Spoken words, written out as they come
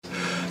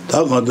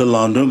the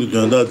London,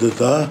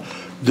 the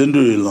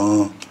Dendry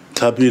Long,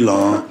 Tapi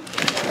Long,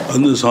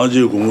 and the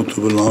Sanji Gung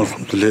to belong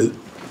from the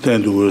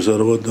ten to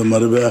about the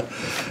Maribel,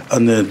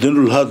 and the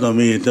Dendru had on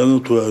me,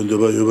 then to the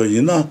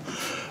Bayina,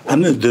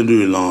 and the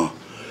Dendry Long,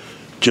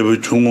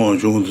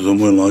 Jebichungo, Jung to the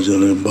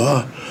Moon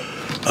Bar,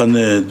 and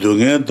the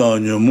Dogan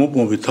down your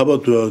mobile with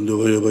Tabatu and the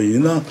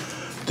Bayina,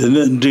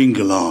 then drink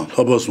along,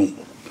 Tabasum,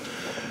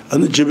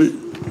 and the Jebi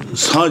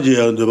Sanji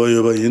and the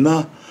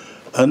Bayina,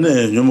 and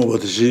then you know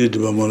what she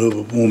did by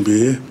Maloba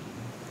Pombi.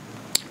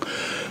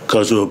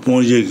 Caso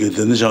Ponje,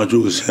 the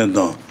Nishanju sent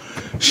down.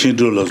 She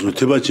told us with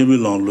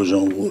Tibachimi long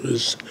Lojan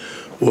Waters.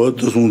 What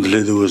does one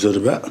lady was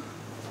about?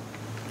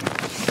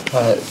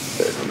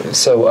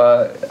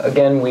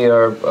 Again, we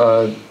are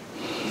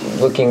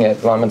looking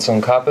at Lama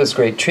Tsongkhapa's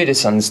great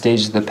treatise on the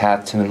stage of the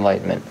path to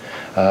enlightenment.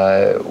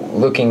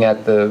 Looking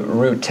at the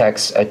root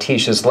text,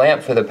 Atisha's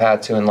lamp for the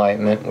path to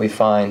enlightenment, we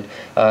find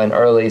an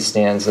early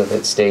stanza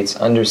that states,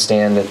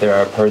 understand that there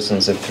are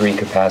persons of three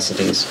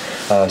capacities,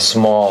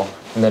 small,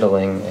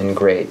 middling, and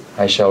great.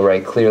 I shall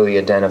write clearly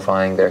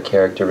identifying their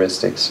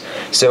characteristics.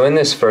 So in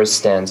this first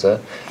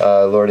stanza,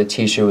 Lord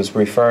Atisha was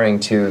referring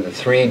to the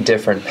three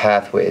different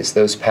pathways,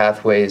 those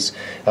pathways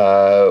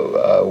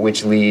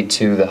which lead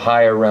to the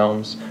higher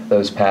realms,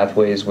 those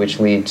pathways which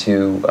lead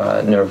to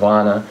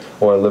nirvana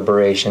or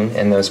liberation,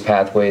 and those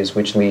pathways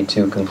which lead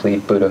to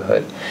complete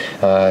Buddhahood.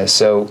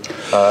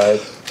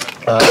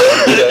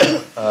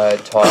 Buddha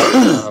taught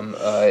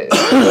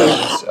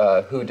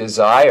those who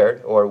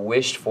desired or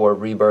wished for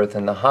rebirth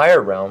in the higher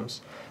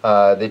realms,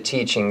 the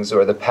teachings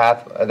or the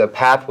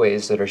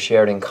pathways that are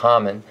shared in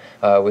common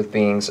with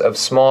beings of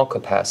small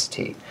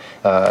capacity.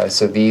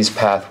 So these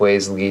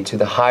pathways lead to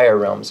the higher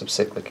realms of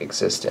cyclic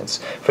existence.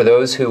 For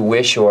those who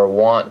wish or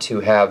want to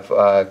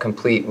have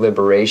complete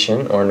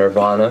liberation or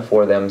nirvana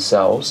for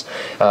themselves,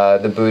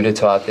 the Buddha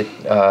taught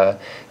that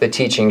the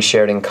teachings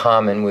shared in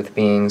common with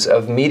beings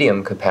of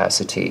medium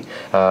capacity,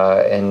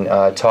 and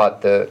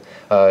taught the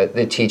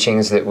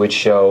teachings that would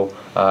show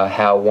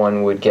how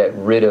one would get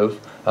rid of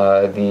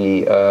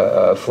the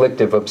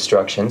afflictive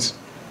obstructions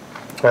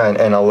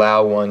and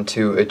allow one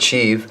to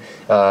achieve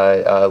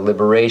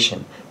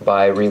liberation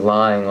by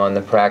relying on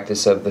the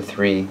practice of the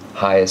three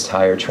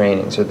higher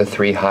trainings, or the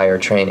three higher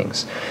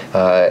trainings.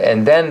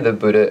 And then the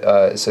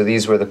Buddha, so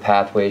these were the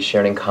pathways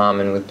shared in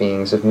common with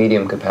beings of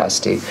medium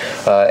capacity.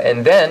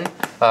 And then,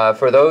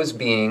 for those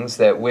beings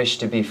that wish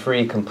to be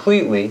free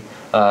completely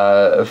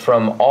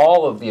from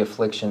all of the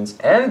afflictions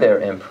and their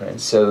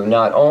imprints, so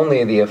not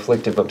only the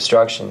afflictive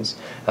obstructions,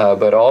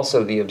 but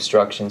also the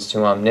obstructions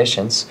to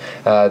omniscience,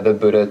 the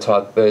Buddha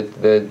taught the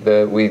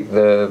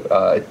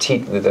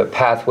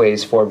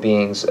pathways for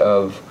beings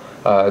of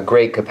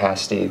great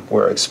capacity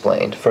were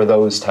explained for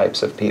those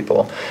types of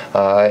people,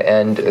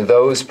 and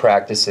those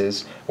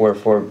practices were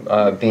for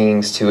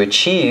beings to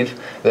achieve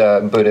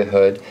the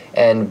Buddhahood,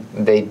 and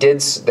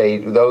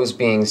those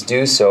beings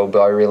do so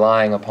by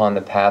relying upon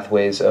the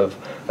pathways of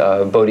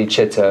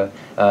bodhicitta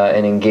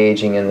and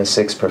engaging in the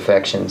six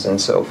perfections and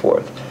so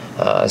forth.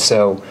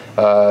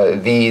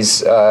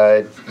 These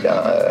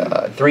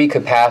three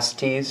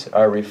capacities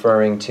are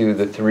referring to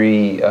the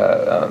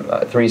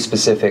three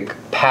specific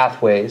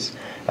pathways.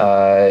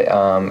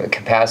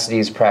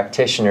 Capacities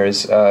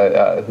practitioners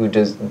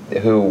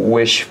who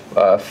wish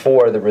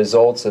for the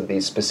results of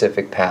these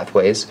specific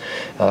pathways.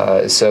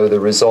 So the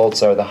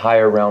results are the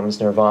higher realms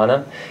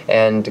nirvana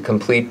and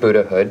complete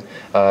Buddhahood,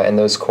 and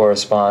those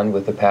correspond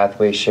with the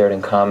pathways shared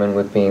in common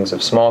with beings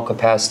of small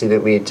capacity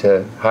that lead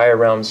to higher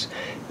realms,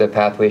 the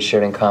pathways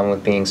shared in common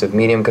with beings of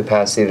medium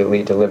capacity that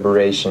lead to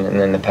liberation, and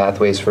then the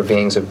pathways for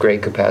beings of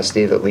great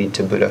capacity that lead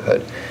to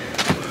Buddhahood.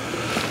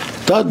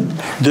 That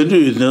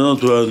didn't know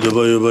to the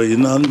Bayoba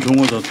in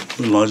Antonga,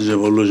 large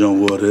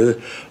Lojan water,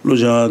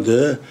 Lojan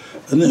there,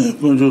 and then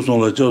Conjus on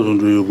the Johnson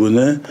to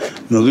Yugune,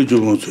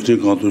 Nagiju to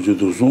take on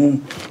to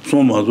Son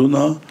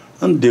Maduna,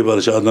 and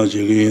Debarshana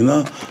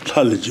Jigina,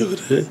 Charlie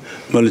Jigre,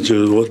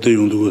 Malichir, what they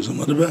do some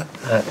other.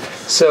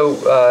 So,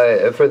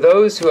 for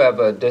those who have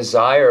a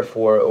desire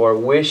for or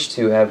wish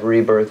to have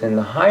rebirth in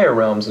the higher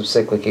realms of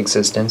cyclic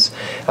existence,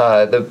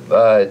 there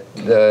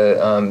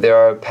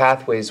are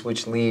pathways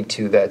which lead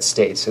to that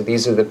state. So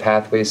these are the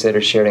pathways that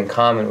are shared in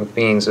common with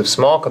beings of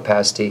small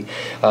capacity,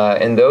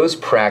 and those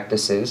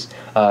practices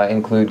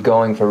include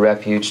going for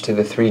refuge to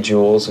the three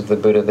jewels of the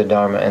Buddha, the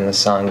Dharma, and the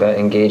Sangha,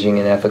 engaging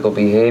in ethical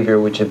behavior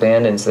which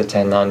abandons the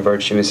 10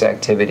 non-virtuous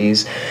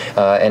activities,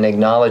 and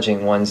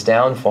acknowledging one's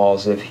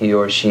downfalls if he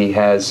or she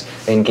has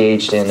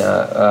engaged in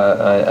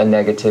a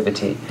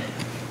negativity.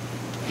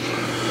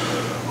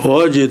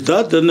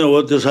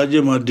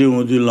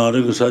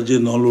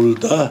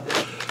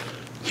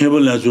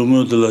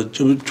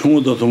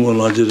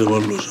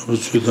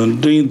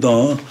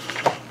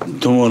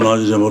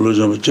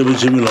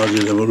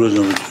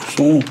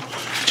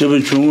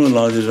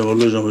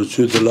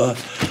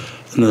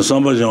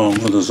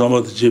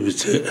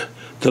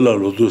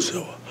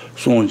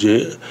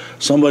 Sonje,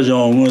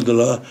 Sambajan de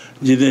la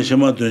Jidin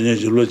Shema de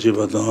Jilo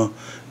Jibatan,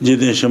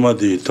 Jidin Shema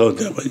de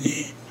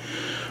Taudabani.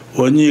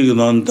 When you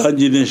non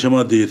Tenzin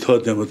Shamadi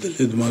thought them with the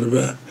lead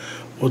marba,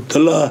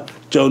 Utala,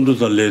 John to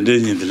the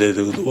lady in the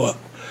lady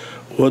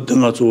what the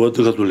not what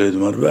the lead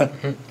marba.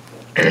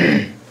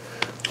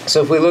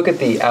 So if we look at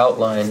the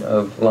outline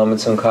of Lama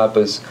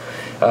Tsongkhapa's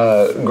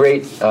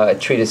great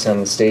treatise on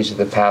the stage of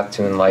the path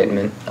to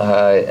enlightenment,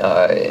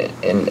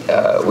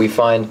 we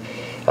find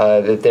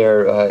that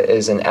there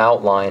is an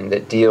outline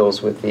that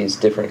deals with these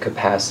different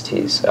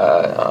capacities.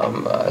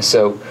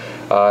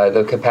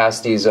 The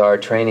capacities are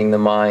training the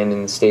mind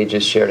in the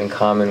stages shared in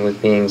common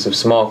with beings of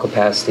small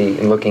capacity,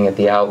 and looking at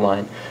the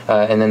outline,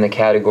 and then the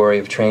category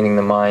of training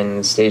the mind in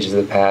the stages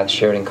of the path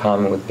shared in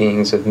common with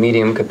beings of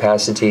medium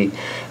capacity,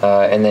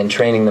 and then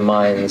training the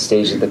mind in the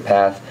stages of the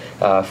path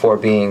for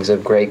beings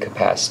of great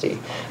capacity.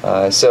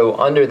 So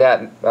under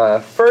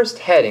that first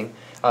heading,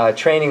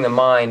 training the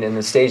mind in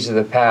the stages of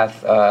the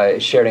path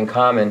shared in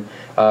common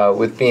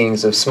with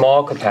beings of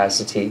small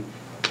capacity,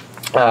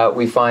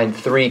 we find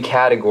three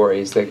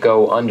categories that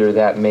go under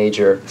that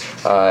major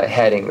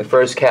heading. The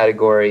first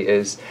category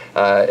is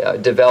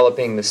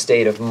developing the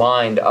state of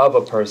mind of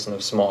a person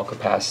of small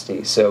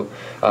capacity. So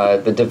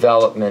the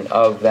development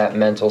of that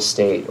mental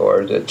state,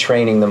 or the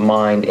training the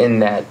mind in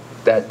that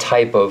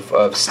type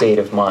of state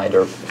of mind.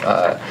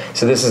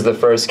 So this is the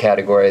first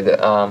category.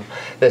 The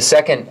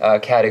second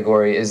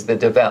category is the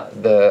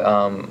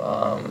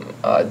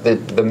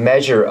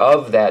measure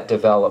of that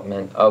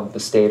development of the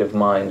state of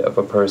mind of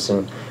a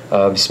person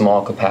of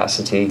small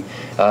capacity.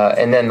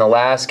 And then the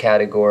last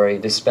category,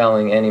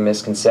 dispelling any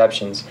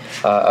misconceptions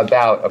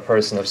about a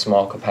person of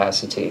small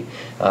capacity.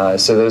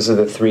 So those are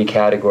the three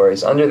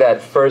categories. Under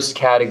that first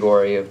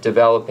category of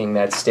developing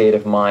that state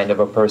of mind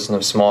of a person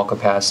of small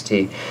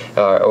capacity,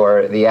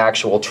 or the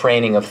actual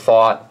training of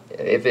thought,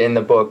 if in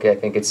the book I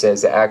think it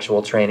says the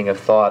actual training of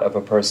thought of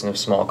a person of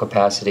small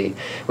capacity,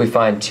 we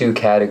find two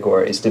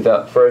categories.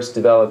 First,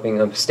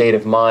 developing a state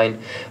of mind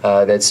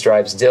that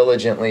strives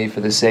diligently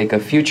for the sake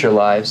of future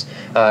lives,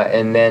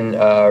 and then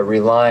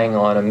relying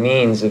on a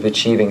means of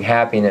achieving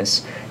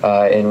happiness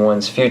in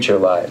one's future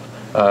life.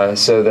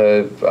 So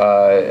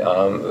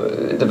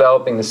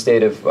developing the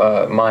state of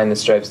mind that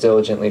strives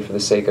diligently for the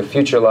sake of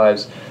future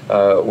lives,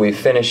 we've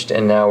finished,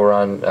 and now we're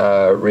on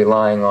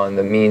relying on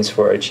the means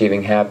for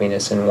achieving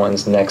happiness in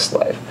one's next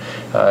life.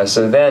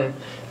 So then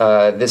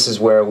this is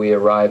where we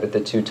arrive at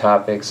the two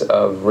topics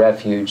of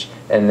refuge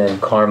and then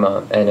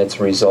karma and its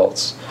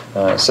results.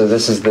 So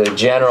this is the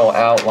general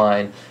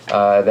outline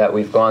that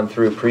we've gone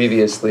through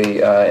previously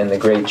in the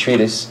great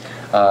treatise.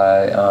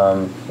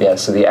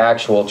 So the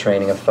actual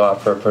training of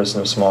thought for a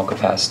person of small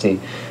capacity,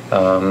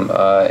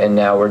 and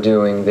now we're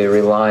doing the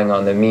relying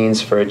on the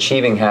means for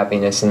achieving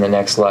happiness in the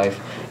next life,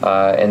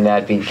 and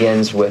that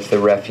begins with the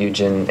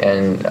refuge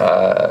and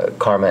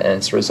karma and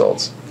its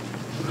results.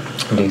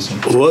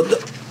 What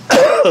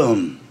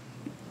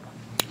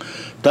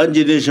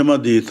Tenzin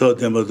Shamadi thought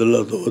them about the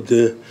lot of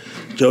the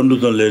John to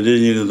the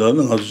lady in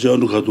the John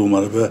to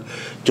Katumara,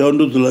 John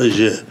to the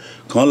Laje,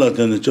 Kala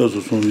and the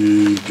Josu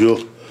Joe.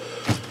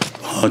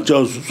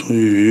 教书从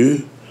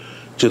语，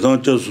这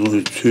当教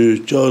书去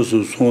教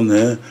书从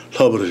呢，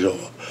老不着，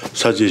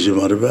啥这些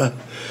嘛的呗。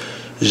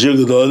这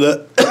个到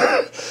了，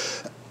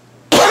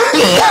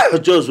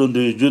教书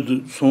的就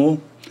是从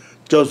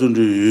教书的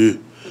语，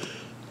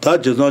他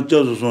这当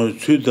教书从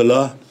去的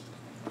啦，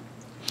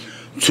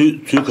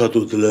去看到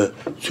的了，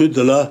去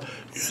的啦，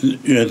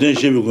原先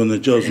西北工的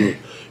教书，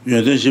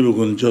原先西北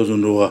工的教书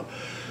的话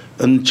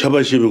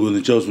，700西北工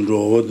的教书的话，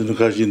我都能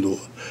开心多，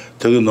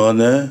这个哪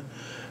呢？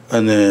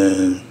 And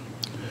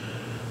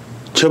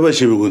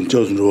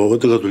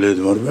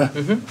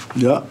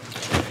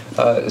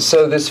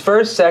so this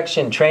first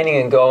section,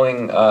 training and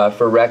going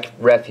for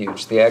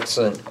refuge, the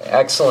excellent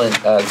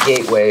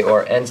gateway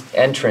or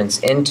entrance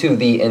into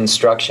the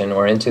instruction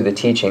or into the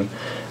teaching,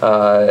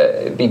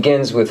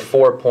 begins with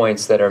 4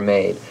 points that are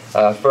made.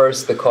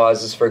 First, the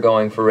causes for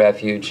going for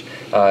refuge.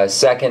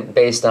 Second,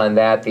 based on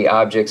that, the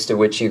objects to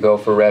which you go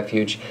for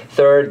refuge.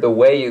 Third, the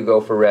way you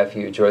go for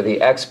refuge, or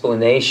the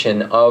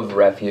explanation of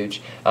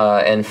refuge.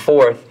 And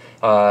fourth,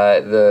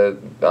 the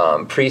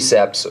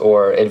precepts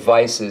or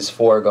advices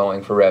for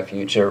going for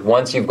refuge, or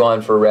once you've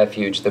gone for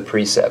refuge, the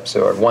precepts,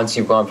 or once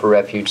you've gone for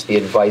refuge, the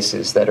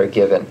advices that are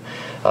given.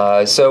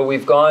 So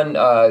we've gone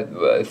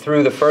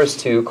through the first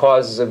two,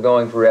 causes of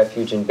going for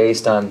refuge, and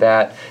based on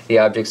that, the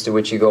objects to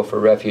which you go for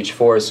refuge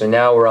for. So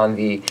now we're on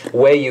the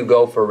way you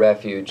go for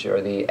refuge, or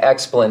the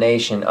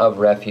explanation of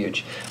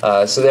refuge.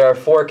 So there are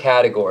 4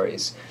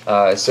 categories.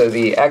 So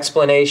the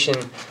explanation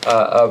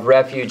of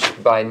refuge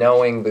by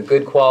knowing the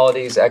good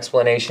qualities,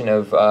 explanation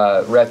of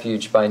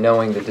refuge by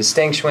knowing the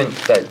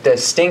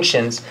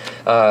distinctions,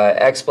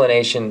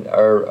 explanation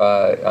or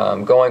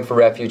going for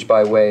refuge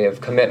by way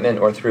of commitment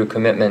or through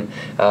commitment,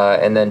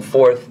 and then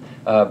fourth,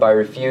 by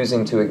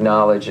refusing to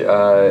acknowledge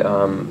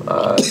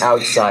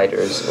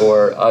outsiders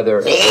or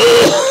other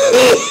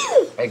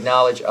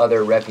acknowledge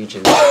other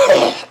refuges,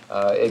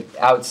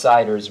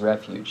 outsiders'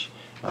 refuge.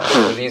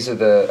 So these are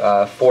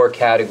the 4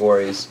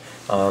 categories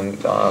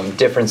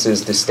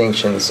differences,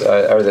 distinctions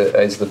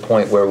is the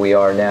point where we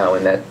are now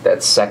in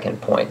that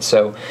second point.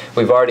 So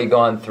we've already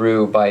gone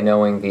through by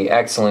knowing the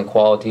excellent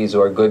qualities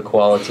or good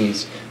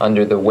qualities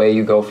under the way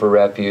you go for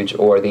refuge,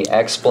 or the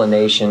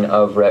explanation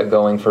of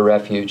going for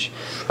refuge.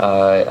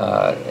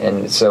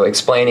 And so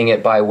explaining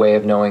it by way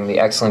of knowing the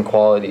excellent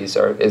qualities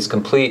is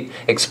complete.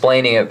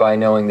 Explaining it by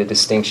knowing the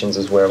distinctions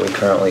is where we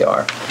currently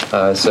are.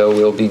 So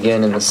we'll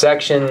begin in the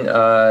section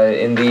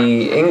in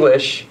the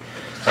English.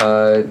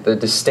 The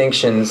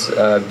distinctions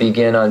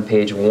begin on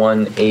page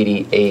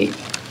 188.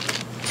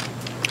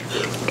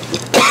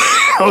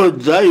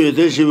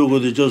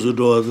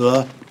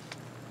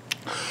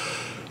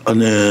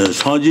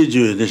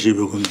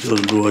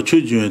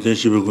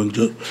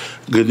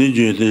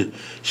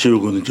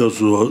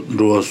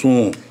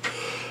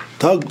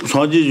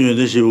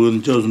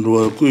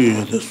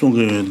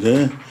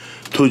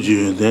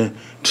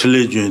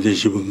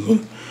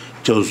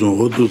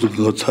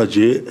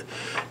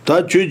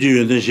 다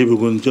주지연의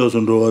시부군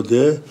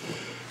저선로와데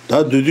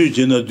다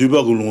두두지나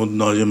두바굴로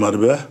나지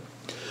말베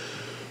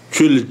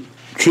출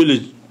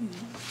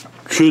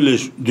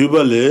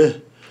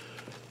두발레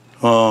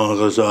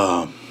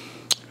가서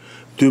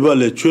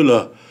두발레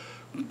출라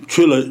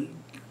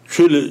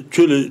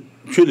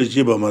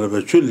집어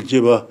말베 출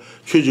집어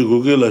취지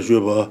고개라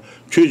줘봐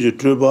취지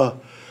줘봐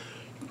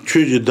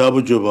취지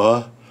답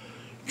줘봐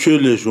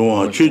출레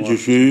좋아 취지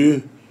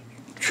쉬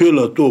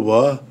출라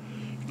또봐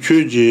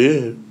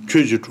취지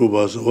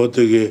줘봐서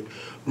어떻게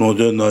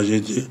노전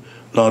나지지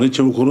나리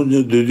좀 그런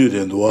데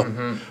되는도와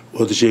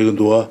어떻게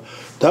해도와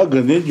다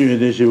근데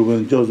주에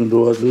시부군 저선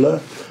도와들라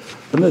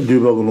근데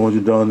뒤바고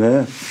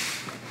노지다네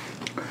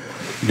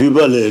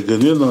뒤발에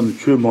그는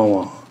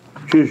최마와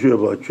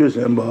최셔봐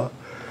최선바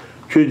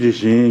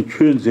최지신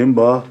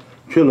최진바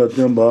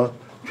최라된바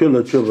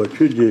최라쳐봐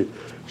최지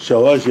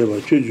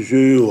샤와셔봐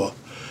최지셔와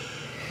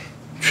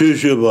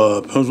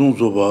최셔봐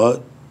평송소봐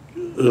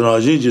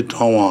라진지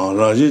타와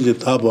라진지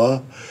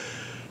타바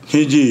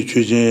니지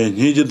주진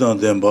니지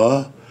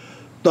당된바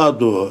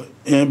다도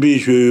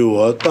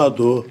엠비슈와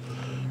다도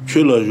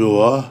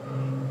출라주와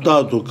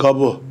다도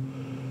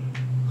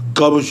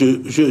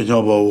가보시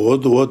쉐냐바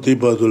오도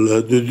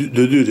디바돌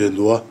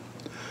드드렌도와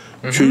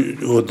추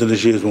오드는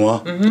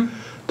시스와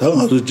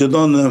다가도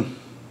제단은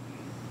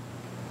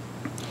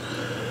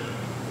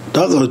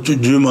다가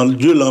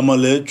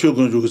주라말레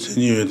추근주고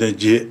세니에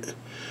되지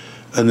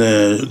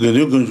안에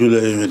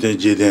근육근줄에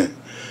되지데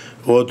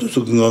어떤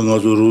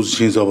순간가서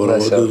신사바라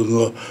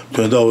어떤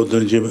된다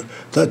어떤 집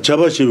다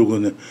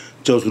잡아시고는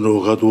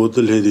저수로 가도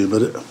어떨 해야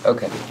말.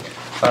 Okay.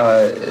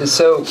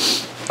 So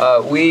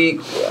we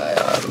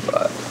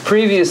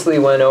previously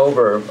went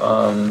over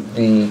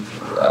the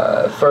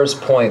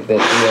first point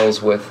that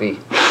deals with the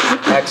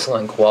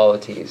excellent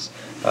qualities.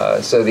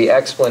 So the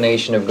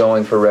explanation of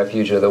going for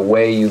refuge, or the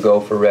way you go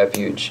for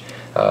refuge,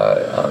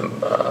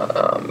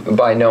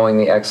 by knowing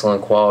the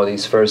excellent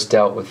qualities, first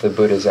dealt with the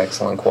Buddha's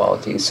excellent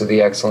qualities. So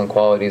the excellent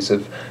qualities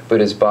of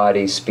Buddha's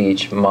body,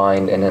 speech,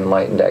 mind, and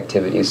enlightened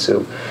activities.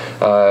 So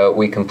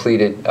we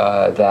completed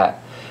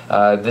that.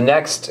 The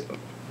next,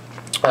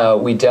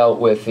 we dealt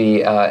with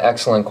the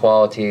excellent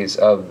qualities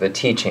of the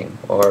teaching,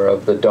 or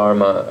of the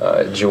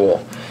Dharma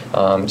jewel.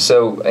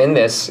 So in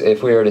this,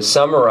 if we were to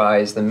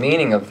summarize the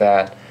meaning of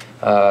that,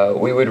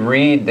 we would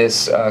read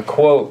this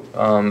quote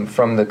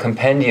from the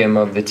compendium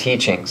of the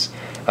teachings.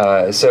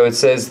 So it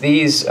says,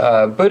 these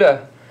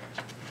Buddha...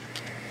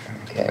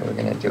 Okay, we're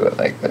going to do it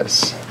like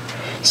this.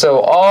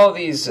 So all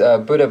these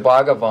Buddha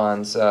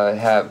Bhagavans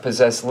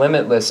possess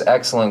limitless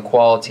excellent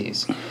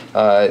qualities.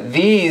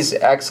 These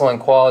excellent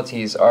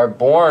qualities are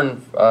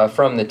born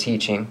from the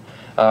teaching,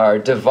 are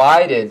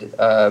divided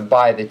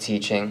by the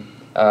teaching.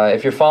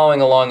 If you're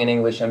following along in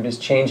English, I'm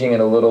just changing it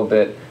a little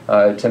bit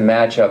to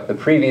match up the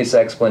previous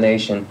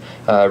explanation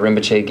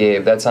Rinpoche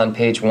gave. That's on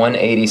page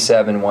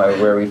 187,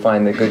 where we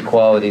find the good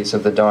qualities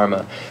of the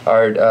Dharma.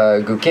 Our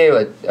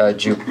Guke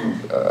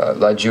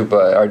La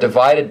Jupa are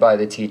divided by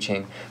the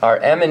teaching. Our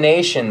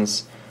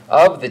emanations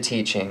of the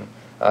teaching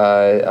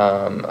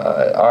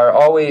are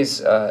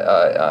always... hold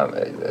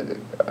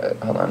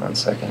on one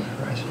second.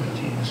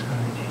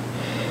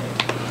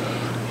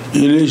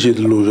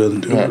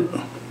 Yeah.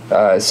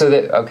 So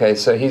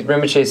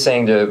Rinpoche is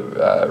saying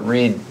to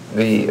read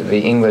the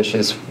English.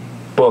 His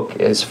book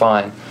is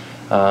fine.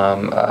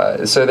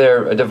 So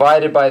they're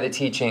divided by the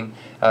teaching.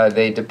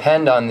 They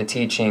depend on the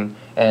teaching,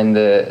 and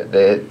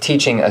the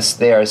teaching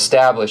they are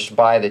established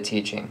by the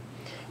teaching.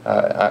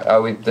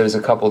 There's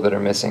a couple that are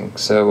missing.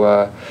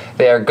 So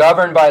they are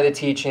governed by the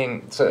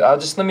teaching. So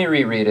let me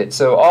reread it.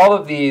 So all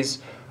of these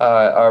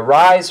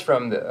arise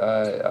from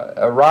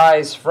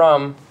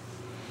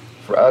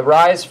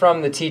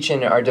the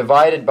teaching, are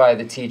divided by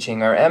the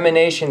teaching, are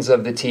emanations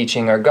of the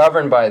teaching, are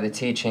governed by the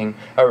teaching,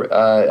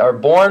 are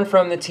born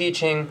from the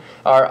teaching,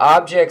 are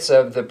objects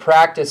of the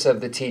practice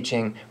of the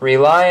teaching,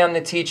 rely on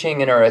the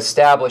teaching, and are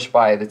established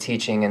by the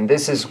teaching. And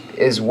this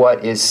is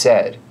what is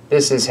said.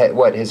 This is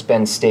what has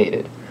been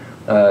stated.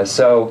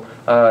 So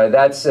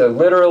That's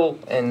literal,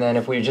 and then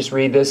if we just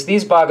read this,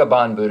 these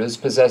Bhagavan Buddhas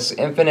possess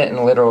infinite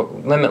and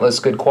limitless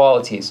good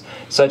qualities.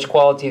 Such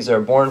qualities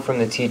are born from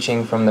the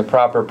teaching, from the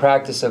proper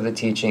practice of the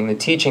teaching. The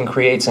teaching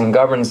creates and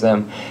governs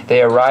them.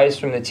 They arise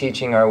from the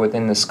teaching, are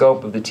within the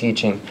scope of the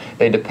teaching.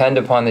 They depend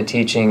upon the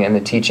teaching, and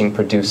the teaching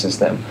produces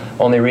them.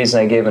 Only reason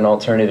I gave an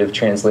alternative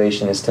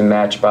translation is to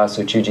match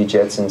Baso Chuji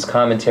Jetsun's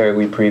commentary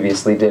we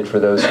previously did for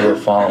those who are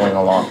following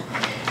along.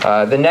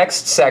 The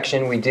next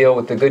section, we deal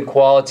with the good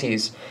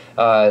qualities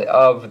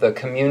of the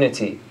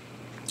community.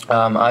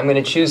 I'm going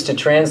to choose to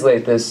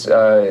translate this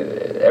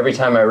every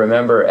time I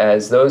remember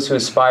as those who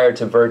aspire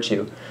to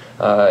virtue.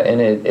 And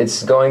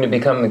it's going to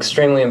become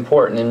extremely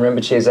important in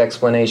Rinpoche's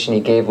explanation he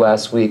gave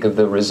last week of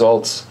the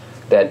results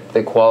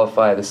that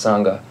qualify the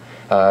Sangha.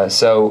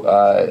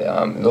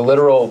 The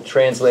literal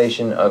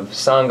translation of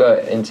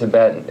Sangha in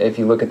Tibetan, if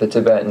you look at the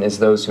Tibetan, is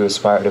those who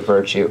aspire to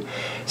virtue.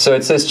 So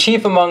it says,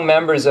 chief among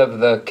members of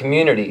the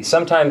community.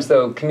 Sometimes,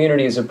 though,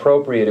 community is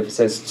appropriate if it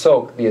says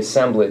tsok, the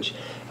assemblage.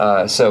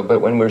 But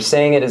when we're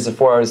saying it as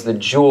far as the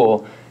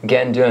jewel,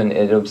 Gendun,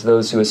 it's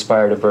those who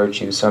aspire to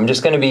virtue. So I'm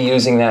just going to be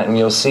using that, and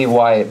you'll see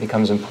why it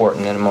becomes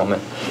important in a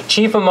moment.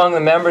 Chief among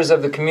the members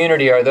of the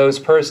community are those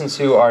persons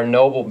who are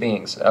noble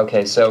beings.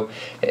 Okay, so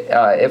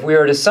if we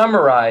were to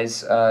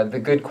summarize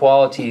the good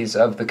qualities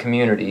of the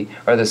community,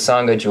 or the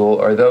Sangha jewel,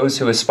 or those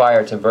who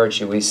aspire to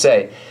virtue, we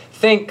say,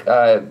 think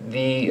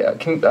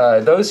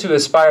those who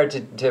aspire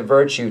to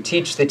virtue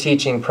teach the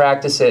teaching,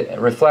 practice it,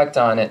 reflect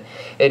on it.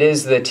 It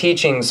is the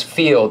teaching's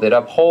field. It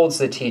upholds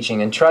the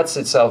teaching, entrusts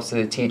itself to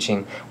the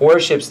teaching,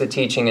 worships the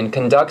teaching, and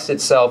conducts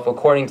itself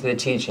according to the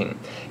teaching.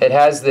 It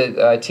has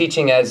the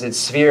teaching as its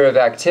sphere of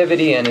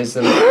activity and is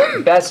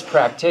the best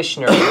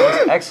practitioner, the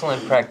most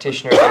excellent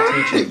practitioner of the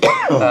teaching.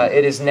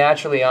 It is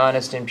naturally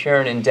honest and pure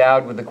and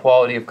endowed with the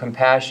quality of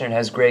compassion and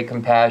has great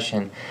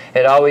compassion.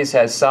 It always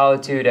has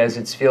solitude as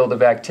its field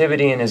of activity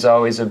and is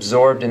always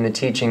absorbed in the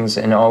teachings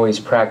and always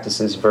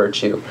practices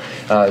virtue.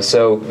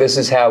 So this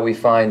is how we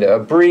find a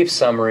brief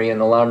summary in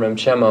the Lamrim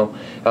Chenmo,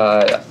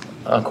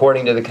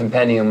 according to the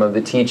compendium of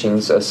the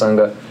teachings,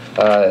 Sangha,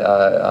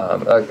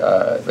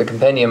 the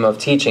compendium of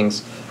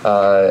teachings,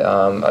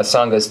 a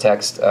Sangha's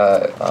text,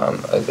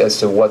 as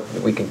to what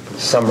we could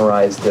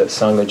summarize the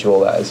Sangha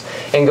jewel as.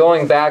 And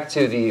going back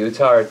to the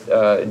Uttar,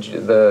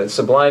 the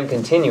Sublime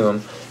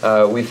Continuum,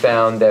 we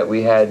found that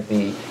we had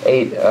the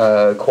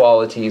 8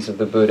 qualities of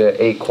the Buddha,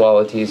 8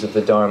 qualities of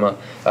the Dharma,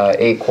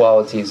 8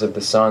 qualities of the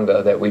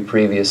Sangha that we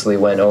previously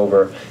went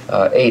over,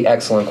 8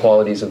 excellent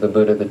qualities of the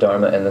Buddha, the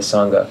Dharma, and the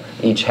Sangha,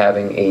 each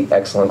having 8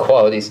 excellent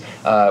qualities.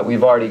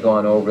 We've already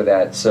gone over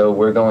that, so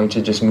we're going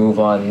to just move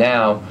on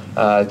now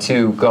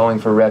to going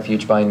for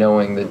refuge by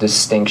knowing the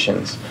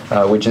distinctions,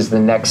 which is the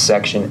next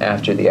section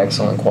after the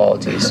excellent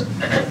qualities.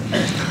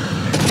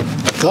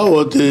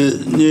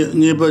 Kawate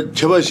nipa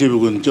cheba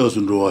shibigun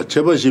josun ruwa,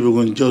 cheba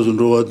shibigun josun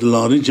ruwa,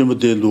 Lamrim Chenmo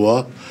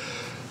tenduwa,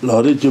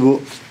 Lamrim Chenmo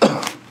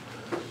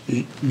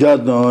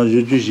jadna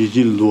yuju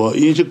shijil duwa,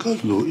 inchi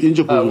kalu,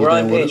 inchi kulu. We're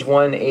on page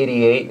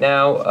 188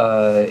 now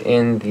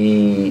in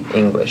the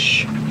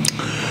English.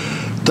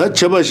 Da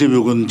cheba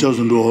shibigun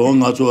josun ruwa,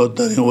 nga zuwa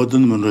dani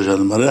wadan mendo shad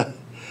mara.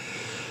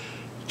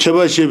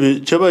 Cheba shibi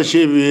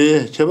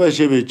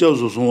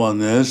josun suwa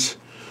nes,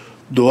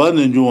 Doa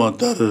Nenjuwa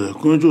Tar,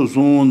 Kunju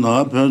Sun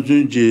Na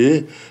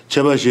Pensunji,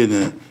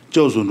 Chebashine,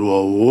 Josun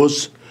Rua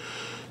was,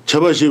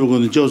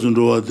 Chebashibugun Josun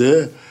Rua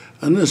de,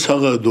 and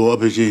Saga Doa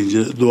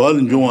Peshinji, Doa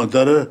Nenjuwa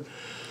Tar,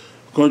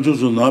 Kunju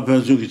Sun Na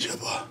Pensuki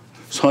Cheba,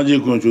 Sanji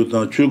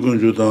Kunjutan, Chu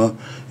Kunjutan,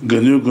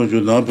 Ganu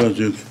Kunjutan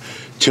Pensuki,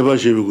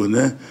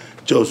 Chebashibugune,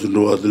 Josun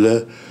Rua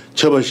de,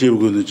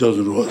 Chebashibugun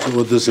Josun Rua,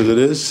 what the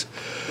cigarettes.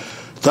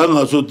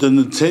 당아서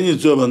된 천이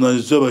줘봐나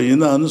줘봐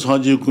이나는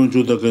사지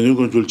군주다 그녀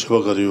군주를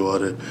쳐가리요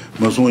아래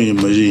마송이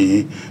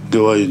뭐지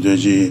대화이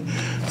되지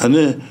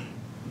아니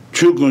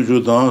추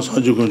군주다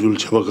사지 군주를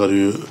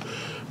쳐가리요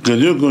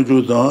그녀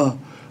군주다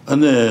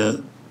아니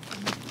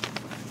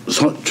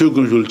추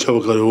군주를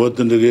쳐가리요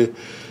어떤데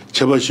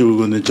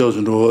쳐바시부군에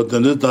저순로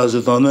어떤데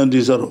다시 다는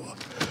디사로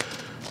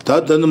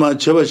다든만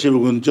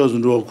쳐바시부군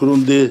저순로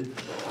그런데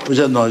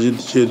보자 나진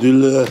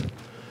제들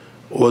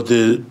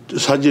어디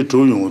사지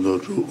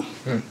조용도 주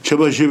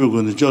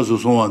쳐바시비고는 저수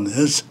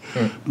송환했어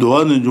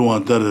도와는 좀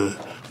왔다를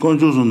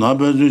건조수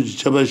나변주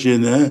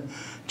쳐바시네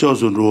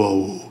저수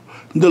로하고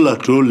늘라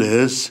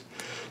졸레스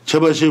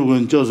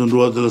쳐바시비고는 저수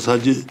로하들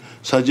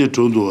사지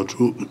조도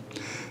주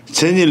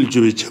천일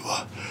주비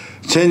쳐봐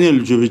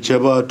천일 주비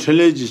쳐봐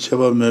틀레지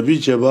쳐봐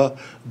매비 쳐봐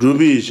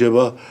루비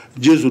쳐봐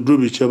제수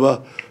루비 쳐봐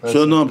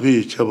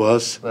소나피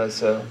쳐봐스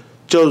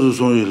저수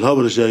송이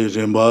라버샤이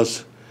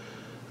렘바스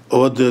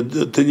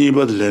어디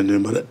드니바들레네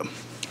말에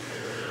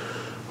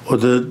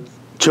어디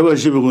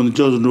쳐바시비군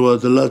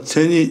저주로와들라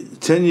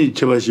천이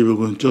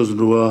쳐바시비군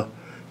저주로와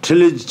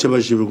틀리지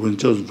쳐바시비군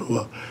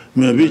저주로와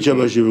매비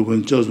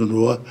쳐바시비군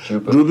저주로와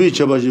루비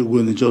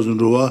쳐바시비군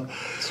저주로와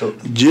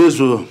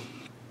제수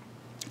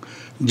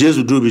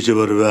루비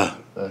쳐바르바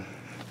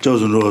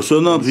저주로와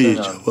소나피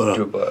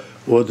쳐바라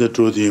어디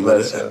조디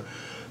말에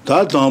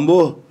다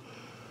담보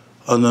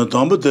안나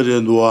담보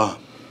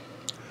데렌도와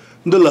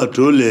ndala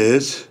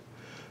troles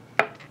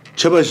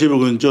chaba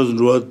shibugun josun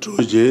ruwa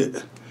troje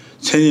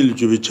chenil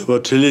jubi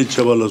chaba tele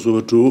chaba la so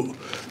tro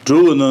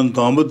dronan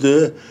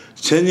tamde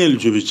chenil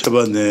jubi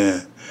chaba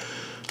ne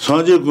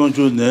sanje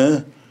gonju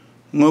ne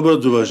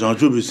ngoba zuba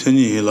janju bi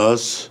seni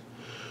hilas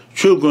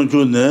chu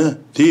gonju ne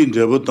di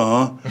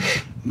ndebota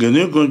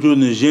gene gonju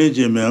ne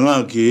jeje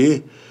menga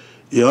ki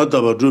ya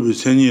daba jubi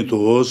seni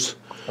tos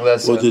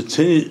o de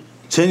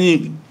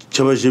chenil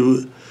chaba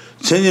shibu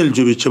chenil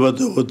jubi chaba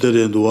de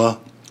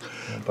oterendoa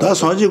다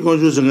사지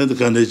건조성에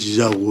간에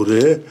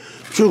지자고래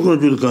주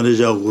건조도 간에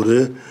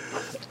자고래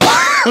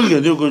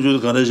견조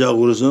건조도 간에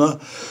자고래서나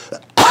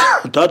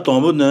다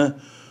도문네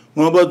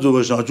뭐바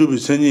주버 상주비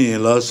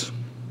세니라스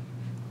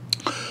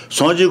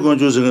사지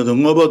건조성에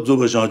뭐바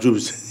주버 상주비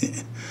세니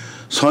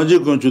사지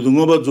건조도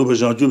뭐바 주버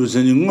상주비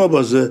세니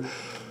뭐바세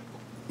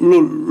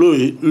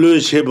le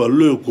sheba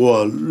le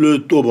quoi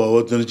le toba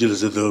wa tenjil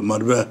se de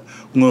marba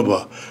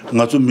ngoba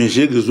ngatu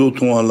meshe ge zo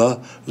tonala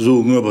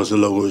zo ngoba se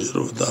la go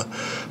jirota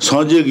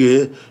sanje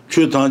ge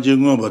chue tanje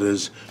ngoba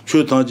res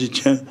chue tanje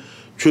chen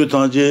chue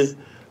tanje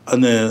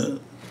ane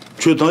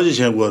chue tanje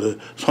chen go re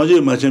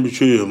sanje ma chen bi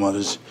chue yo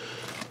mares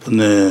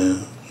ne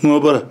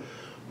ngoba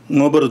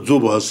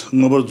zobas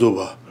ngoba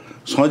zoba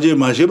sanje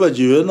ma sheba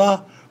jiwe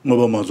na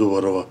ngoba ma zoba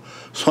ro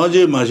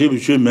sanje ma shebi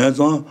chue me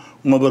zan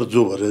ngoba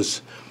zoba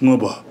res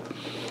ngoba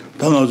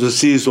당하고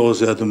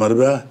시소스 at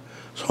marba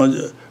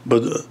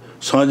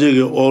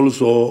sanjege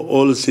also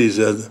all sees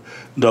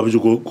dabju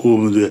ko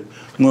mde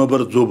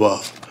ngobar zoba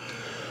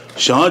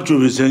shanchu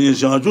bi senye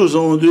shanchu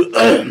sondu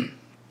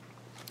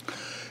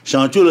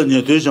shanchu la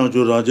ne te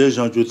shanchu raje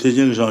shanchu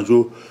tejeng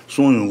shanchu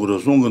sonyong ro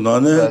song na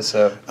ne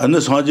an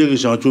sanjege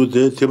shanchu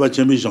de teba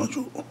chemi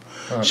shanchu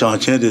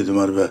shanchen de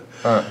marba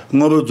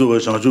ngobar zoba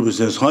shanchu bi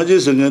sen sanje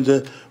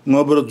sengende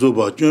ngobar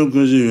zoba kyun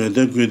kun ji yuen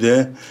de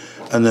kude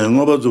and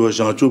ngoba zuba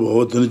shanchu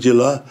ba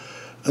tenjila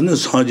and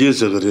sanje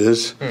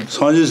segres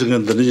sanje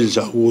segen tenjil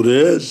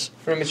chagures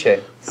Rinpoche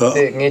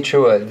the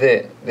ngechua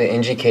the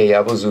NGK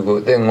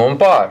yabuzugo the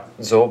ngombar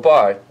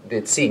zobar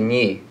the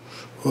tsinyi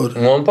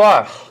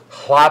ngombar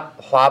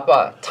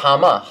hlapa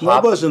tama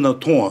ngomba sena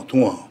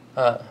tonga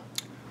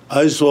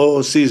I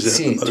saw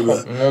season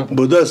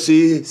Buddha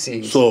see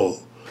so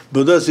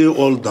Buddha see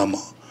all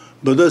dhamma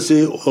Buddha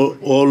see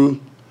all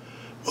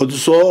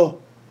also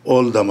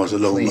all dhamma se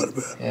lo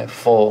marbe yeah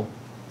full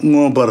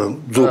ngobar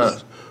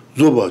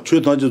zoba chue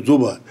tanje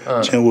zoba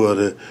chengo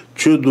re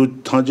chue do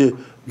tanje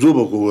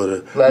zoba ko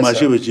re ma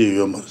shebe ji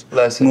yo ma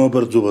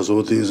ngobar zoba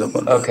so te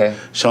zaman okay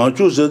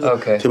shanchu se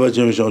teba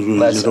jem shanchu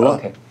ji ro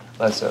okay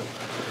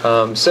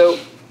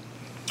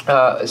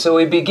so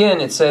we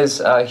begin, it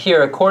says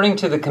here, according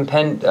to the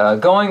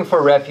going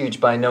for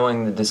refuge by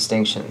knowing the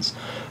distinctions.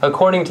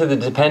 According to the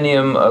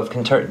Dependium of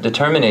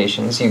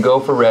Determinations, you go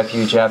for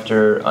refuge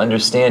after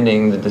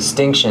understanding the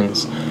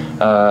distinctions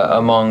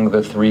among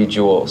the three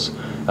jewels.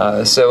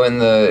 So in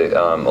the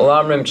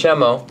Lamrim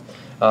Chenmo,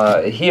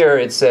 here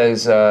it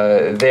says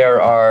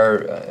there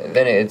are,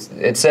 then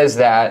it says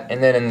that,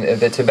 and then in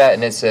the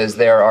Tibetan it says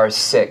there are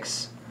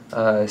 6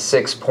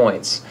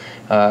 points.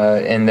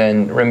 And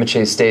then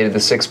Rinpoche stated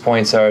the 6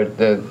 points are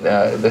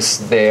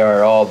they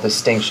are all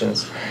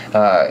distinctions,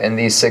 and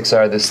these 6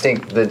 are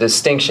the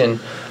distinction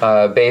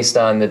based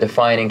on the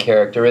defining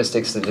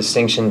characteristics, the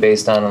distinction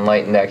based on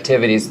enlightened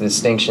activities, the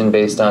distinction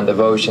based on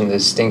devotion, the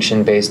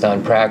distinction based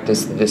on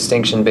practice, the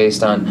distinction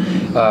based on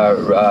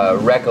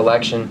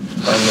recollection,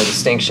 and the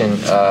distinction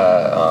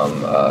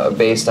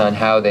based on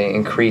how they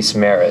increase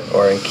merit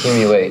or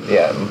accumulate,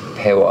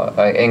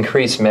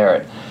 increase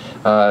merit.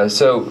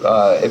 So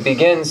it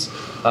begins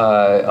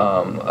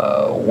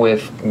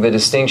with the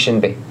distinction,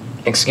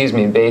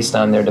 based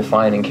on their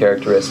defining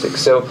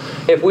characteristics. So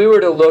if we were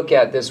to look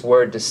at this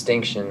word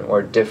distinction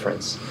or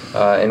difference,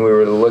 and we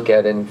were to look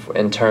at it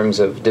in terms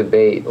of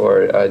debate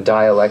or a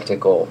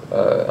dialectical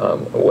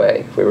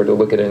way, if we were to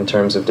look at it in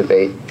terms of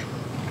debate,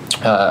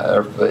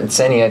 or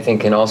Tseni, I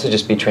think, can also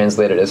just be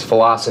translated as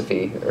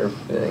philosophy. Or,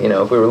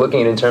 if we were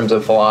looking at it in terms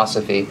of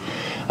philosophy,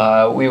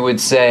 we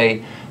would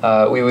say,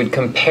 we would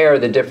compare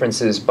the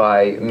differences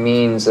by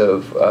means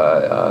of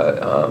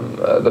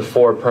the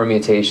 4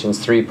 permutations,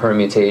 3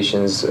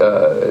 permutations,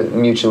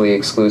 mutually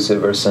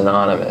exclusive or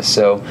synonymous.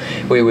 So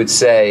we would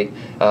say,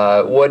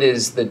 what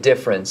is the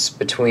difference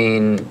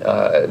between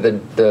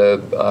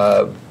the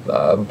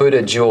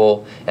Buddha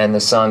jewel and the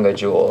Sangha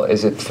jewel?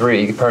 Is it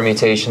 3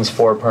 permutations,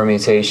 4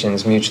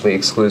 permutations, mutually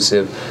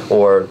exclusive,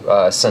 or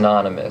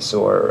synonymous,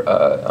 or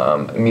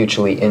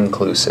mutually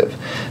inclusive?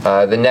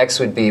 The next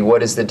would be,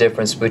 what is the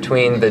difference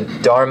between the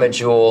Dharma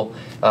jewel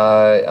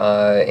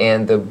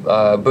and the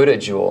Buddha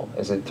jewel?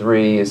 Is it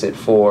 3? Is it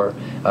 4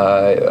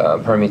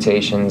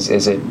 permutations?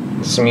 Is it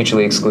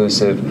mutually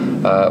exclusive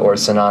or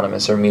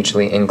synonymous or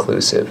mutually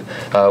inclusive?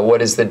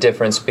 What is the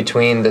difference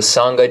between the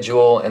Sangha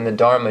jewel and the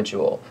Dharma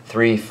jewel?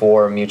 3,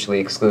 4, mutually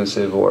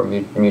exclusive or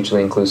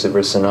mutually inclusive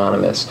or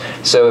synonymous.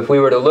 So if we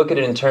were to look at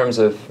it in terms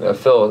of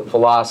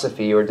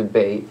philosophy or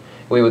debate,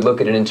 we would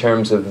look at it in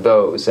terms of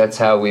those. That's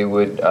how we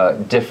would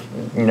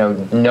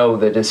know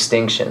the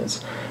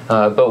distinctions.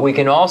 But we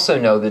can also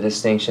know the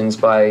distinctions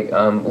by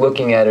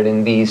looking at it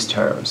in these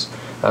terms.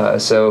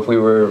 So if we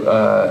were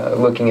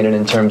looking at it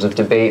in terms of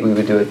debate, we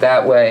would do it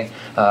that way.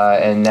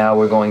 And now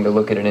we're going to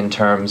look at it in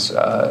terms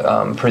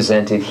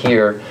presented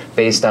here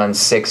based on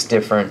 6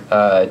 different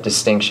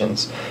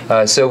distinctions.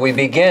 So we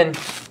begin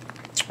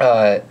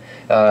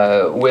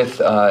with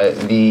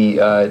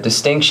the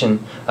distinction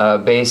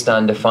based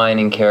on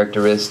defining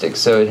characteristics.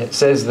 So it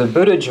says the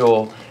Buddha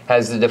jewel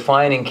has the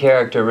defining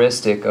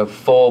characteristic of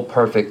full,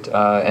 perfect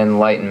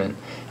enlightenment.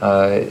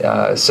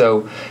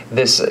 So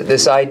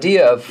this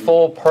idea of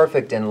full,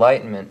 perfect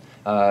enlightenment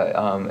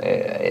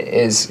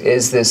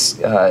is this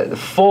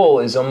full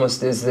is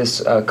almost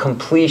this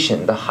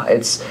completion.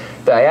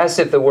 I asked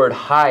if the word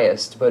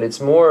highest, but it's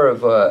more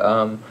of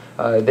a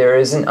there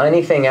isn't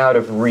anything out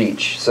of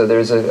reach, so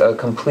there's a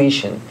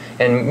completion.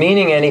 And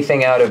meaning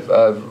anything out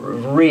of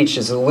reach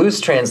is a loose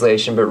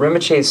translation, but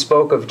Rinpoche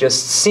spoke of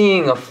just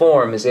seeing a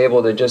form is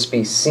able to just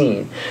be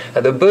seen.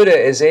 The Buddha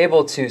is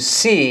able to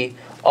see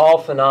all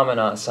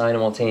phenomena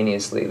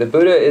simultaneously. The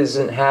Buddha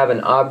doesn't have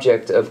an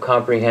object of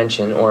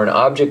comprehension or an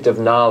object of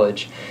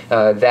knowledge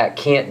that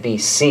can't be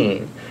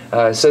seen.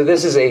 So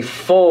this is a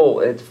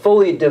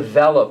fully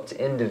developed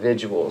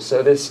individual.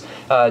 So this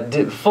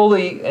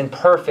fully and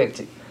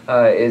perfect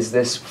is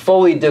this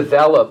fully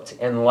developed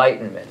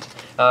enlightenment.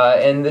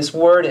 And this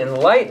word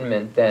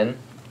enlightenment then,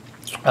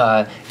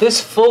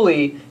 this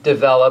fully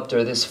developed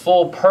or this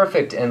full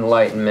perfect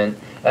enlightenment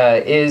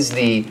is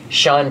the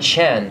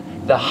Shanchen,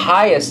 the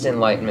highest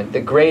enlightenment,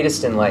 the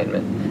greatest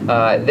enlightenment.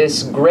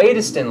 This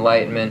greatest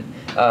enlightenment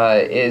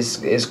is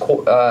this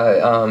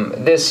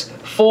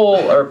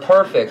full or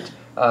perfect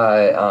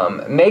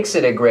makes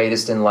it a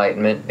greatest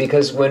enlightenment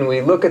because when we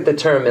look at the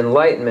term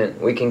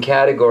enlightenment, we can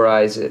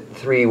categorize it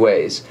 3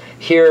 ways.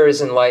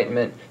 Hearer's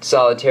enlightenment,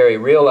 solitary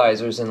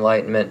realizer's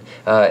enlightenment,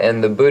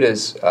 and the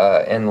Buddha's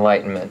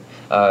enlightenment.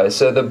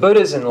 So the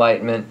Buddha's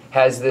enlightenment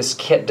has this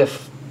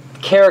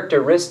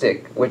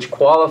characteristic which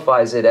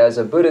qualifies it as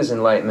a Buddha's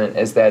enlightenment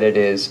is that it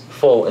is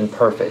full and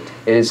perfect.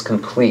 It is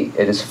complete.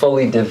 It is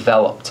fully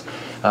developed.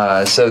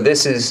 So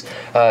this is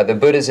the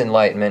Buddha's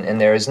enlightenment, and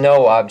there is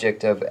no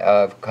object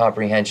of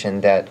comprehension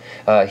that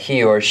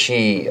he or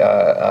she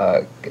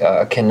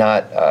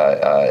cannot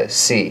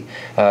see.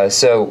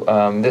 So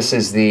this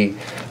is the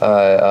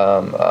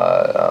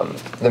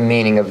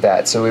meaning of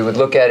that. So we would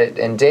look at it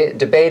and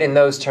debate in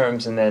those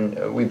terms, and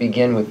then we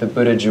begin with the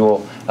Buddha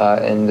jewel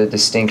and the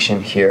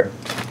distinction here.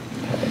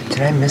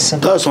 Did I miss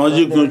something?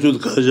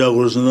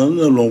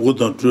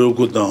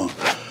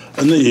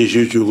 ane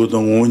yeshu chugu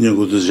tang ngonye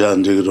gu tu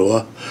shan chigi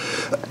rwa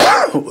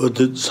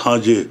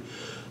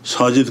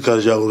sanji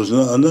karsha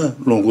kurusina ane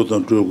longu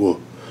tang chugu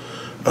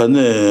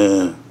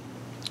ane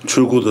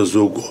chugu da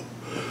zogu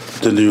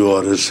tani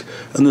yuwaris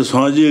ane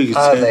sanji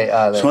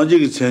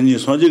ki chenyi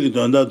sanji ki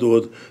tuanda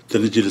duwa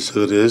tani jil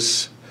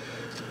sagaris.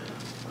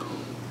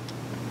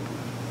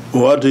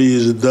 What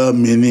is the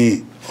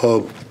meaning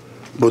of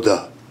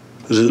Buddha?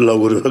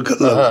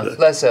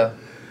 Less so.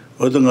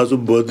 What is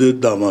Buddha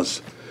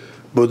Damas?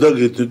 Buddha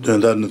ki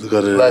tuanda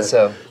nukare. Less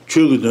so.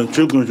 Chugu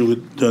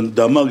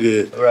dama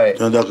ki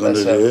tuanda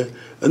kandare.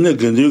 Ane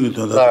gendiyo ki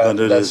tuanda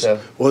kandare.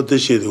 What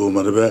is shedi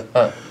umarabe?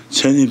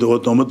 Chenyi do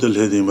otomatel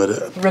hedi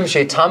mare.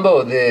 Rinpoche,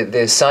 Tambo,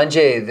 the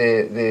Sanjay,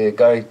 the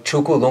gari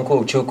chuku,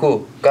 lonku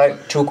chuku, gari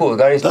chuku,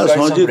 gari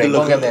sombre,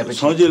 gongame.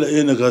 Sanjay la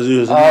ene kazi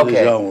yosu.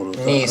 Okay.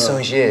 Ni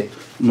Sanjay.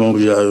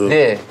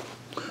 Mongbiya.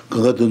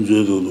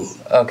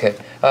 Okay,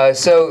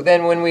 so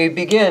then when we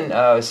begin,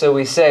 so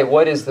we say,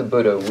 what is the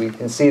Buddha? We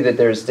can see that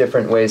there's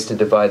different ways to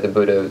divide the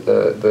Buddha.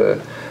 The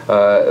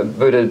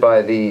Buddha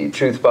by the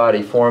truth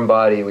body, form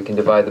body. We can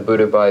divide the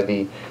Buddha by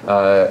the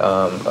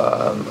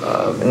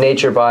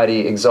nature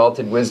body,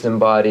 exalted wisdom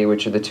body,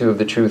 which are the 2 of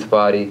the truth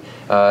body,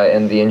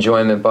 and the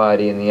enjoyment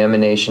body and the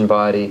emanation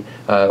body,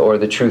 or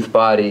the truth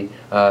body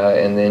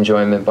and the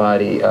enjoyment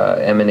body,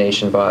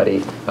 emanation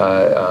body.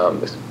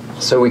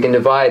 So we can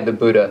divide the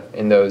Buddha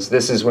in those.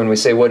 This is when we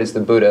say, what is the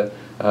Buddha?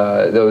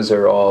 Those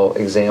are all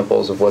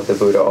examples of what the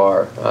Buddha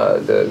are.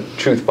 The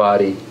truth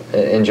body,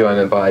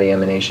 enjoyment body,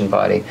 emanation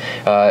body.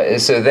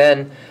 So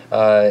then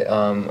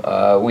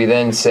we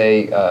then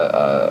say,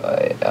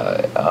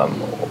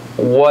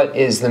 what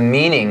is the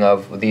meaning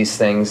of these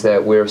things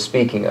that we're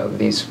speaking of,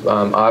 these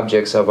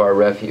objects of our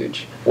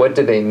refuge? What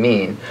do they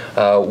mean?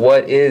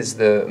 What is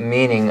the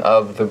meaning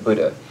of the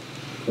Buddha?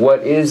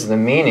 What is the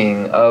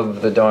meaning of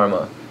the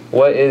Dharma?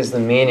 What is the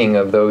meaning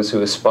of those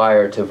who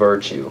aspire to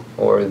virtue,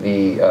 or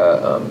the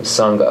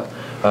Sangha?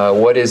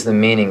 What is the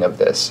meaning of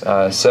this?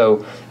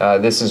 So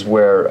this is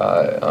where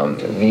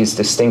these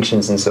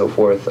distinctions and so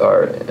forth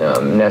are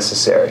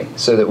necessary,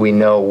 so that we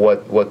know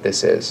what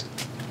this is.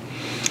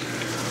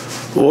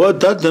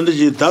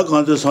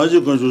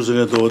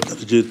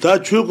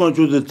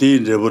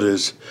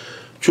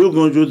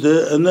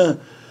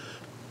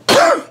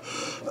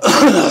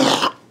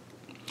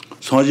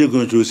 Sanji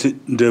Gunju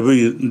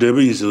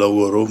Debe is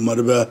Laworo,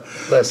 Marba.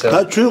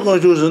 That true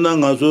conjusion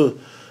and also,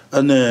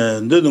 and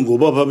then go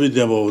Papi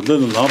Demo,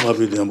 then Lam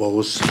Papi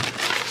Demos,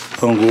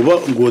 Tangoba,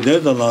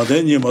 Goden, the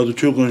Ladeni, Madu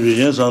Chukun,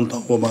 Jensan,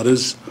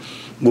 Tangomaris,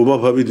 Boba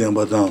Pabi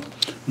Dembatan,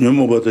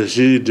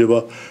 Numobatashi,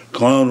 Deba,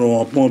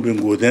 Kano, Pomping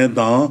Goden,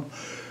 Dan,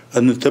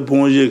 and the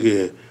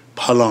Teponje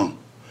Palan,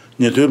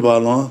 Netu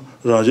Palan,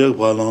 Rajak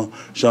Palan,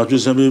 Shatu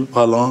Semi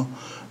Palan,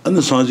 and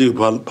the Sanji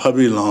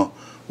Pabilan,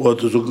 what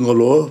to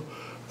Sukalo,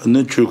 and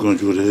the Chukun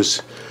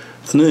Juris,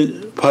 and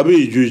the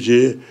Pabi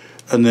Juji,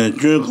 and the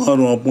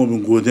Jukano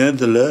Pomping Goden,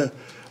 the Le,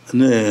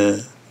 and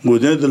the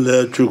Goden the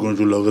Le Chukun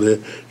Julagre,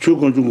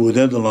 Chukun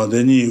Goden the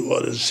Ladeni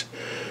was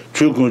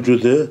Chukun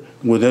Jude,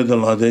 Goden the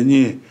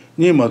Ladeni,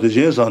 Nima the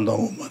Jensan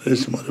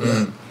Maris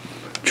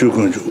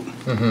Chukun.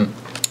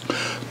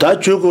 That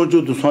Chukun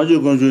to Sanji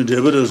Gonju,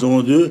 Deborah, some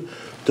of you,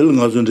 telling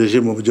us in the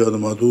shape of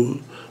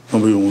Jadamadu,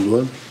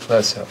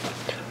 Let's hope.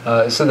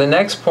 So the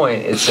next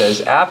point, it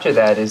says, after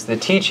that is the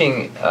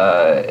teaching,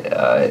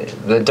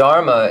 the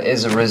Dharma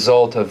is a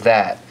result of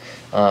that.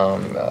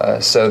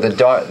 So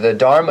the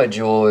Dharma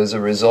jewel is a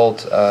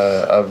result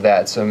of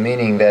that. So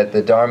meaning that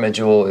the Dharma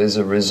jewel is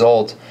a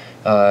result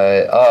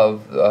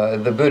of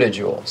the Buddha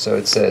jewel. So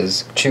it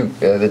says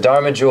the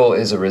Dharma jewel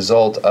is a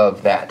result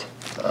of that.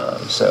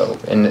 So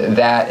and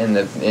that in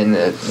the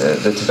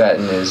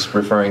Tibetan is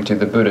referring to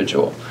the Buddha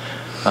jewel.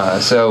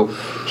 So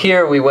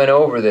here we went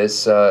over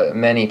this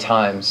many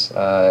times.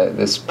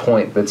 This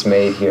point that's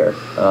made here,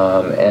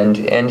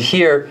 and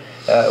here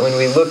when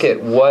we look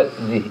at what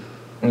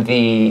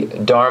the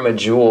Dharma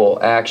jewel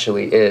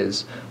actually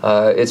is,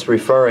 it's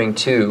referring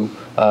to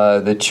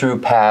the true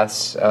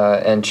paths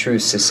and true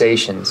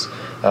cessations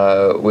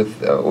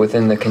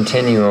within the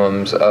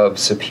continuums of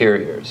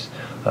superiors,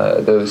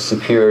 those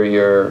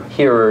superior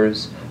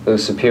hearers,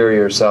 those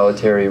superior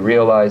solitary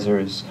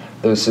realizers,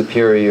 those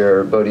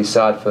superior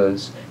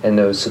bodhisattvas, and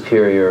those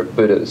superior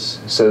Buddhas.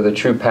 So the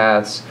true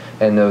paths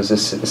and those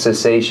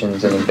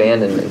cessations and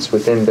abandonments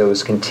within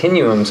those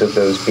continuums of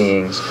those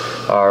beings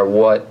are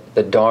what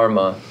the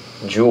Dharma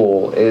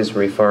jewel is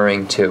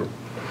referring to.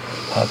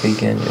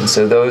 And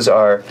so those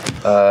are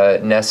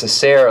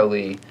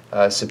necessarily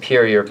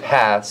superior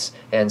paths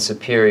and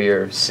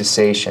superior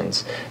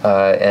cessations.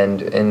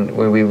 And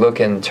when we look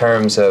in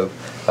terms of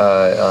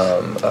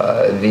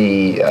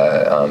the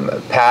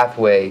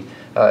pathway,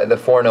 the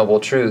Four Noble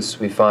Truths,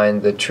 we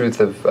find the truth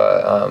of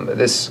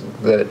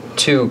the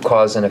two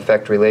cause and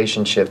effect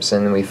relationships,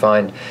 and we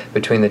find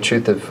between the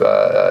truth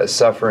of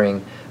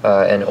suffering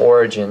and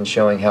origin,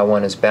 showing how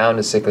one is bound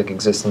to cyclic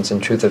existence,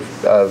 and truth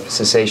of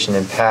cessation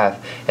and path,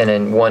 and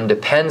then one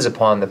depends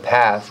upon the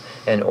path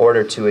in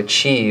order to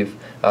achieve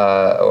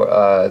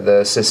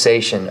the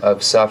cessation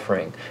of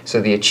suffering.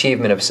 So the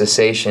achievement of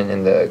cessation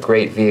in the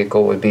great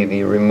vehicle would be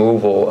the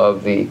removal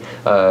of the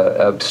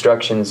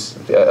obstructions,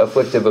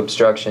 afflictive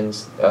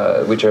obstructions,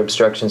 which are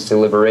obstructions to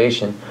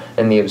liberation,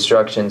 and the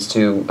obstructions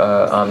to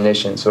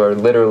omniscience, or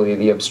literally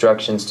the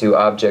obstructions to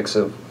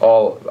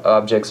all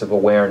objects of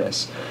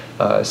awareness.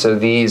 So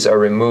these are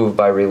removed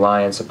by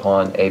reliance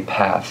upon a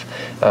path.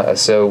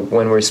 So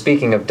when we're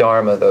speaking of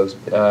Dharma, those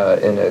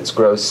in its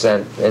gross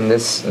sense, in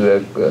this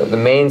the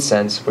main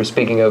sense, we're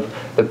speaking of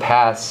the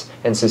paths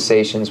and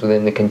cessations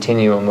within the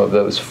continuum of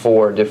those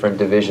four different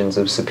divisions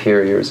of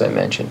superiors I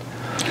mentioned.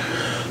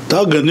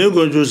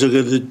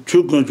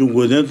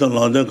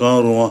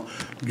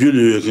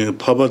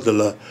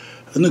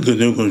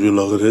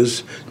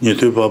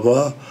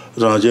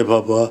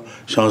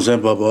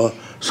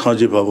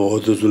 Sanji Baba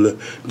Otuzula,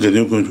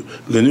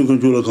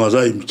 Genukunjula Gaza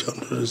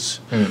Imchandras,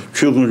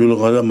 Chukunjula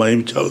Gaza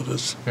Maim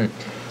Chaldas.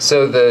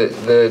 So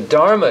the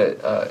Dharma,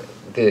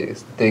 the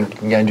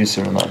Ganju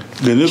Suraman.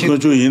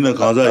 Genukunju in the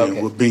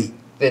Gaza would be.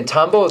 The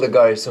Tambo the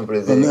Gari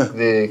Sumpra,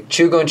 the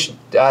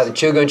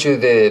Chugunchu,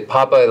 the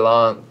Papa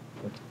Lan,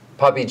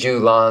 Papi Ju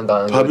Lan,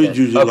 Papi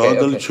Ju Lan,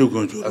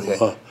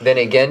 Chukunju. Then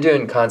again,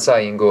 doing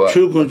Kansai Ingua.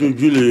 Chukunju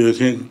Julia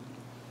can.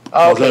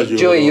 Okay,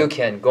 Julie, you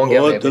can go and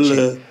get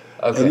me.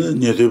 Okay.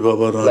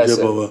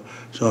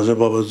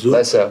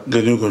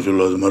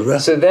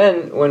 So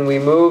then, when we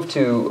move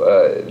to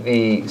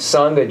the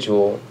Sangha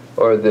jewel,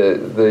 or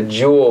the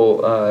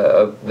jewel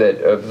of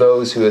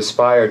those who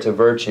aspire to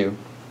virtue,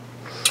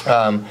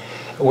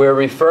 we're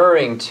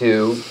referring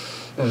to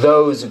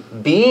those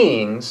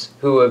beings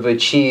who have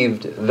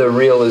achieved the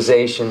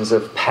realizations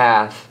of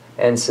path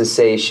and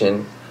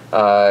cessation,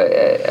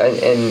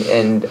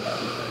 and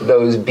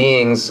those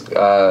beings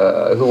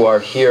who are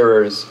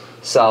hearers,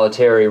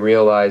 solitary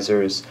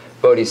realizers,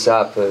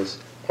 bodhisattvas,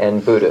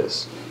 and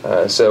Buddhas.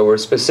 So we're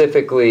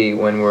specifically,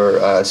 when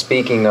we're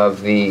speaking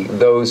of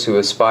those who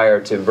aspire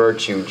to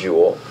virtue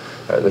jewel,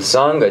 the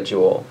Sangha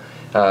jewel,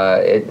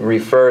 it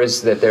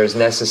refers that there's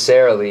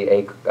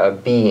necessarily a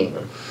being,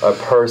 a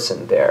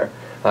person there.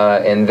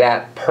 And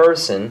that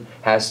person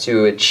has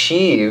to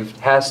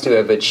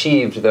have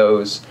achieved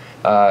those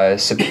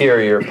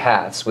superior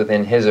paths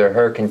within his or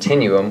her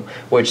continuum,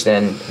 which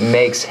then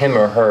makes him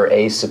or her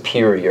a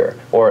superior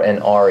or an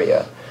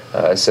Arya.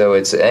 So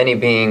it's any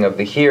being of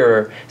the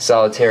hearer,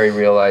 solitary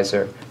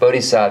realizer,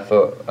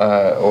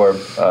 bodhisattva, or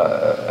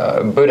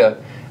Buddha,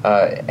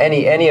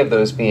 any of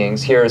those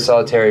beings, here are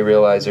solitary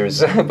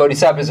realizers,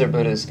 bodhisattvas or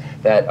Buddhas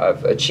that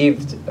have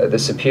achieved the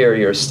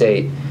superior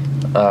state,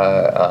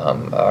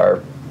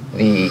 are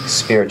the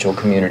spiritual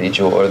community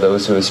jewel, or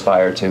those who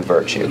aspire to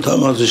virtue. That's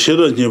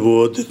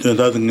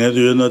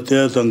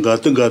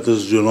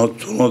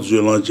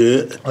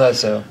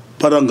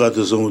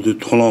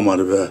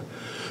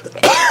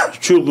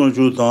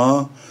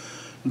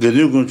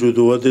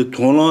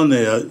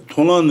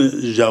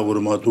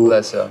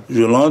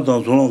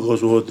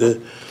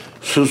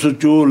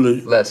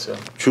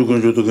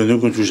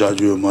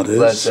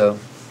so.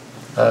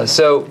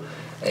 So,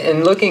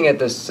 in looking at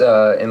this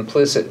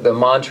the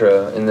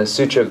mantra in the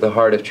Sutra of the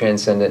Heart of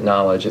Transcendent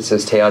Knowledge, it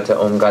says Teata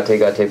Om Gate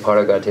Gate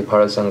Paragate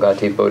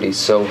Parasangate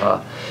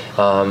Bodhisoha.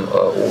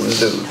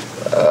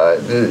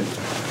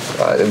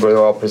 We're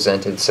all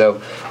presented.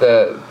 So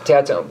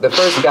the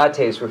first gate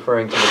is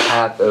referring to the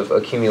path of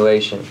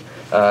accumulation.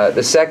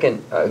 The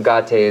second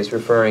gate is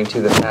referring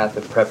to the path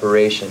of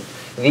preparation.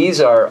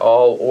 These are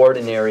all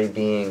ordinary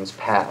beings'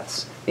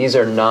 paths. These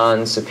are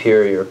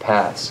non-superior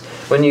paths.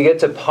 When you get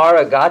to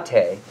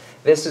paragate,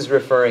 this is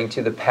referring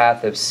to the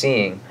path of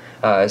seeing.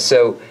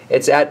 So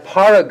it's at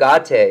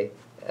paragate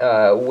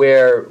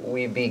where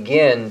we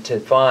begin to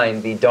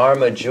find the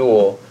Dharma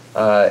jewel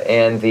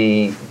and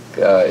the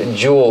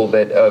jewel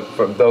that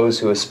from those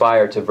who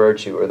aspire to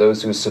virtue, or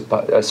those who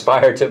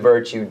aspire to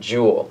virtue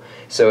jewel.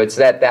 So it's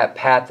that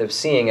path of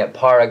seeing at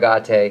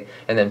paragate,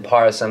 and then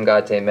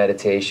parasamgate,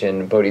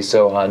 meditation,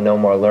 bodhisoha, no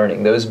more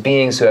learning. Those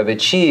beings who have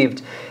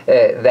achieved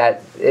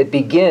that, it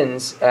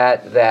begins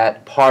at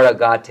that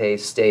paragate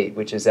state,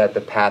 which is at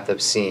the path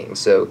of seeing.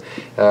 So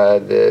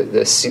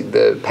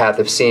the path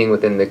of seeing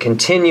within the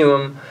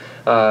continuum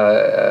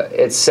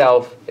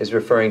itself is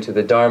referring to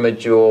the Dharma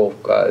jewel,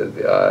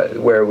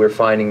 where we're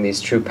finding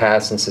these true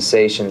paths and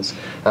cessations,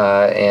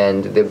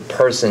 and the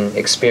person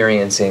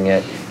experiencing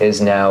it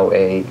is now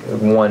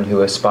one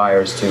who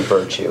aspires to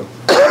virtue,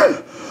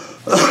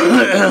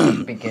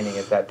 beginning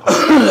at that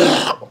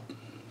part.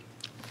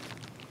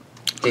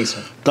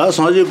 Decent.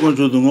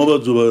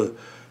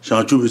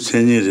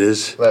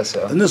 Less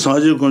so.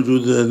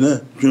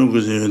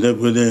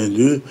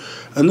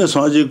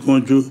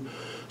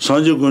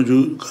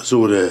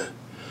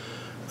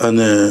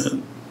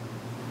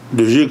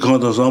 Duji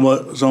kanta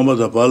samba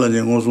da pala ni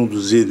ngosung tu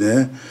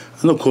zine,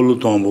 ana kolu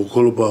tombo,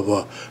 kolu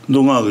papa,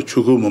 dunga ke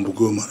chuku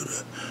mabuku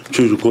marbe,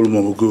 chuju kolu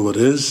mabuku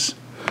bares,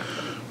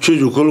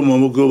 chuju kolu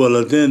mabuku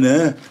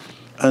balatene,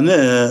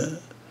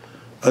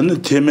 ane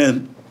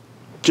temen,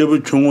 chebu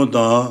chungo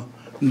da,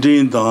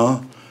 din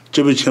da,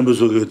 chebu chenpo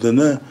soke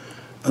tene,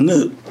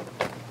 ane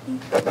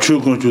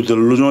chukun chute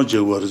lojan che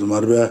waris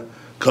marbe,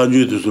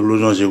 kanju tu su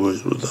lojan che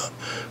waris ruta,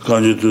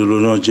 kanju tu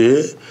lojan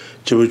che,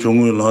 chebu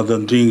chungo lanta,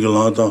 din ke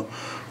lanta,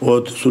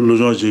 what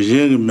solution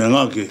je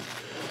mengake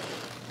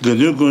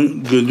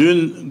gedun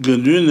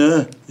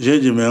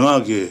je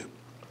mengake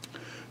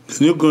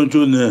genu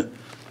konchu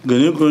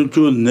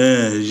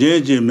ne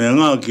je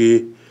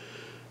mengake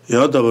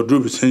ya da ba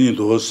dubi seni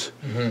dos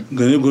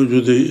genu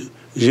konchu de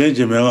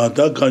je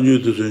mengata kanju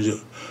de so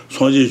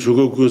sonje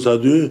chugo ko sa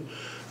de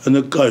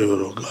ane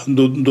kayoro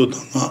do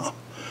tanga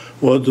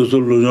what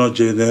solution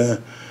je ne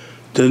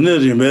tene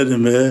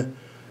rimere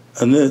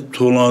ane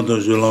tolan de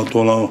jolan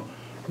tolan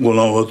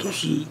Golan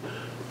vatos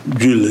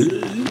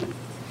gül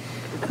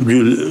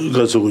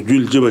gazo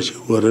gül cebaşı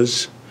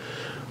varız.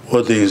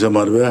 O da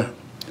zaman be.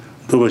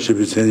 Dobaşı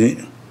bir seni.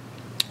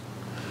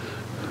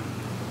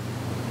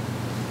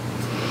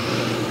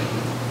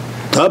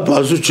 Ta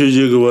basu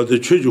çocuğu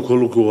vardı. Çocuk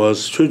kolu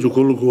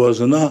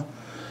kuvasına.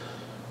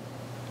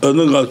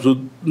 Anın gazo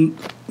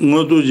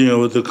ngodojiye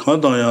vardı.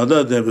 Kandan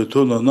yanda dembe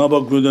tona.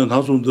 Nabak günden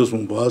hasunda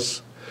son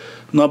bas.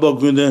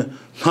 Nabak günden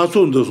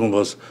hasunda son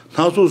bas.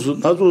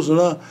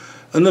 Nasusuna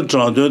ane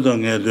trandö da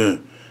ngedö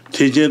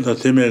tejen da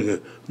temege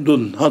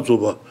dun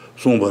hazoba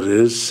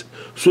sombares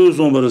su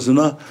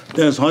sombaresna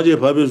den sanje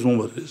pabe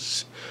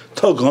sombares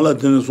ta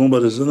gala den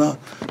sombaresna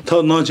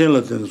ta nanchen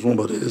la den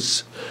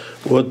sombares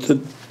what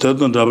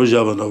tadan da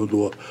bajaba na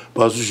do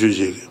basu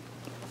shuje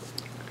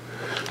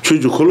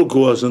chuju kolu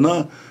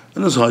kwasna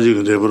ane sanje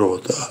ge rebro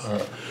ta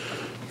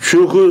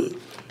chuku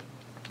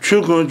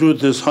ju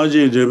de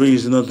sanje rebe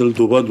isna dal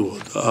do ba do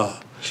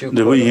ta Okay.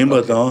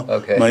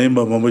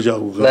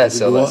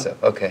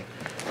 Okay.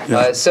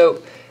 Yeah.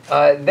 So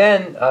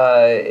then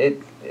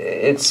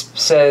it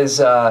says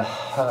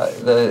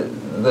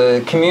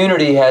the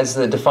community has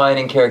the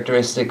defining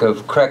characteristic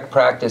of correct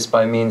practice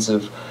by means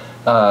of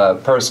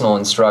personal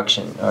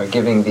instruction, or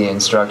giving the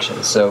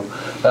instruction. So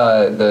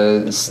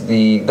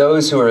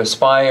those who are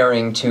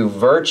aspiring to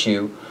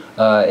virtue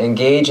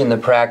engage in the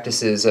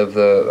practices of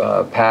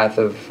the path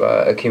of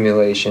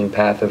accumulation,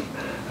 path of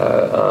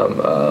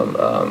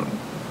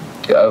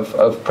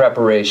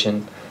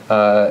preparation,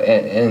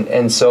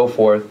 and so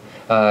forth,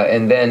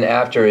 and then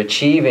after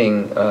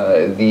achieving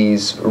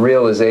these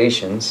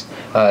realizations,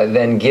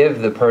 then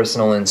give the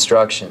personal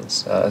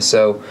instructions.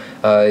 So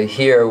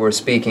here we're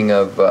speaking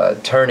of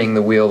turning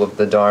the wheel of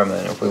the Dharma,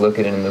 and if we look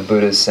at it in the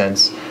Buddhist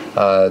sense,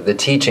 the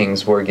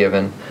teachings were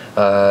given,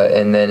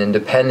 and then in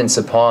dependence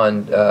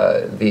upon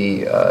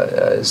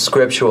the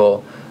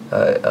scriptural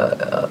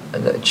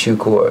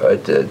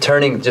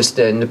turning, just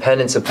in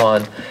dependence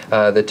upon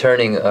the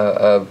turning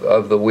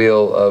of the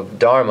wheel of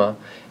Dharma,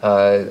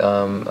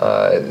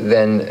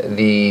 then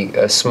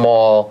the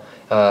small,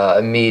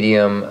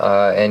 medium,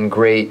 and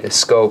great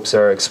scopes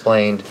are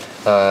explained,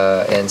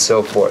 and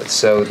so forth.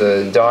 So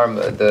the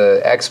Dharma,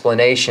 the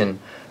explanation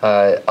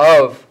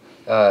of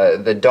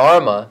the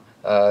Dharma,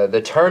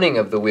 the turning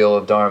of the wheel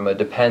of Dharma,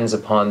 depends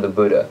upon the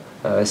Buddha.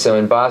 So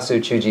in Basu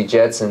Chuji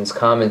Jetsun's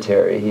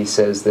commentary, he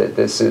says that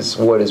this is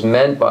what is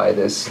meant by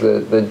this.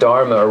 The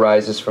Dharma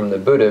arises from the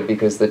Buddha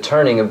because the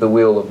turning of the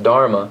wheel of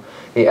Dharma,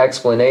 the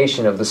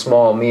explanation of the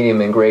small,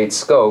 medium, and great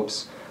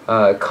scopes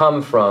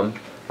come from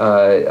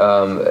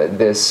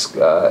this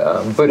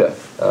Buddha.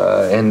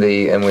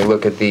 And we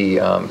look at the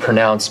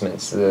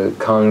pronouncements, the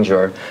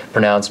Khensur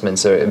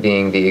pronouncements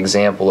being the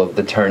example of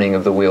the turning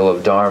of the wheel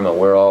of Dharma,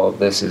 where all of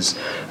this is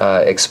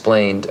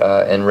explained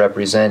and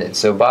represented.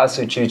 So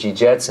Basu Chuji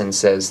Jetsun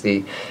says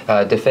the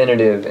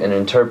definitive and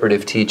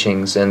interpretive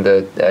teachings and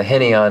the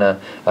Hinayana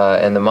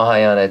and the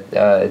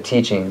Mahayana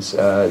teachings,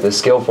 the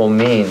skillful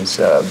means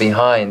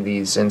behind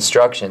these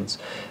instructions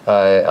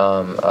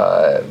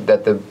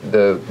that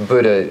the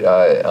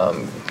Buddha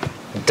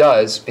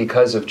does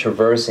because of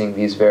traversing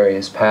these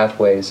various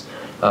pathways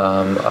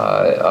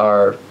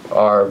are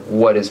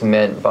what is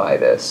meant by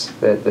this,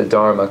 that the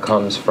Dharma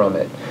comes from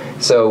it.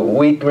 So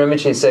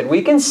Rinpoche said,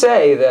 we can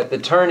say that the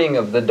turning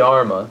of the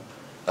Dharma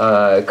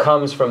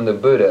comes from the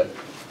Buddha,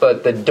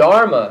 but the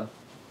Dharma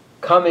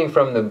coming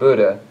from the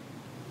Buddha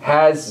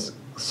has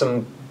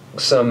some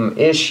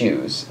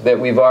issues that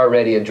we've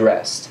already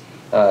addressed.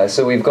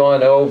 So we've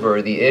gone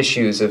over the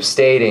issues of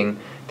stating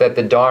that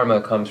the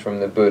Dharma comes from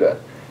the Buddha.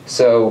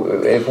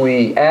 So if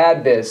we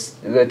add this,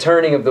 the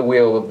turning of the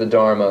wheel of the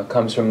Dharma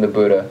comes from the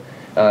Buddha,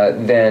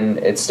 then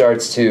it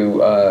starts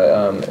to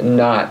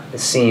not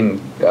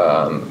seem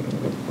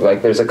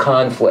like there's a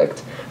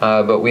conflict.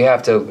 But we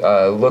have to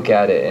look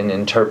at it and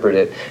interpret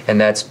it,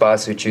 and that's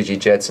Basu Chuji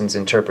Jetsun's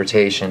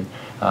interpretation.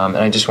 And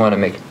I just want to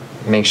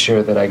make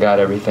sure that I got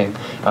everything.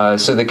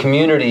 So the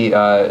community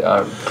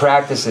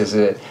practices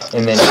it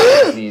and then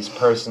gives these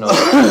personal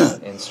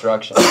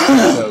instructions.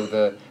 So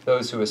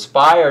those who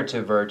aspire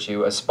to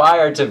virtue,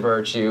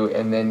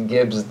 and then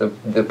gives the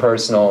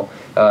personal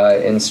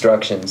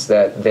instructions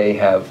that they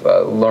have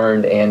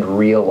learned and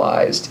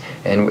realized.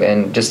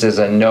 And just as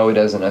a note,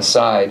 as an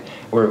aside,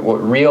 we're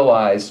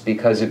realized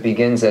because it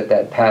begins at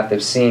that path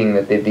of seeing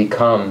that they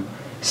become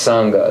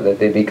Sangha, that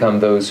they become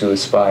those who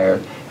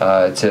aspire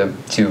to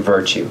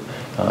virtue.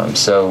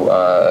 So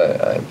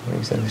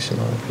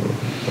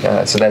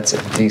that's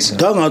it.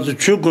 Decent. Less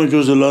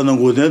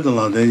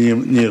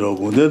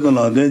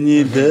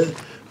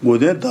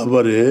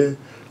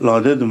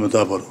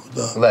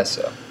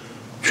so.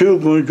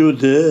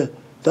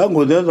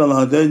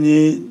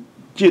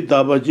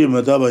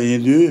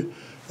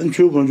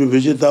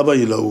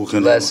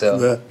 Less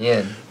so.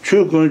 Yin.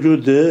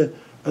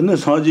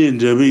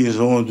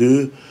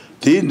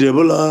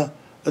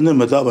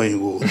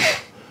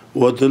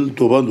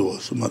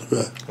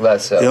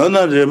 Less so.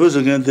 Yana rebus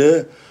again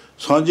there,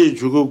 Sanji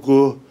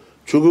Chukuku,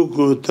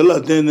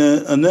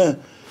 Telatene, and then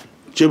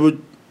Chibu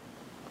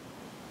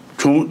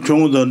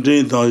Chongan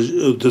Jane,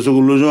 the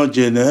Solution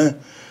Jane,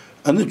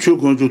 and the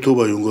Chukunju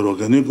Toba Yungoro,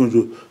 and you can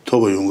do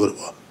Toba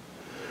Yungorba.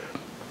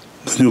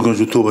 You can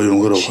do Toba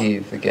Yungoro.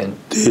 Achieve again.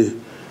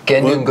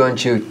 Gendun going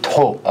to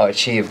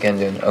achieve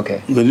Gendun,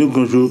 okay. When you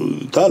can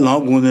do that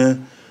long,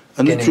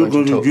 and the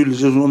children of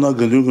Julius is one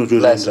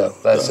less so.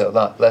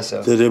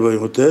 The Rebbe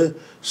Hotel,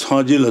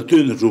 Sanjila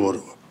Tun Juba.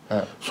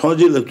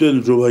 Sanjila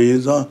Tun Juba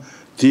is a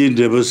teen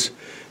rebels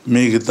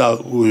make it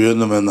out with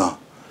Yenamana.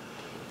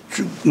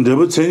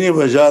 Rebel Seni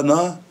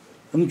Vajana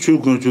and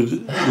Chukun to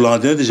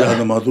London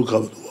Janamatu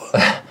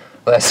Kabadua.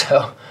 Less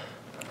so.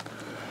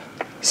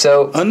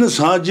 So, and the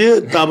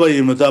Sanji Taba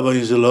Imataba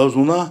is a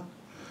Lausuna.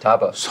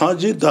 Taba.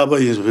 Sanji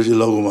Taba is very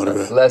low.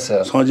 Less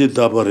so. Sanji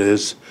Taba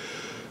is.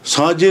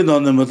 Sanji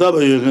on the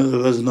Mataba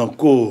was not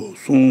go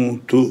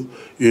soon to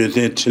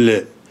Yuen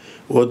Chile.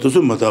 What does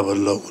Mataba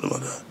love?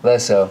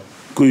 Less so.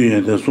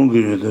 Guyen, the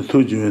Sungu, the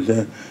Tuju,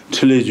 the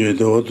Chile,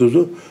 the what does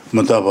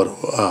Mataba?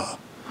 Ah.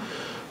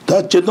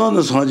 That Chetan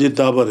Sanji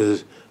Taba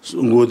is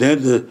good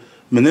at the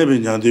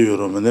Menebian de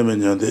Euro,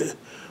 Menebian de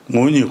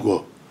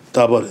Monico,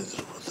 Taba is.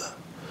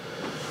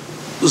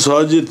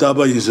 Sanji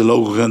Taba is a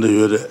local kind of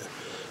Yure.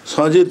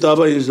 Sanji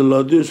Taba is a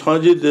lot,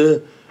 Sanji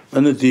the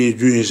and the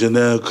Jews in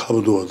the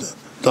Kabdo.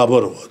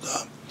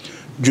 Tabarwada,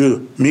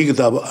 Jew,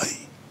 Migdaba.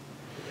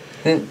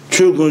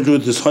 Chukunju,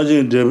 the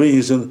Sanjin Deva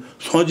is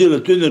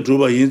Sanjila Twin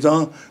Juba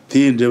Yinzang,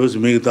 Tin Devas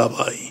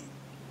Migdaba.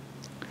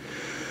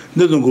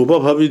 Then go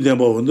Papi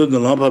Dembo, and then the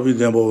Lampapi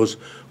Dembo was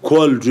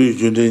called Jew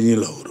Junday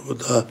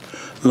Laura.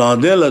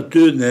 Landela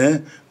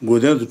Tune, go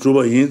down to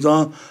Juba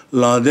Yinzang,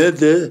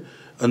 Landete,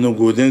 and the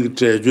Godeng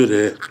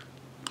Treasure,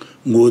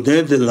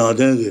 Godeng the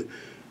Landeng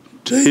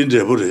Train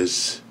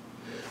Debores.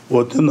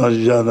 What the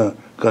Najana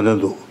can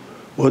do?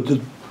 What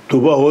the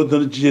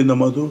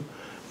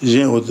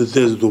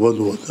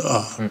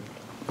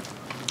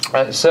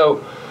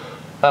So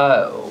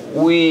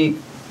we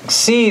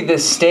see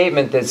this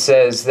statement that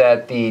says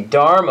that the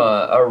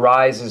Dharma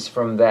arises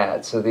from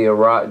that. So the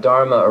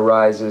Dharma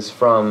arises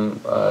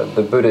from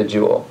the Buddha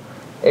jewel.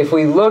 If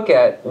we look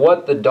at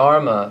what the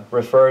Dharma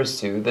refers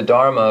to the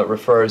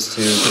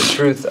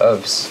truth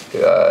of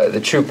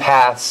the true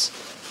paths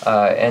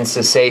and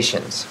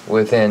cessations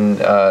within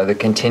the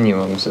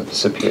continuums of the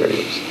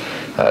superiors.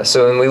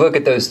 So when we look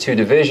at those two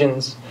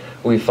divisions,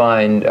 we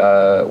find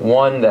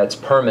one that's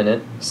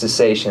permanent,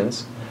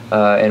 cessations,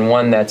 and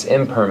one that's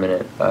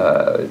impermanent,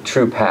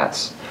 true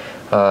paths.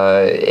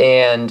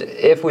 And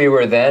if we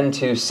were then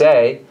to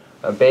say,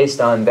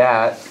 based on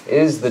that,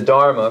 is the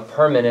Dharma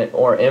permanent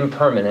or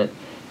impermanent?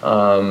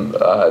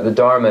 The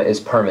Dharma is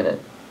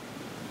permanent.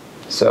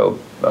 So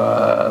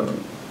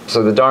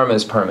the Dharma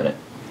is permanent.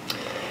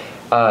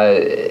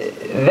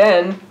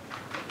 Then,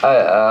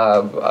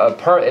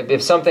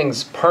 if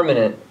something's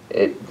permanent,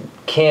 it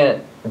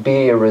can't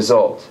be a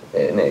result.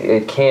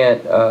 It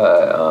can't.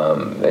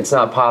 It's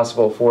not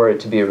possible for it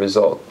to be a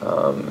result.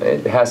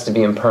 It has to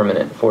be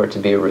impermanent for it to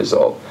be a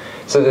result.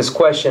 So this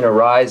question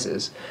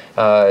arises.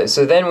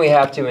 So then we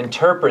have to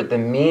interpret the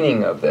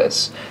meaning of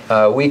this.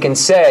 We can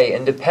say,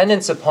 in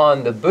dependence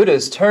upon the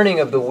Buddha's turning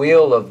of the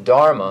wheel of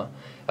Dharma,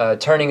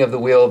 turning of the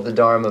wheel of the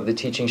Dharma, of the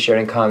teachings shared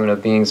in common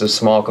of beings of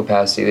small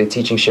capacity, the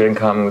teachings shared in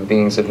common with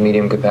beings of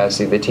medium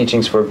capacity, the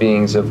teachings for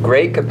beings of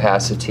great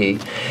capacity,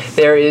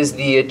 there is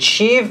the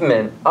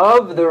achievement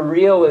of the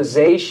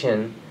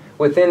realization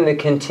within the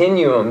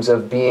continuums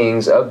of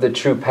beings of the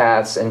true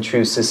paths and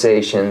true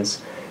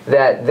cessations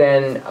that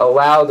then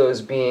allow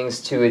those beings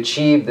to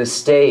achieve the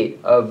state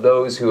of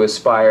those who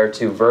aspire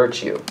to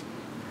virtue.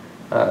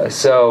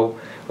 So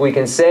we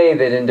can say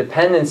that in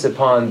dependence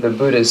upon the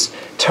Buddha's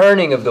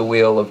turning of the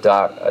wheel of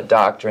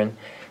doctrine,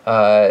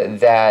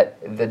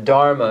 that the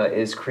Dharma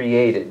is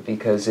created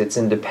because it's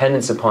in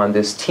dependence upon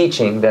this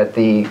teaching that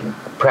the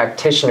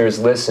practitioners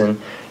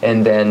listen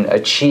and then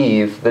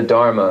achieve the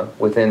Dharma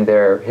within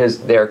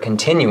their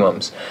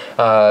continuums.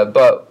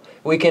 But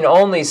we can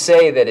only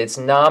say that it's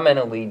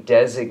nominally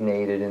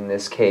designated in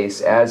this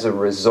case as a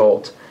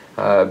result,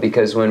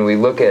 because when we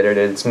look at it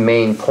at its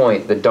main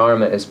point, the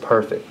Dharma is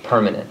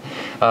permanent.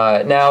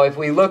 Now, if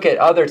we look at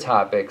other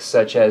topics,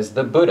 such as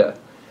the Buddha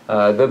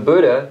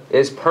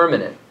is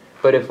permanent.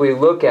 But if we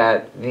look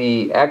at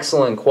the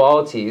excellent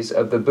qualities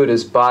of the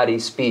Buddha's body,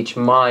 speech,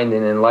 mind,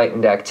 and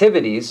enlightened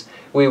activities,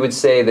 we would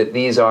say that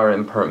these are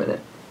impermanent.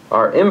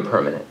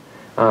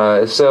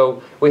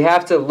 So we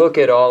have to look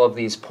at all of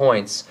these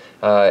points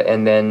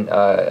and then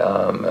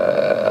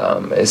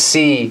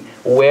see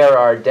where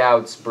our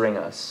doubts bring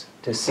us,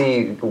 to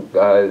see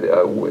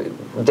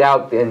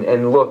doubt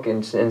and look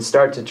and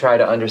start to try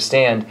to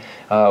understand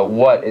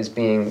what is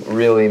being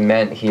really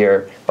meant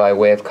here by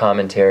way of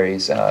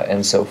commentaries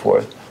and so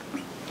forth.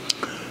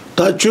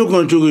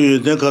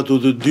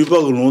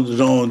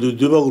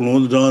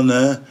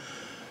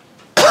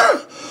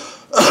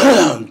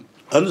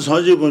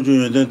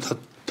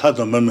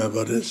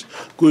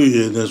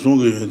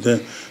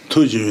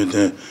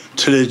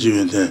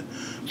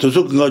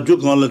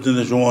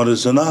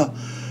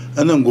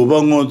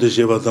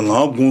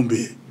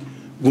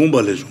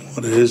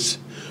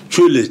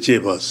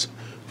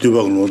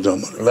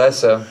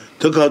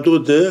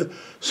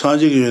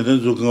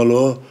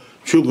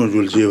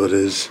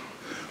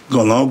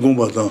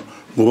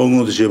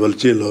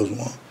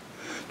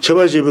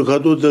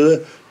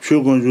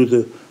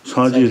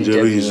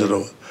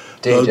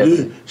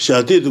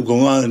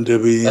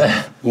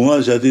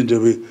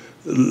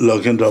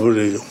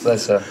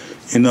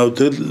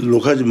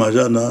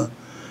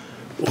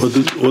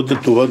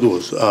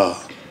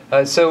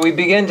 So we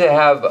begin to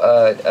have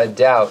a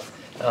doubt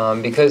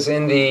because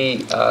in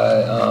the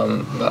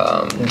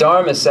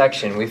Dharma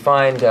section we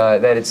find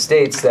that it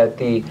states that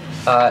the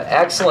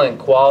excellent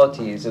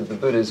qualities of the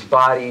Buddha's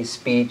body,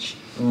 speech,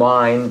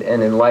 mind,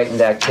 and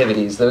enlightened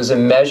activities, those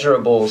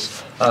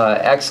immeasurables,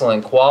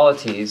 excellent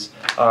qualities,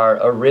 are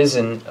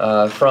arisen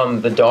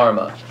from the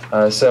Dharma.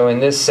 So in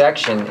this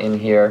section in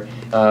here,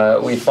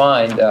 we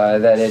find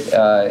that it,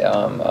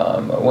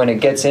 when it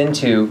gets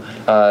into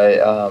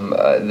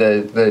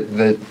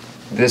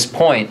this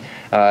point,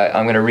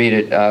 I'm going to read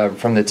it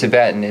from the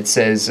Tibetan. It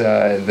says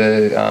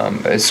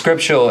the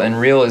scriptural and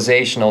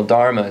realizational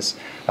dharmas,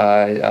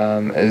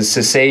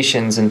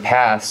 cessations and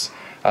paths,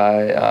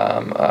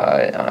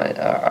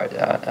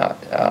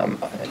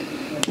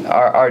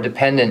 are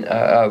dependent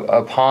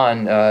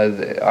upon,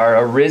 are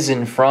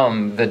arisen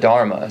from the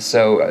Dharma.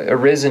 So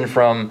arisen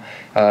from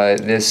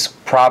this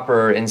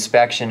proper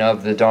inspection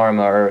of the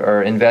Dharma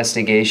or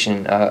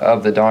investigation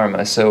of the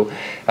Dharma. So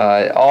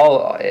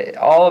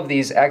all of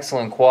these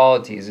excellent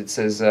qualities, it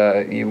says,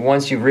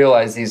 once you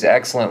realize these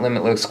excellent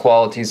limitless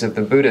qualities of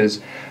the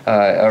Buddhas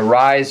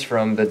arise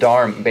from the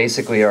Dharma,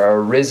 basically are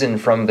arisen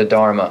from the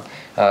Dharma,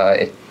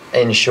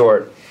 in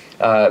short.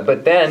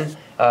 But then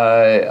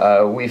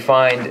we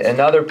find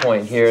another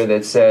point here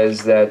that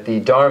says that the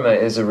Dharma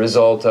is a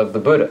result of the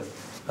Buddha.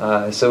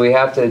 So we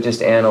have to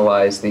just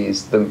analyze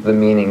these, the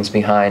meanings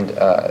behind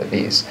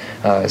these,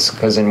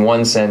 because in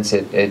one sense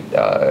it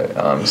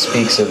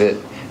speaks of it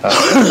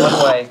in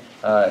one way,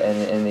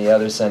 and in the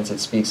other sense it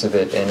speaks of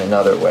it in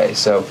another way.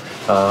 So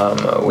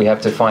we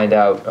have to find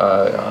out,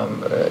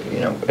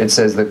 it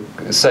says that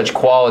such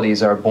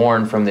qualities are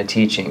born from the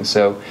teaching.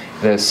 So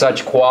the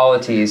such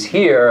qualities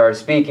here are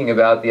speaking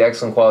about the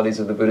excellent qualities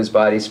of the Buddha's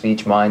body,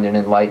 speech, mind, and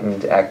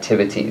enlightened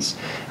activities.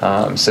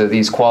 So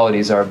these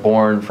qualities are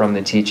born from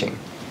the teaching.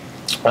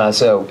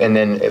 And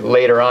then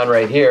later on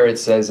right here it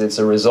says it's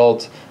a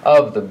result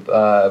of the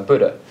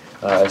Buddha.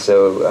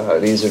 So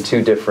these are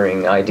two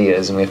differing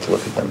ideas, and we have to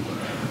look at them.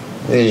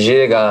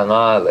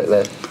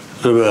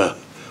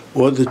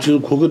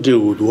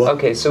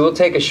 Okay, so we'll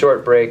take a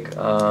short break,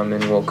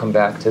 and we'll come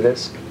back to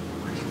this.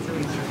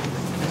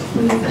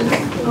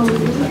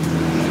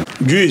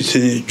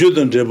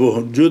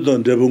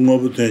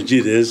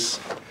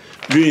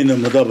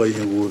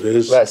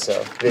 Less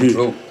so.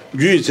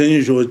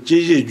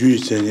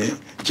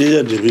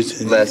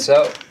 Less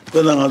so.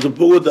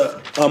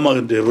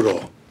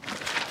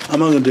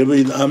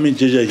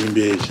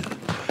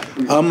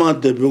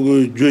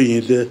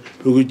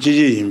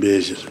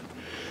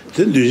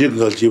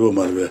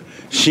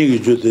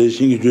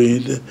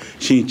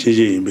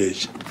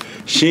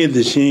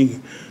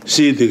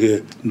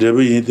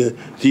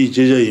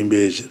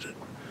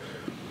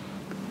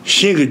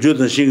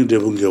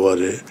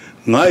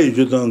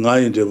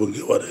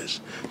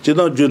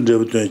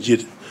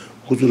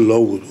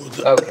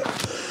 Okay.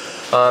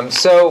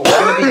 So we're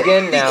going to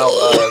begin now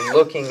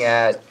looking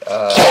at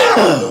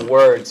the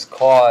words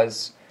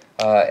cause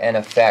and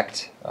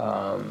effect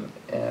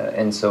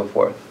and so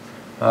forth.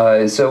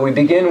 So we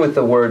begin with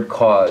the word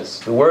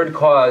cause. The word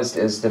caused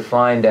is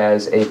defined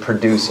as a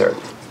producer.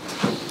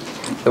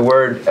 The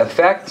word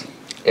effect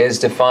is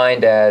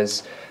defined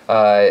as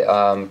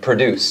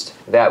produced,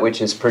 that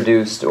which is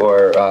produced,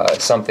 or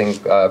something,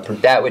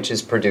 that which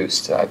is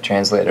produced, I've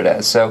translated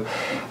as. So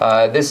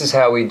this is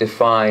how we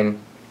define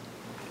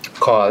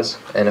cause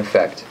and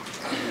effect.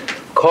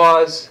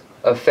 Cause,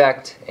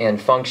 effect,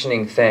 and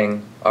functioning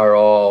thing are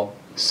all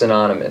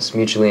synonymous,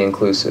 mutually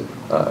inclusive.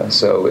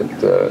 So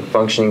with the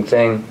functioning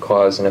thing,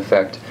 cause and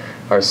effect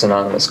are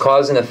synonymous.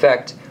 Cause and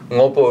effect,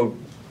 ngopo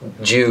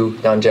ju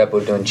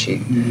danjepo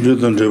donchi.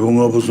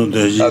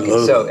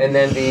 Okay, so, and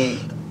then the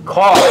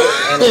cause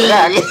and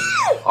effect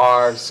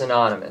are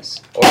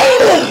synonymous, or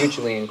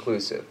mutually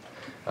inclusive.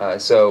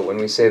 So when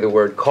we say the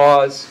word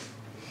cause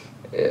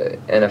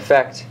and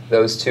effect,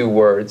 those two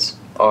words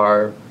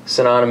are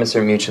synonymous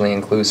or mutually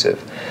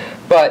inclusive.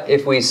 But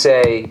if we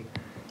say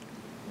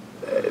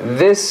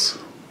this,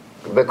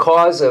 the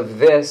cause of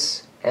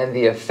this and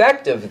the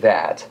effect of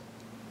that,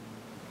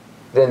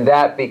 then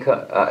that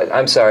becomes,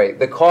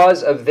 the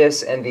cause of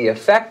this and the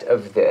effect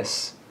of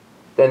this,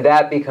 then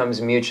that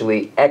becomes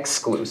mutually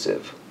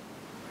exclusive.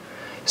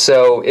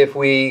 So if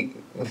we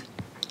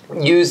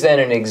use then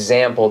an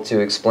example to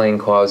explain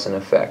cause and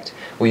effect,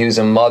 we use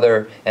a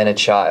mother and a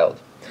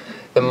child.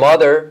 The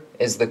mother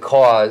is the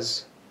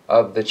cause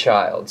of the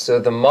child. So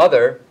the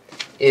mother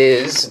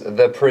is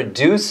the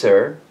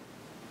producer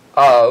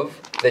of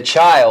the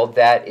child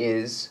that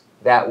is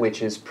that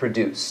which is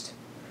produced.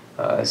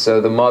 So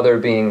the mother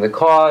being the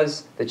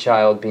cause, the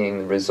child being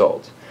the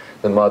result.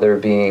 The mother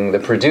being the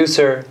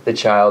producer, the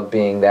child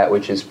being that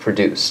which is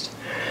produced.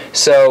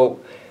 So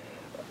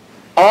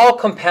all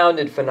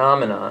compounded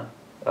phenomena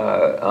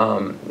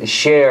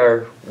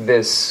share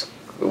this.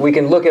 We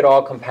can look at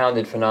all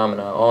compounded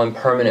phenomena, all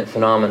impermanent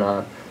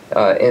phenomena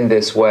in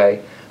this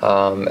way,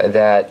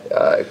 that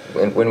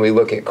when we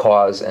look at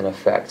cause and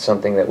effect,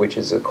 something that which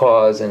is a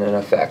cause and an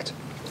effect.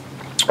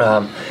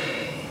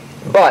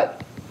 But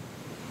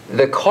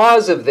the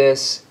cause of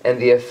this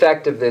and the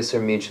effect of this are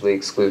mutually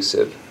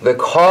exclusive. The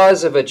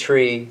cause of a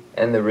tree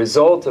and the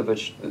result of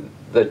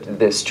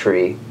this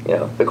tree,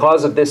 the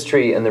cause of this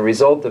tree and the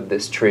result of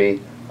this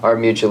tree are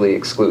mutually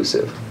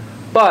exclusive.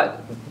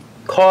 But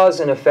cause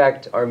and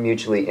effect are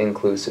mutually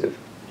inclusive,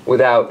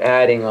 without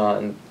adding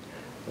on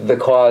the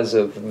cause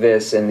of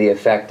this and the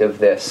effect of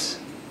this.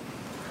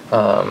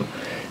 I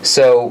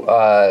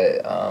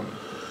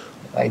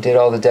did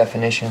all the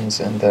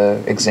definitions and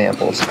the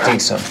examples.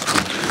 Decent.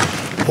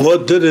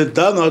 What did it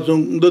done? I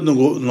don't go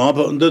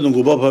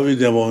Papi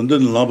demo,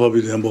 didn't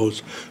Lapapi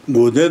demos,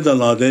 go dead and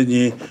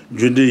Ladeni,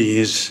 Judy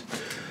is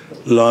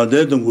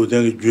Lade and go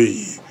then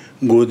Judy,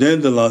 go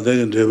then the Lade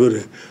and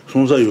Dever,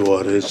 Sonsa you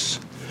are is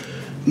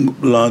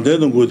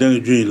Lade and go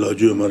then Judy La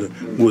Jumare,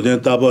 go then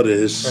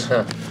Tabares,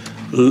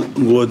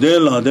 go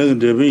then Lade and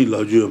Devi La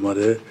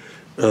Jumare,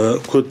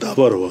 could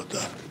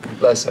Tabarwata.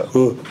 Bless her.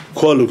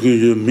 Call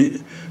you me.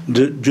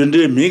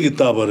 Junde Mig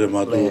Tabare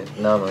Matu,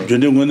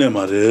 Junde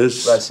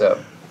Munemares,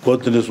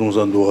 what the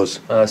Sonsan was,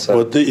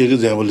 what the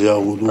example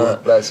Yahudu,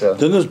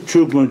 then the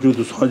children to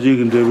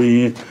Sajik and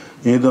Devi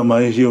in the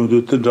Malaysia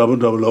to the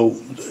double.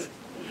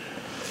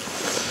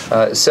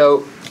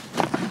 So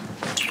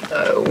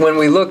when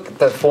we look at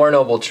the Four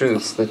Noble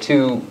Truths, the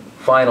two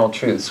final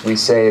truths. We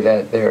say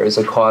that there is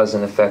a cause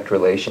and effect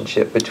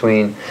relationship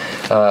between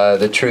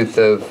the truth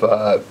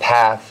of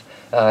path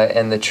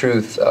and the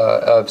truth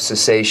of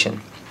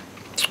cessation.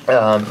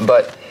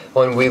 But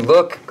when we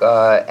look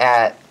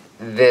at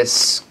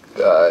this,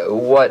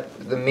 what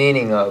the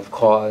meaning of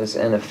cause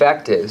and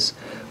effect is,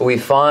 we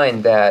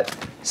find that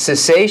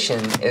cessation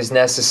is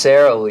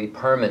necessarily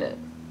permanent.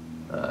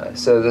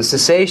 So the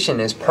cessation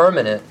is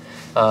permanent,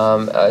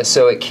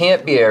 so it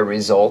can't be a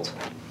result,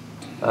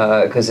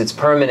 because it's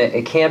permanent,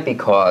 it can't be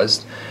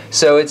caused.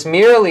 So it's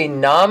merely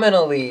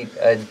nominally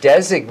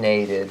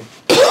designated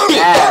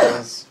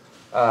as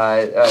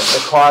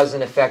the cause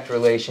and effect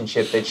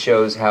relationship that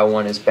shows how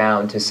one is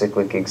bound to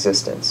cyclic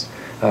existence.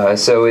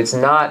 So it's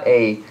not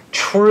a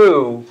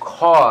true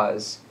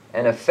cause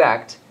and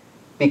effect,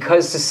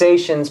 because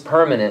cessation's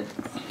permanent,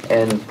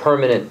 and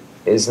permanent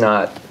is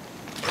not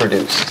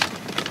produced.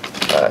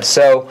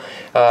 So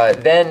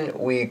then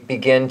we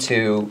begin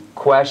to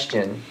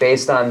question,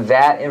 based on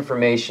that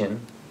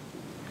information,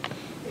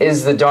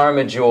 is the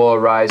Dharma jewel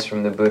arise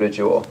from the Buddha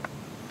jewel?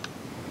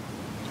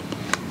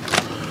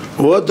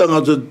 What the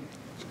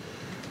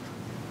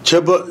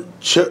Cheba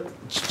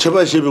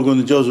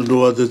Shibagun Johnson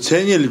do the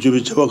 10 years to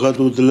be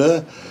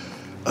Chabakatula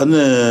and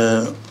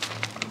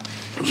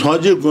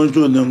Saji going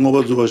to the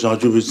Mobazu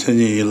Shanju 10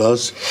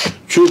 years,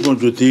 Chu going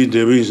to tea,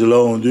 the wings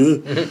alone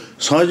do,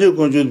 Saji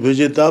going to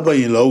Vegetaba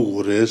in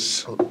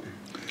Laugures,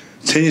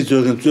 10 years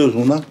to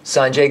Suna,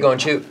 Sanjay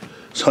Gonchu.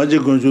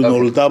 Saji going to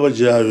know Taba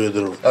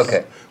Javedro.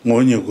 Okay.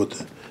 Money good,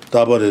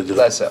 Tabared.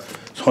 Less so.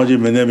 Saji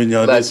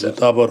Menemina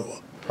Tabar.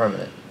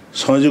 Permanent.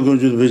 Saji going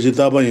to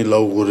Vegetaba in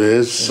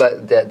Laugures.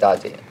 But that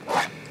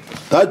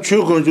That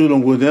Chu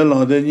Conju would then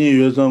on the new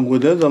years on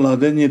with the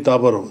Ladeni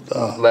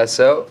Tabar. less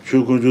so.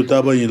 Chu Conju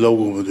Taba in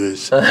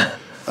Laugures.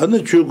 And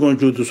the Chu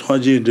Conju to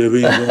Saji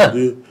Devin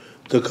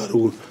the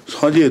Karu,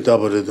 Saji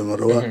Tabare the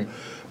Marwa,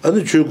 and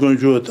the Chu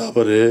Conju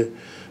Tabare,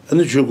 and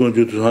the Chu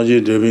Conju to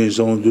Saji Devin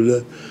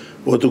Sondula,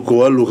 what to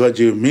Koa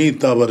Lukaji, me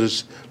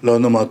Tabaris,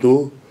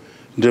 Lanamato,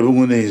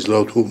 Devune is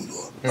Lautu.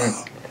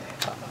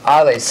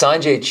 Ale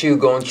Sanjay Chu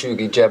Gonchu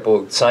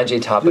Gijepo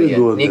Sanjay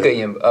Tapayan Nika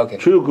Yim. Okay.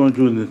 Chu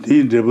Conju the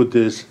teen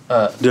debutes,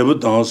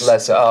 debutants.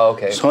 Less so. Oh,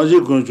 okay. Sanji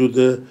Conju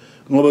the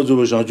Mobazu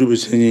Shanju be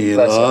singing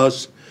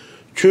last.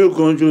 Chu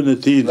Conju the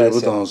teen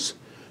debutants.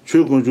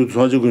 Chu Conju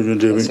Sanji Conju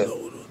Devin.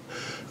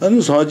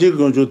 And Sanji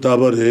Conju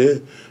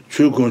Tabare,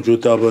 Chu Conju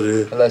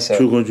Tabare,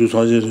 Chu Conju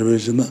Sanji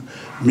Revesina,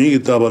 Migi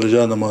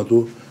Tabarajana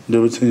Matu,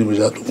 Devitin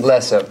Mijatu.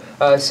 Less so.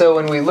 So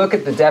when we look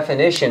at the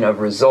definition of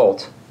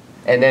result,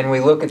 and then we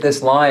look at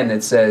this line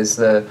that says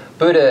the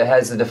Buddha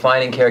has the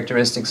defining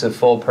characteristics of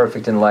full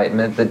perfect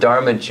enlightenment, the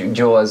Dharma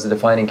jewel has the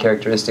defining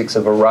characteristics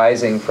of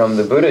arising from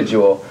the Buddha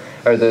jewel,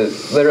 or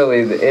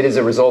literally it is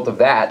a result of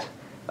that,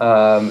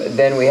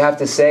 then we have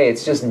to say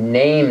it's just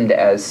named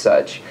as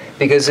such.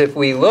 Because if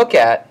we look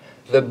at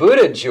the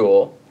Buddha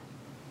jewel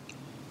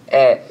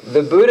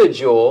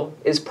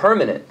is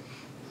permanent.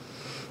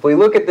 If we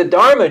look at the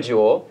Dharma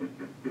jewel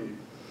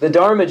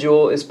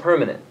is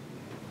permanent.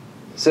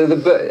 So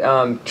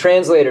the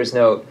translator's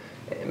note,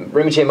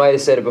 Rinpoche might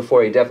have said it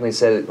before, he definitely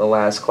said it in the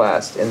last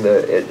class, in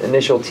the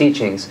initial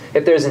teachings.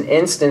 If there's an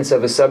instance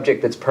of a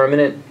subject that's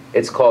permanent,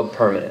 it's called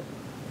permanent.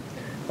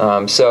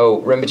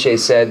 So Rinpoche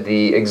said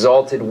the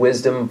exalted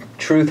wisdom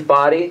truth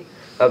body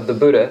of the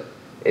Buddha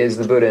is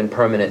the Buddha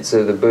impermanent,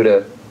 so the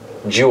Buddha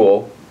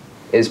jewel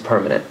is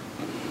permanent.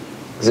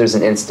 Because there's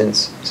an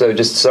instance. So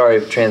just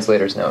sorry,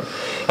 translator's note.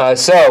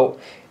 So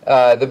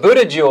the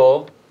Buddha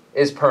jewel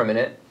is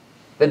permanent.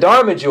 The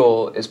Dharma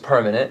jewel is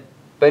permanent,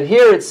 but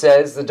here it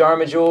says the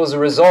Dharma jewel is a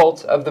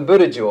result of the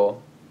Buddha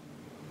jewel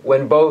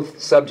when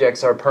both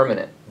subjects are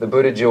permanent, the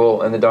Buddha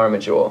jewel and the Dharma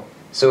jewel.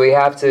 So we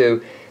have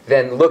to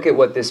then look at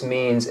what this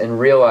means and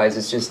realize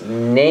it's just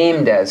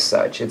named as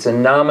such. It's a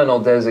nominal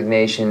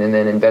designation, and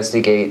then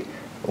investigate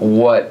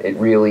what it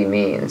really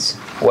means,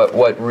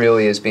 what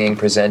really is being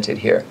presented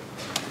here.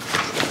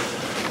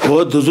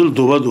 So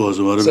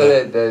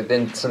that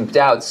then some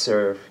doubts,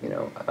 or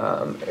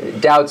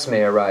doubts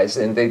may arise,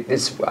 and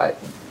this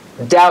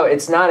doubt.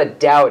 It's not a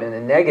doubt in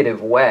a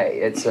negative way.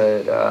 It's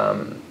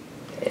an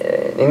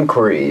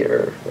inquiry,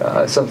 or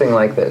something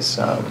like this.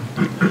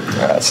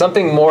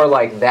 Something more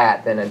like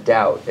that than a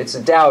doubt. It's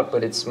a doubt,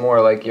 but it's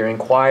more like you're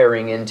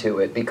inquiring into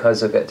it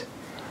because of it.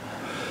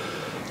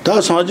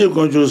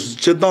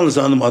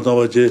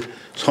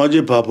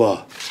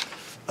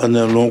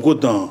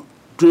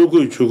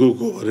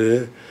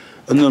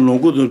 And the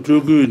Longo to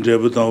Drugu in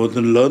Debutan with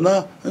the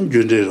Lana and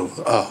Jundero.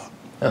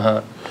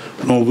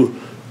 Longo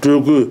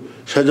Drugu,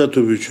 Shaja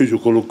to be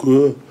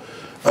Chuchukoloku,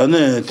 and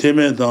then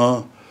Teme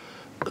to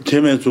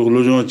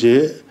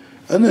Lojonje,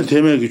 and then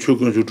Teme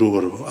Chukun to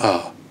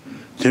Drova.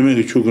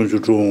 Teme Chukun to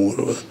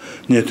Drova,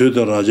 Netu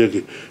the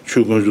Rajaki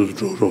Chukun to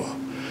Drova.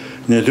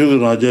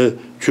 Netu Raja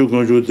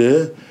Chukun to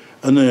there,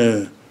 and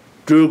then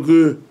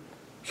Drugu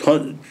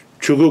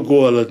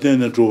Chukuko la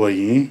Tena Drova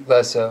in.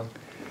 That's so.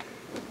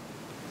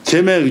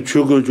 Chenmo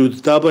chuko chu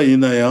taba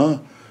ina ya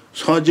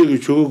sanji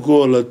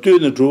chuko la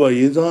tune truwa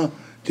ina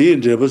di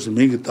rebas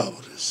ming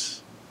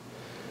tabaris.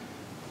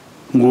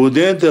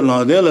 Goden the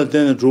Lande la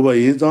ten Juba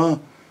Yinza,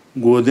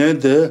 Goden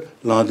the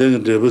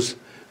Lande Debus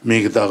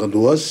make it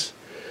was.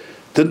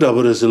 Then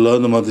double is a lot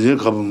of Mother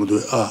Kabamudu.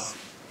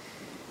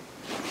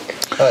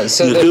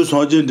 So you do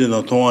Sanjin in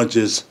a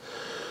Tongages.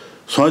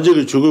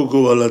 Sanjik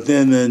Chuku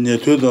Latin and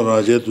Yetudan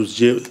Rajetus,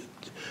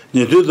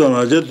 Yetudan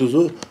Rajetus,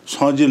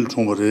 Sanjil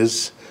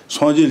Tumores,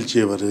 Sanjil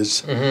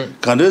Cheveres,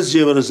 Candes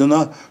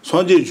Cheveresana,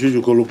 Sanjil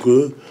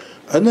Chukuluku,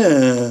 and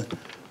then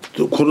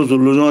to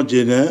Kuruzulujan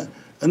Jene,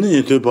 and then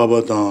Yetu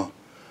Babatan,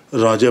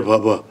 Raja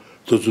Baba,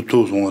 to two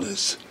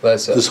Sonres.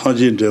 The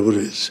Sanjin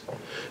Deveres.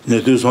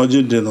 Yetu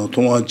Sanjin in a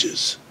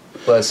Tongages.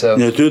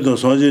 Yetu the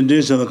Sanjin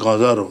Dis and the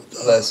Kazaro.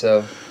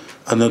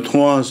 And the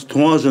Tomas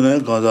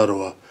and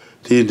Kazarova.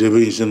 The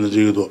division of the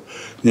Jido,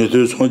 near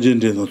to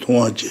Sonjin in the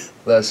Tuaji.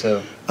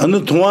 And the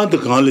Tuan the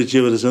college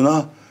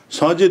Eversana,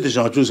 Saji the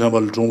Shanchu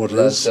Sambal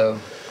Trumares,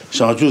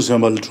 Shanchu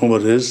Sambal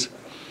Trumares,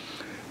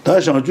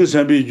 that Shanchu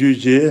Sambi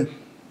Juji,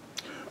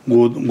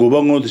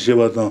 Gobango the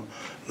Shevatan,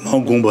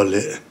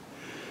 Langumbale,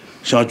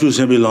 Shanchu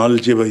Sambi Lal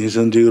Cheva in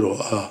San Digro.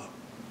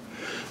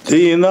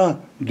 Teina,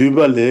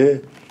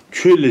 Dubale,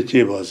 Chile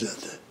Cheva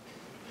said.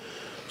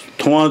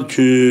 Tuan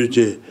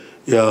Chuji,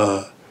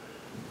 ya.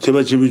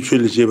 Cheba Chibi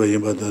Chule Cheba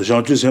Yimba,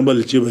 Shanchu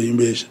Sambal Cheba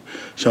Yimbesh,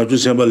 Shanchu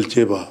Sambal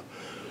Cheba,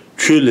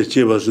 Chule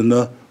Cheba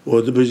Zuna,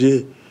 or the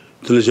Beji,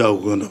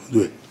 Telejaguna.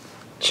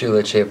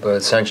 Chula Cheba,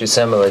 Sanchu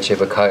Sambal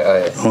Cheba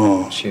Kai.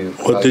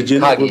 What did you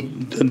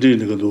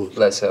do?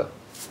 Less so.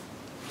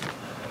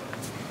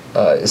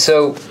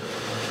 So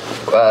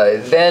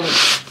then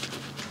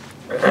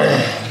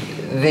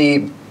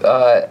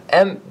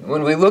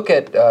when we look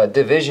at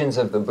divisions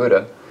of the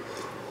Buddha,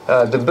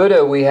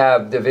 we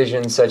have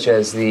divisions such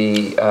as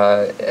the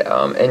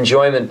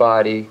enjoyment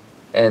body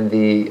and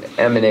the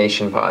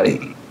emanation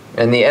body.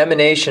 And the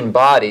emanation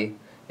body,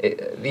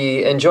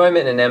 the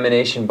enjoyment and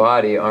emanation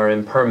body are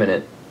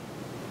impermanent.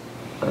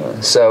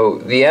 So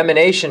the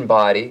emanation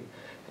body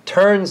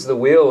turns the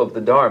wheel of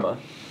the Dharma,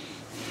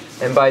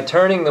 and by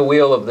turning the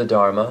wheel of the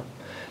Dharma,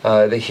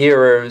 the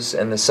hearers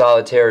and the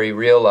solitary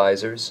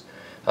realizers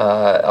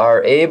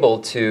are able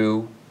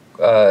to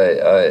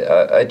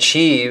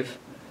achieve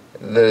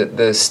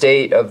the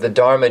state of the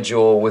Dharma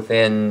jewel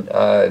within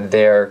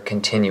their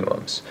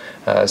continuums.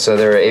 So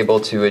they're able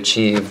to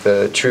achieve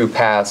the true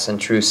paths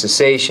and true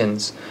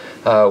cessations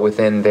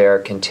within their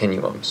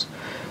continuums.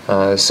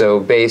 So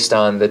based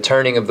on the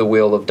turning of the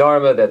wheel of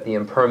Dharma that the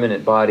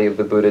impermanent body of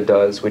the Buddha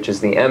does, which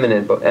is the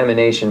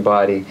emanation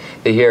body,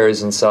 the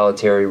hearers and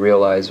solitary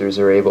realizers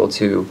are able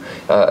to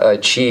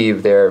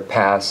achieve their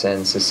paths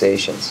and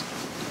cessations.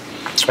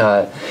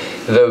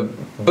 The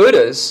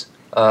Buddhas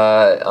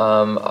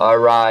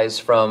arise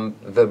from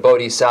the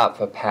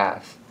Bodhisattva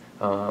path,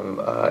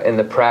 in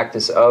the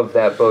practice of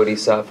that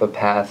Bodhisattva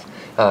path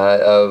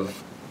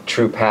of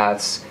true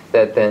paths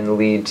that then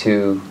lead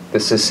to the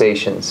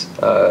cessations,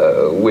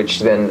 which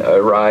then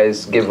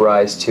give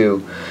rise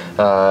to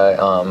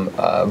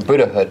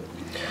Buddhahood.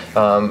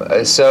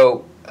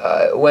 So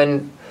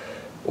when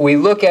we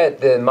look at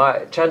the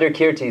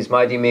Chandrakirti's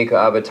Madhyamika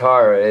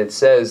Avatar, it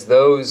says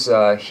those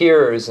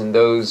hearers and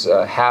those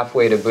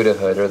halfway to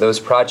Buddhahood, or those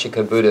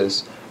Prachika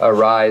Buddhas,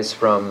 arise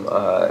from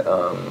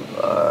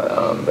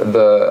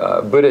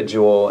the Buddha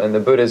jewel, and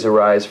the Buddhas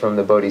arise from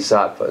the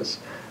Bodhisattvas.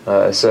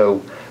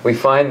 So we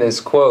find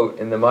this quote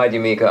in the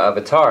Madhyamika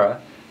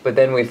Avatara, but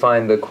then we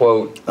find the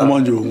quote... the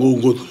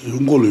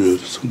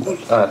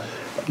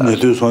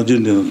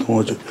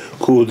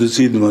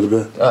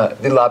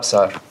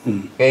Lobsang,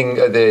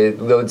 the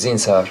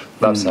Lodzinsar,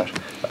 Lobsang.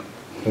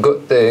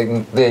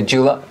 The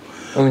Jula?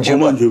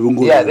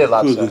 Yeah, the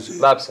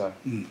Lobsang.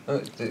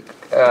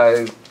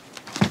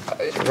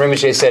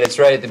 Rinpoche said it's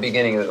right at the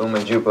beginning of the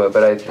Umanjupa,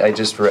 but I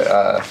just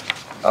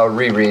I'll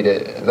reread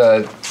it.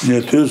 The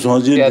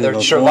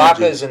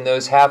Shravakas and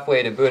those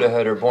halfway to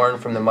Buddhahood are born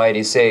from the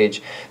mighty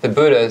sage. The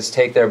Buddhas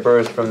take their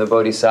birth from the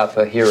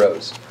Bodhisattva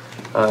heroes.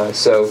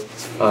 So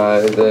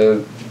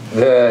the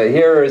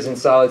hearers and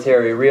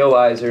solitary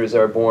realizers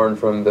are born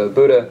from the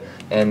Buddha,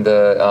 and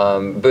the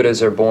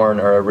Buddhas are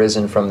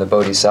arisen from the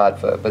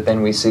Bodhisattva. But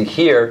then we see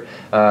here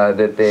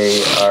that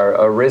they are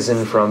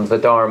arisen from the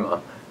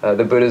Dharma.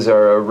 The Buddhas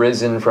are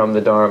arisen from the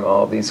Dharma,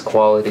 all these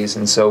qualities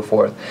and so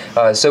forth.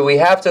 So we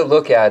have to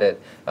look at it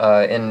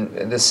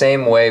in the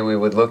same way we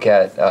would look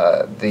at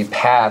the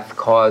path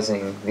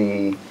causing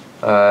the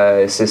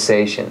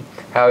cessation.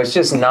 How it's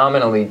just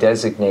nominally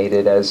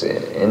designated as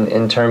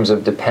in terms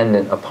of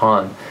dependent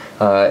upon,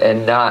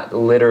 and not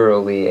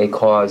literally a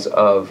cause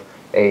of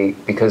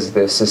because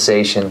the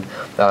cessation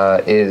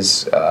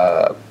is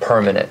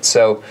permanent.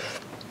 So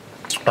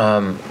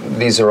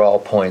these are all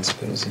points.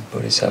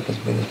 Bodhisattvas,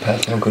 Buddha's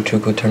path,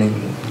 Gochuko turning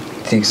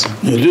these.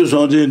 You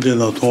something in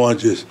the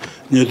Tongages.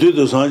 You do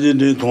the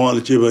Sanjin in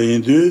Tonga Chiba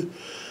into,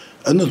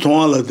 and the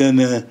Tonga then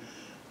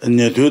and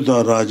you do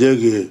the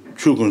Rajagi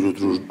Chukun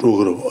to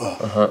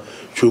Drogro.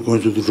 Chukun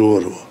to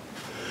Drogro.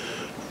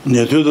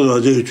 You do the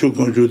Rajagi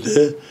Chukun to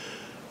the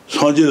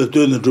Sanjin the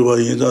Tuna Druba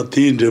Yinza,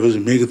 Teen Drivers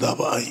make it up.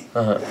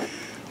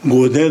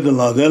 Go there the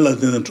Ladella,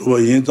 then the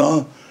Druba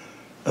Yinza.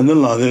 and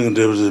then nothing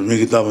there was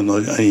make it up no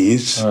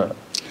is.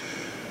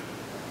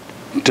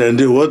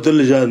 What the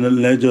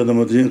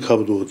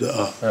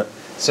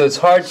So it's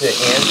hard to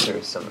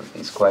answer some of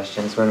these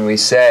questions when we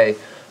say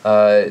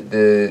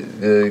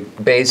the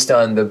based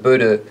on the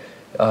Buddha,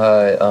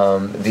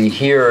 the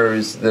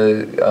hearers,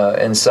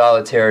 and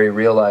solitary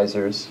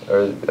realizers,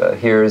 or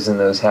hearers in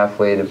those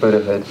halfway to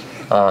Buddhahood.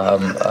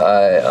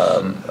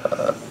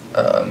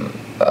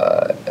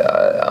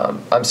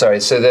 I'm sorry.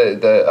 So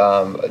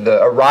the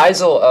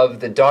arisal of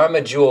the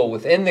Dharma jewel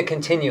within the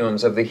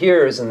continuums of the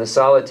hearers and the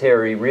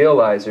solitary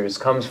realizers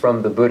comes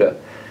from the Buddha.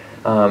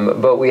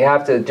 But we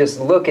have to just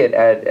look at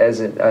it as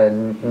a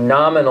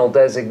nominal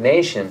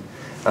designation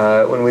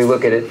when we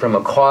look at it from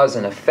a cause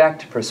and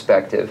effect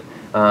perspective.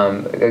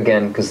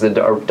 Again, because the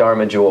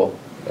Dharma jewel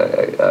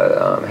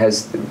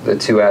has the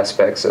two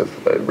aspects of,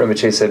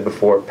 Rinpoche said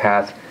before,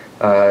 path,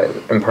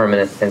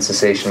 impermanent, and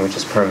cessation, which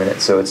is permanent,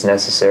 so it's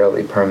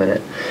necessarily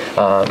permanent.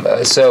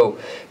 So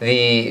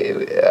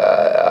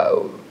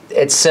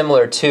it's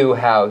similar to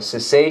how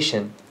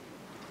cessation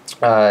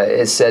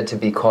is said to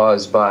be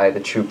caused by the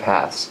true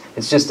paths.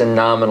 It's just a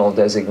nominal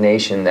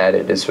designation that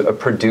it is a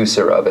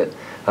producer of it,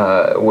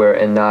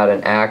 and not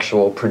an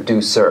actual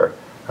producer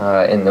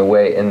in the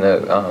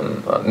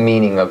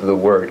meaning of the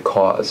word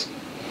cause.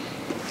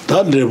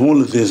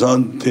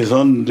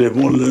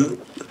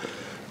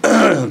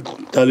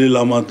 Dalai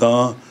Lama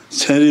ta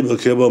Chenri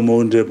bakeba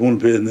mon repon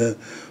pe ne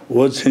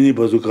wo Chenri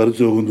bazu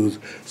karjo gundu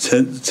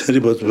Chenri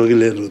bazu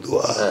bagile ru do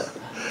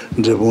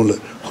repon le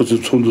khoju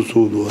chondu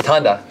so do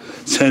Tanda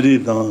Chenri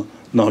ta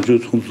na ju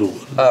chondu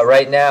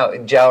right now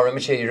Jiao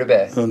Rinpoche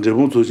Yurbe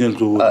repon to jen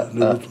to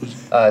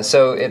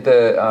so at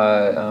the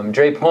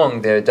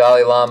Drepung, the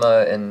Dalai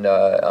Lama and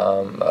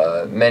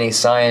many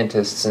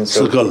scientists and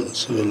so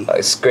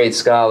great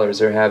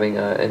scholars are having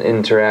an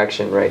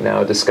interaction right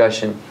now, a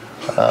discussion.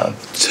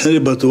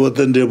 But what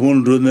then the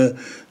one run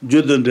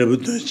Jordan Debut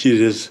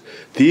Chiris,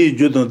 the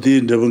Jordan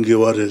Devon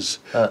Givares,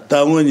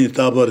 Tawani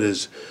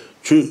Tabares,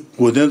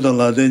 Wooden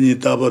Ladeni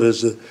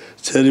Tabares,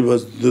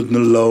 Ceribas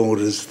didn't long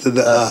rest.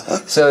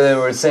 So they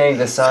were saying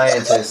the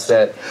scientists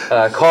that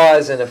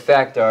cause and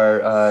effect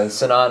are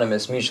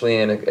synonymous, mutually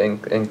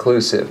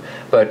inclusive,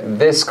 but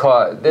this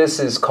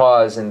is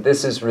cause and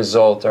this is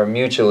result are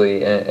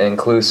mutually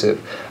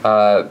inclusive.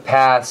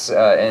 Paths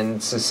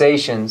and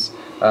cessations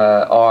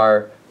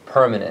are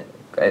permanent.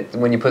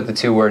 When you put the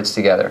two words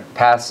together,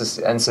 paths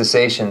and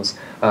cessations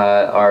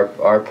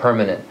are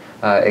permanent,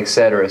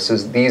 etc. So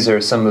these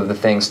are some of the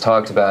things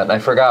talked about. And I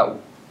forgot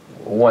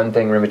one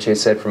thing Rinpoche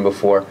said from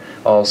before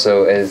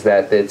also, is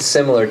that it's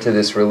similar to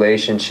this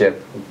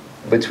relationship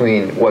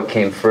between what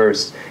came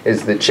first,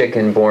 is the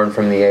chicken born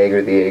from the egg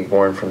or the egg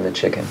born from the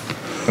chicken.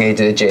 And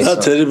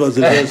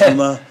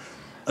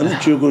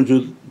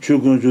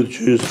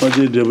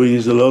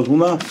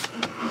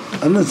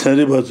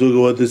Sari Batsuga,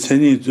 what the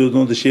Seni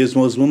on the Chase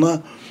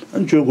Mosmuna,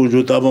 and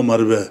Chokuju Taba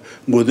Marbe,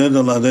 Goden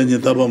and Ladeni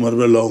Taba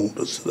Marbe long.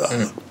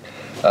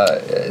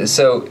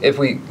 So if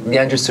we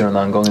understood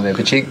along going the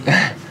Pachik,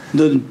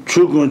 then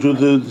Chokunju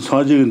the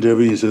Saji and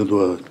Debbie is a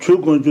door.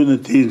 Chokunju the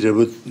tea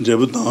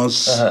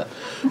Jebutans,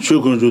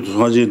 Chokunju to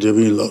Saji and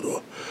Debbie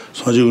Loro,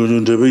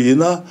 Saji Debbie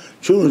Ina,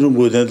 Chokunju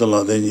Goden and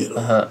Ladeni,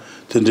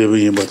 then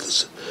Debbie in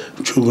Batas.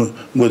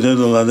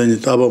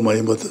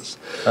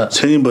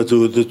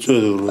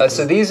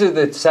 So these are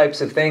the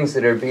types of things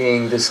that are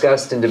being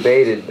discussed and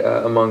debated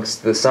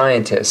amongst the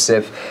scientists.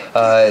 If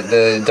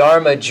the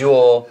Dharma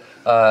jewel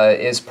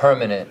is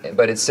permanent,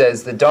 but it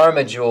says the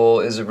Dharma jewel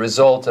is a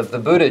result of the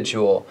Buddha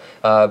jewel,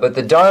 but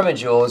the Dharma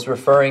jewel is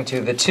referring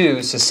to the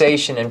two,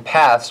 cessation and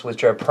paths,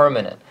 which are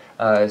permanent.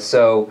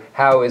 So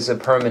how is a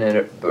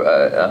permanent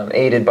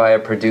aided by a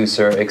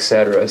producer,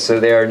 etc.? So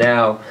they are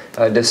now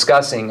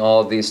discussing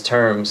all of these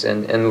terms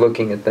and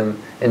looking at them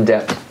in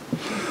depth.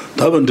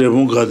 So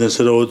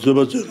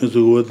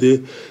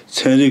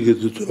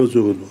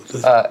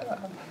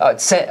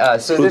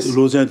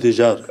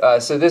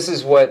this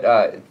is what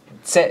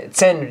science.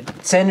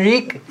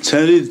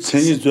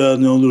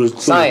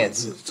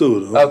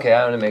 Okay,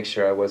 I want to make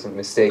sure I wasn't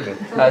mistaken.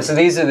 So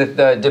these are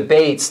the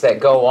debates that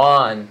go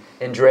on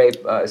in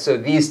so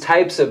these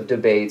types of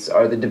debates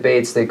are the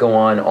debates that go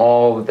on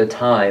all the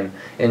time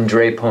in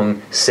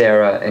Drepung,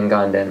 Sera, and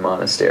Ganden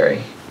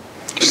Monastery.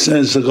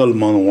 So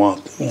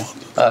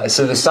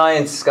the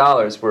science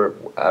scholars were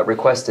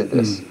requested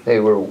this. They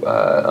were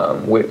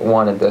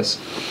wanted this.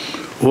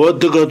 What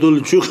the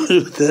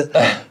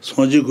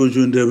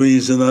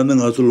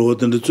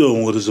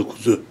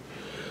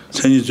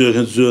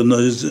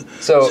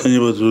So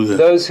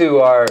those who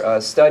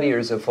are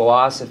studiers of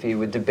philosophy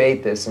would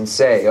debate this and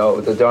say,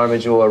 oh, the Dharma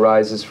jewel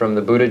arises from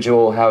the Buddha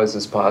jewel, how is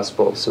this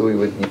possible? So we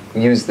would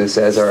use this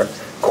as our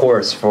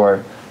course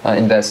for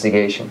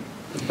investigation.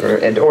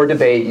 Or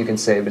debate, you can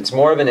say, but it's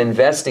more of an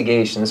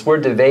investigation. This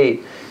word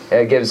debate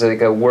gives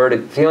like a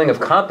feeling of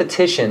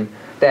competition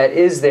that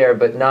is there,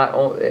 but not.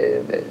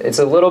 It's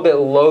a little bit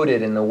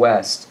loaded in the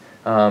West.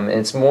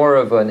 It's more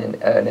of an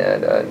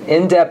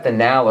in-depth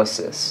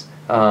analysis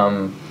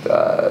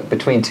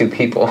between two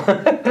people.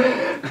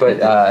 But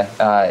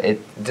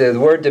the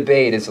word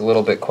debate is a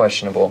little bit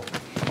questionable,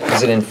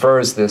 because it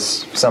infers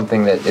this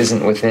something that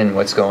isn't within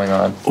what's going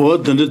on.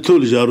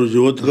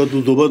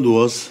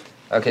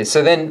 Okay,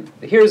 so then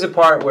here's a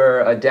part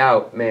where a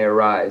doubt may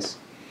arise.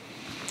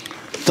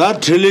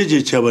 That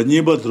trilogy chaba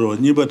nibatro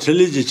niba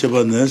trilogy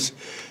chabanes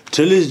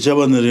trilogy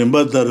chaban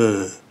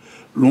rimbatar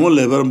long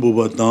lever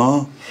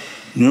bubata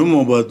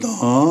nyumo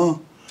bata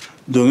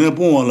donge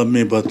pon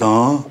me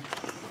bata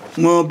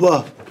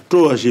ngoba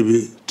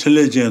troashibi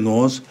trilogy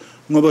nos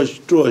ngoba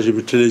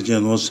troashibi trilogy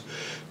nos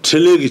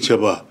trilogy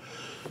chaba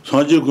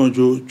sanji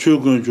gonju chu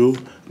gonju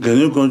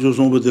gane gonju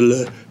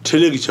sombadele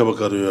trilogy chaba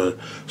karo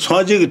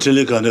sanji ki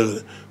trilogy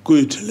kane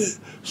kui trilogy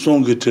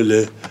songi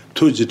trilogy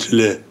tuji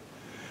trilogy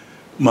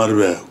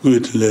marbe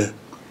kuitle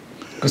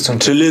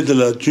tele de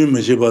la tu me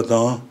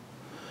jebata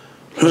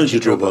hunji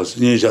trobas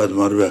ni jad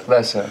marbe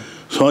Lessa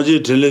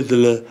sanji tele de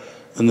la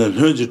and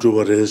hunji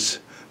trobares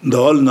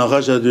dal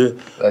nagasha de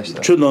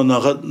chuno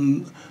naga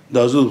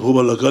dazu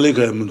hobala kale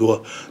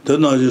kaimdo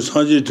then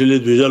sanji tele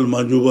visual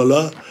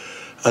manjubala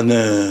and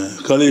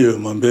kale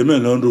man beme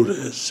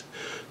nondures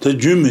te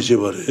jume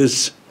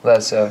jebares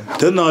Lessa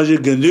then aji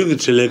gendu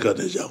tele ka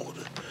de jagur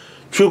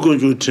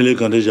chukunju tele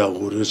ka de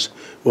jagures.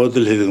 So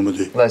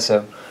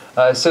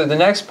the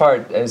next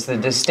part is the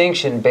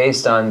distinction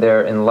based on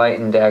their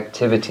enlightened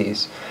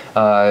activities.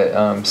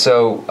 When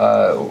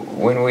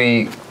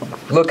we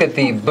look at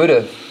the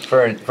Buddha,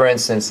 for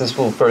instance, this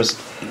will first,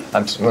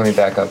 let me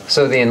back up.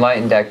 So the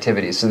enlightened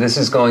activities. So this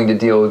is going to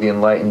deal with the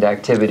enlightened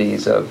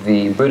activities of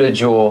the Buddha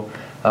jewel,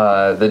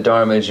 the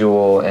Dharma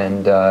jewel,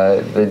 and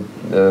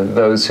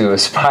those who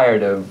aspire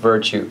to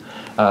virtue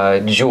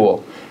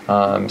jewel.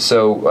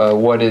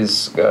 What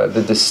is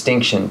the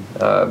distinction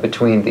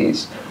between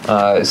these?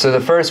 So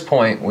the first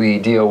point we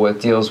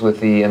deals with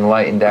the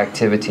enlightened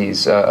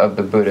activities of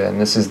the Buddha,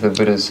 and this is the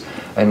Buddha's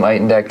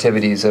enlightened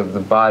activities of the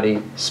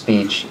body,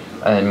 speech,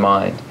 and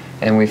mind.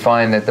 And we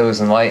find that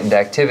those enlightened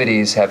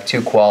activities have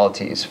two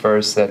qualities.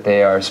 First, that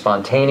they are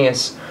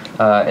spontaneous,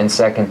 and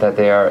second, that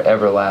they are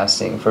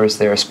everlasting. First,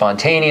 they are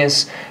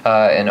spontaneous,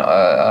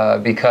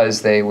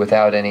 because they,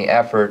 without any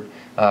effort,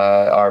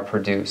 are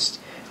produced.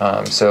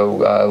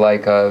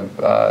 Like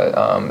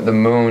the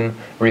moon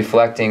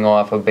reflecting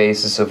off a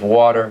basis of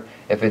water,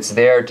 if it's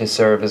there to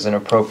serve as an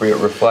appropriate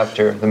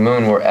reflector, the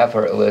moon will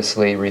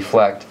effortlessly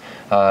reflect.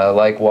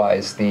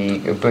 Likewise, the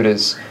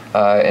Buddha's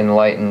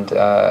enlightened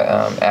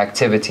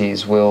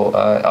activities will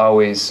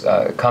always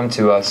come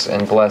to us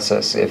and bless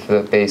us if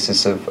the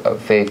basis of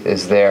faith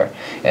is there.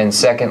 And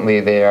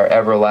secondly, they are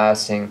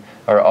everlasting,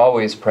 are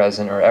always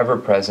present or ever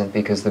present,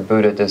 because the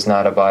Buddha does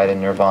not abide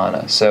in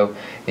nirvana. So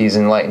these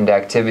enlightened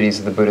activities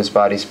of the Buddha's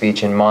body,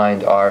 speech, and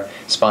mind are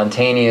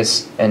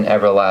spontaneous and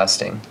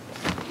everlasting.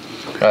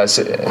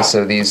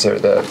 So these are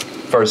the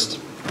first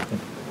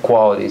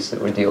qualities that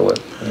we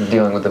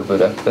dealing with the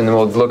Buddha. And then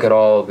we'll look at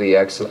all the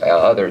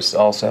others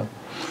also.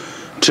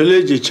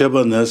 Trilogy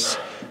chabanes,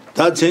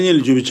 that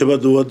Chenmo jubi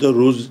chabadu what the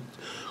rules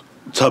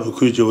tabu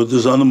kuji what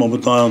the son of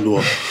Mamatan.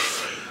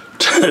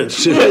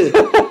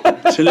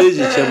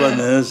 Trilogy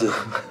chabanes,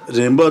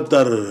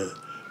 Rimbatar,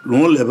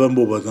 long leban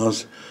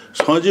bobas,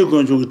 Sanji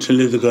Gonju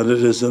trilogy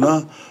candidates,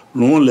 long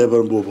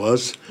leban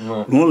bobas,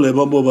 long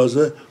leban bobas,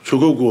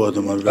 Chukuku at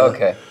the Marga.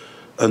 Okay.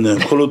 And then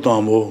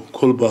Kolotamo,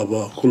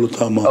 Kolbaba,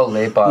 Kolotama,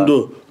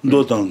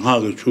 Dotang,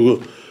 Haga,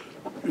 Chugo,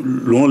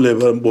 long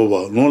leban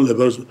boba, long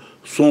leban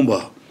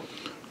somba.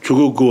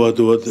 Chukuku at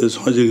what is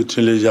Sanji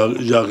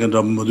trilogy Jack and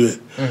Ramadu,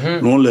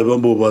 long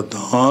leban boba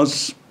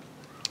dance.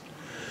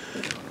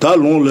 That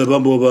long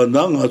leban boba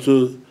nang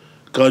also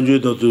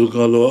Kanju to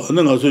Kalo, and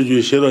then also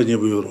you Shera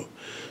Neburo.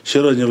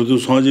 Shera Nebu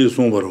Sanji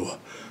Sombaro,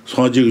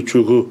 Sanji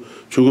Chuku,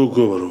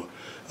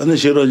 and then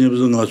Shera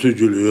Nebu Nasu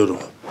Julio.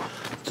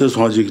 This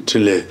Sanji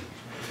Chile.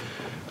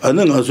 And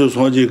then also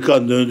Sanji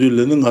Kandu,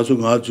 and then also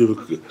Nasu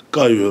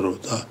Kayuro,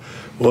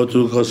 what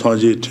to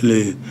Sanji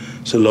Chile,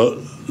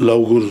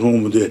 Laugur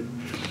Somde.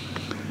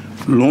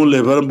 Long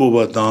leban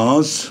boba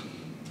dance.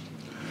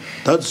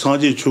 That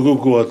Sanji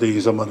Chukukuate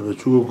is a matter of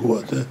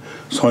Chukukuate,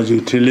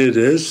 Sanji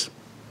Tileres.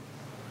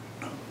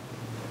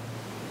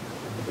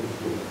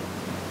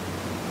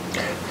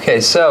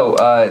 Okay, so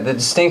the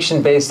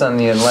distinction based on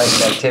the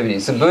enlightened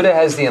activities. The Buddha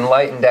has the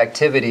enlightened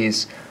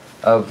activities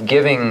of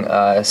giving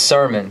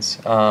sermons,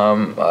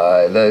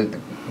 the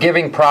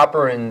giving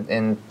proper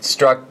the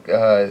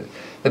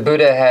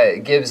Buddha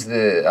gives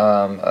the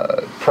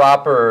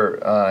proper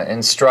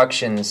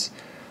instructions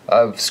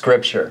of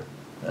Scripture.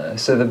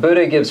 So the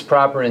Buddha gives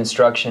proper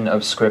instruction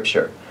of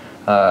Scripture,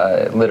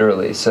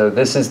 literally. So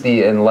this is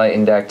the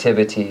enlightened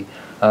activity,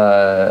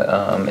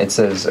 it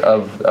says,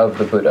 of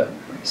the Buddha.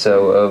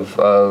 So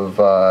of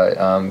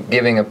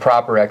giving a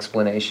proper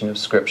explanation of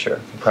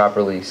Scripture,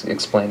 properly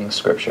explaining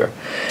Scripture.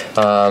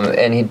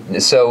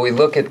 So we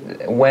look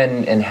at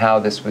when and how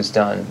this was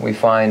done. We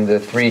find the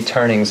three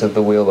turnings of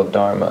the wheel of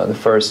Dharma. The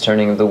first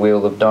turning of the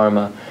wheel of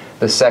Dharma,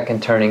 the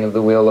second turning of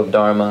the wheel of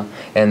Dharma,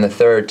 and the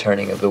third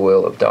turning of the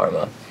wheel of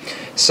Dharma.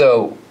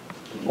 So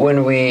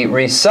when we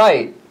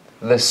recite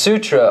the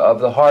Sutra of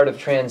the Heart of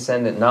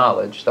Transcendent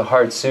Knowledge, the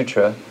Heart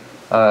Sutra,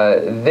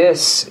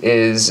 this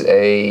is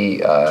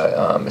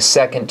a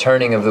second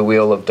turning of the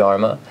wheel of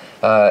Dharma,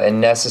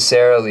 and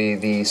necessarily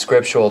the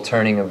scriptural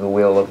turning of the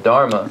wheel of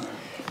Dharma.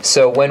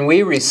 So when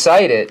we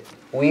recite it,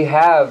 we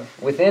have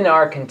within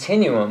our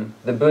continuum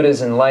the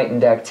Buddha's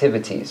enlightened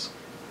activities.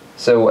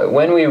 So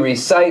when we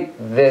recite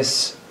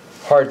this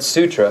Heart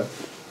Sutra,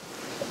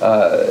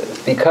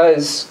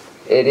 because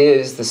it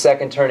is the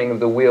second turning of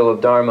the wheel of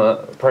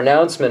Dharma,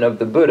 pronouncement of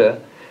the Buddha,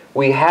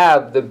 we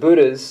have the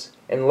Buddha's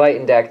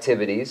enlightened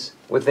activities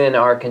within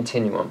our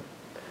continuum.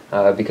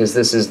 Because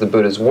this is the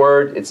Buddha's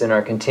word, it's in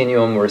our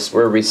continuum,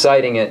 we're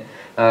reciting it,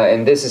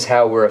 and this is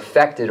how we're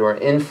affected or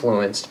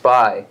influenced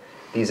by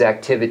these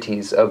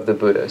activities of the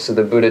Buddha. So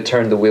the Buddha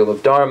turned the wheel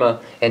of Dharma,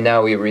 and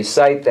now we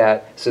recite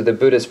that, so the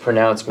Buddha's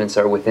pronouncements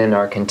are within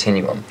our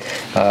continuum.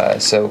 I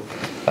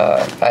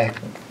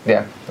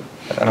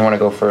don't want to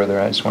go further,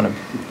 I just want to...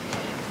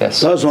 Yes.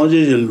 So the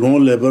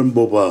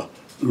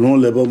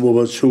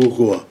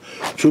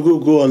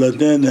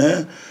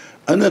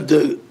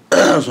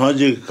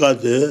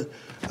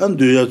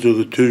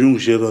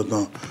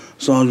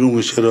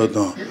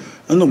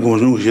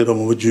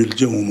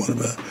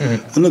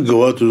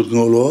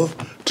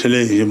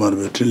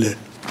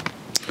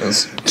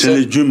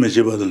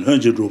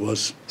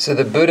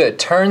Buddha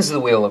turns the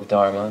wheel of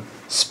Dharma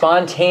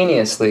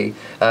spontaneously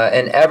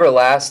and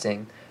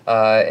everlasting,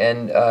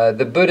 and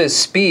the Buddha's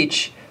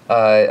speech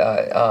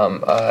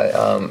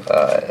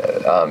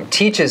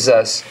teaches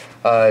us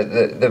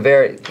the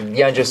very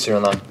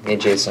Yanjasuram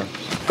Jason.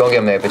 Oh, okay.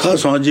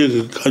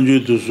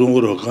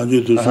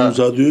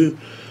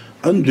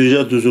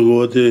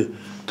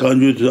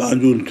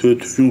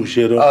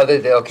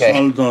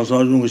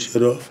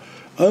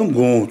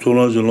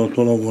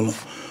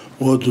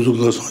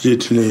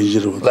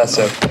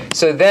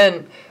 So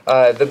then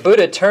the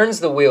Buddha turns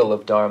the wheel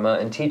of Dharma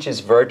and teaches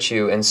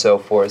virtue and so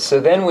forth. So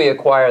then we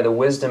acquire the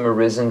wisdom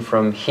arisen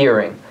from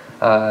hearing.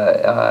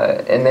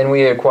 And then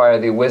we acquire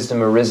the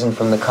wisdom arisen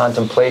from the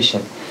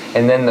contemplation,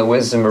 and then the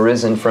wisdom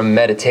arisen from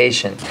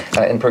meditation,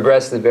 and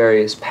progress the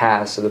various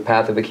paths. So the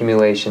path of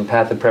accumulation,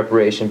 path of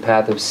preparation,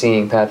 path of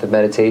seeing, path of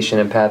meditation,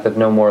 and path of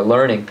no more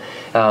learning.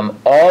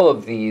 All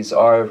of these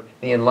are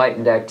the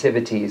enlightened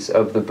activities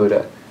of the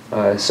Buddha.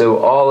 So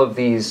all of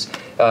these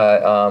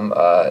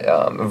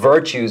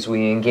virtues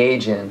we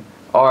engage in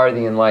are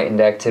the enlightened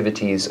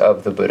activities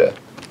of the Buddha.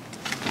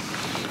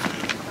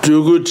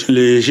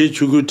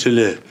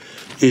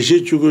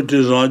 Ishe chuku te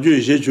ranju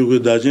ishe chuku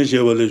dachen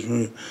sheba le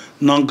shun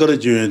nankara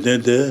jiwen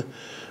tente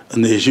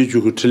ane ishe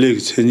chuku tile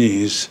ki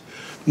tsenyi is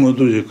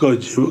ngoto je ka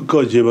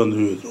jeba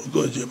nuyo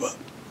ka jeba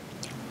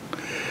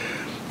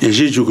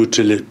ishe chuku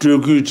tile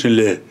chuku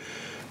tile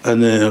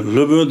ane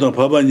lobyon tang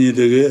papa nyi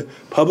tege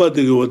papa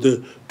tege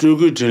wate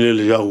chuku tile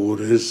le ya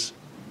ures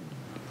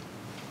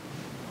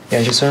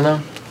Yanji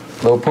suna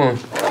lopun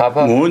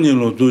papa ngo nyi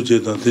lo du je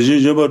tang te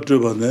jeba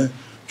treba ne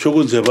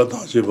chuku jeba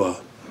tang jeba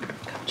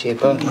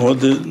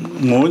어디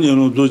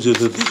뭐냐로 도저히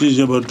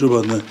뒤져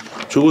버려봤네.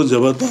 저거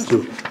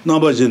잡았다죠.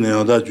 나바지네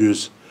하다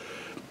주스.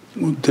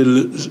 텔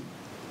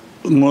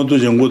모두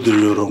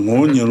정보들이요.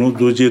 뭐냐로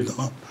도저히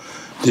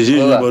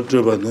뒤져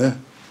버려봤네.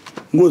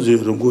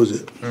 뭐지요,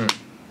 뭐지?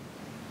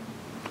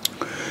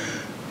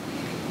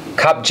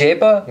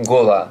 갑제바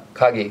골라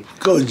카기.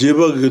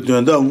 갑제바 그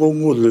된다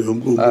공고를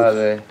연구. 아,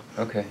 네.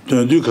 오케이.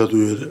 된디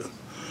가도요.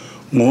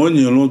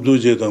 뭐냐로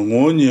도저히다.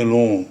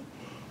 뭐냐로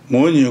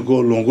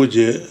뭐냐고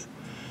롱고제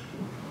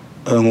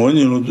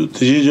원인으로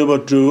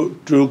뒤집어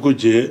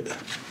주고지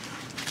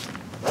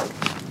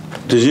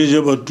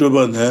뒤집어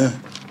줘봐네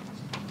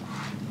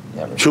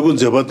죽은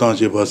제바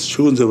당시 봤어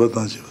죽은 제바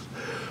당시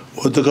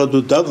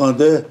어떻게도 딱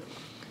안돼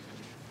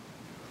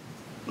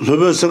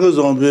로베스가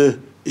좀비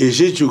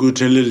이시 주고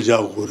틀릴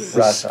자고 그래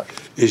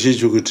이시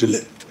주고 틀래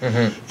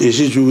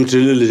이시 주고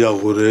틀릴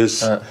자고 그래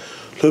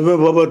로베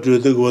바바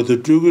되고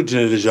어떻게 주고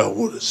틀릴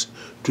자고 그래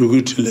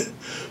주고 틀래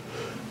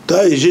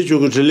다 이시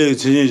주고 틀래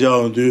진짜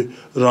자원도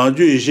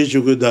ranju ishi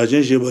chuku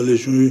dachen shebale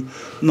shuyu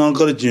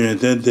nankar jiwen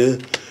tente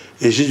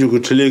ishi chuku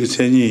trilek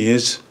tsenyi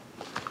yins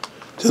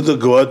teta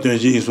gawa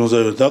tuanchi inson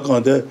sayo ta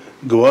kante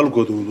gawa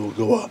lukoto udo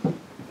gawa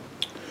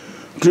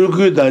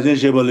chuku dachen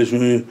shebale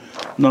shuyu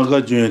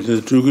nankar jiwen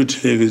tente chuku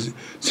trilek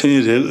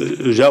tsenyi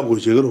rabu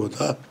chigar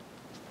wata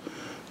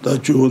ta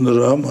chuku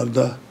nara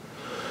marda.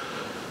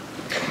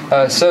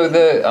 So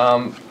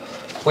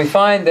we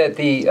find that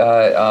the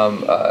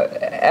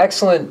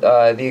excellent,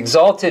 the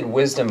exalted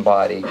wisdom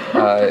body.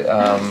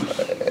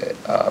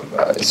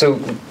 So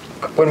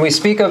when we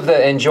speak of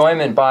the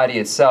enjoyment body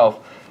itself,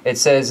 it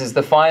says is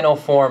the final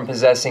form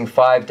possessing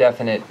 5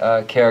 definite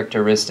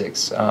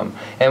characteristics.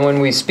 And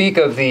when we speak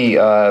of the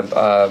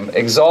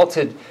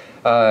exalted,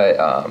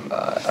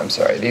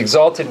 the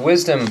exalted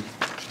wisdom.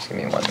 Just give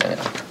me 1 minute.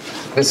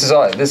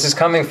 This is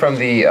coming from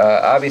the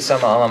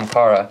Abhisama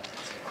Alamkara.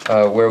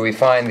 Where we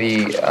find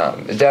the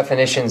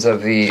definitions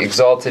of the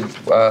exalted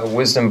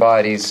wisdom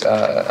bodies,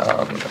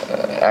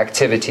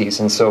 activities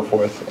and so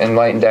forth,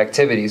 enlightened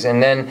activities.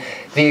 And then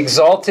the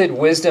exalted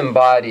wisdom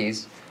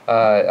bodies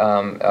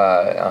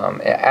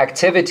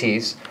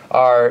activities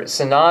are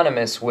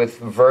synonymous with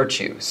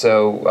virtue,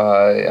 so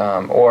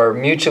or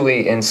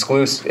mutually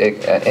inclusive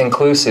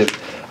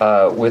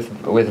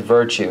with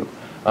virtue.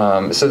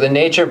 So the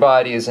nature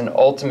body is an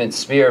ultimate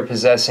sphere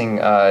possessing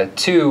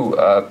two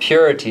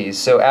purities.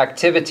 So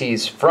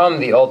activities from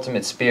the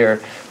ultimate sphere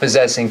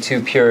possessing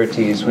two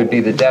purities would be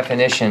the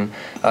definition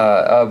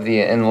of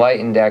the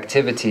enlightened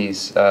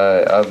activities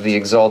of the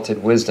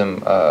exalted wisdom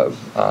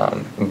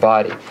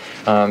body.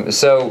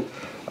 So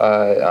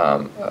let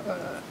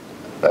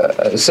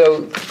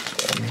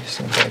me just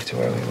go back to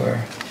where we were.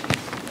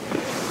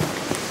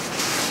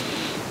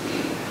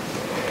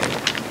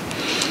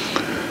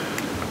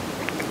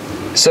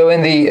 So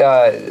in the,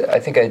 I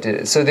think I did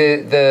it. So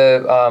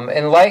the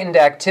enlightened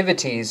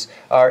activities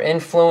are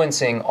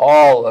influencing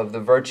all of the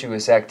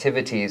virtuous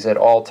activities at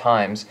all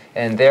times,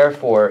 and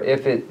therefore, we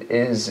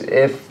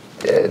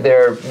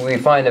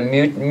find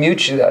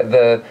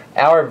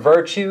our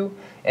virtue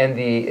and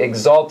the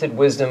exalted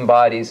wisdom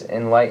body's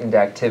enlightened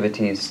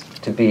activities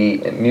to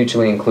be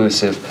mutually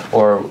inclusive,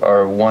 or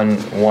one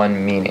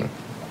meaning.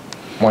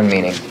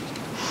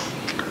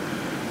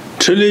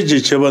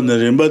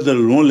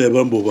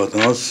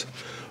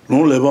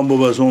 Non leban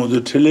boba son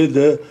de tele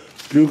de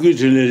jugu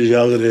tele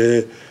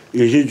jagre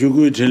yeji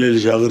jugu tele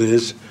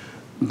jagres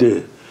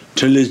de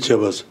tele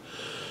chabas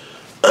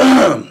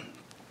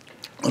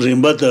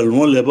rimbatal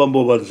non leban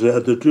boba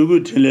de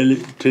jugu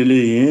tele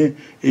yin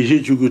yeji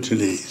jugu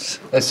tele.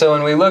 So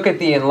when we look at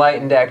the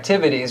enlightened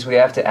activities, we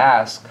have to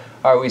ask,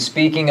 are we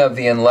speaking of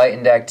the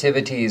enlightened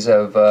activities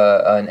of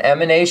an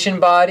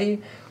emanation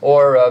body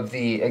or of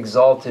the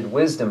exalted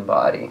wisdom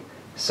body?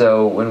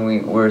 So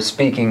when we're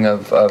speaking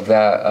of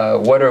that,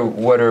 what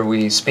are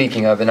we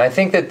speaking of? And I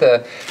think that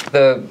the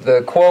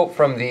quote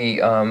from the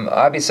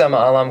Abhisama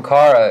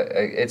Alamkara,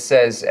 it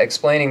says,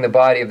 explaining the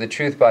body of the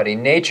truth body,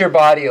 nature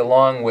body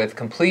along with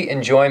complete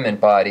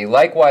enjoyment body,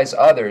 likewise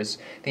others,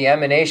 the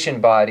emanation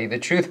body, the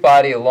truth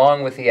body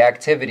along with the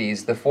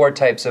activities, the four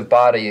types of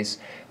bodies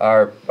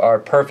are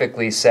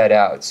perfectly set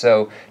out.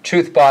 So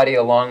truth body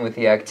along with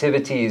the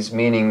activities,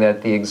 meaning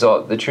that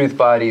the truth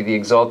body, the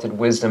exalted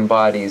wisdom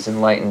body's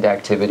enlightened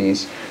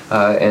activities,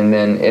 and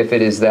then if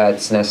it is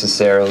that's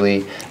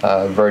necessarily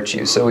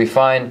virtue. So we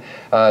find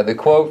the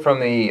quote from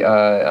the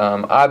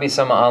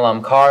Abhisama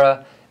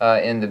Alamkara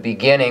in the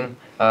beginning,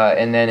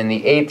 and then in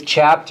the 8th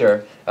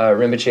chapter,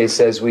 Rinpoche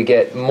says we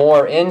get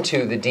more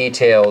into the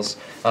details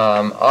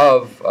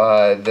of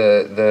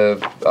the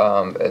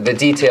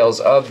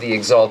details of the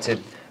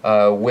exalted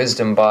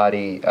wisdom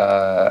body,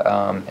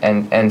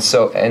 and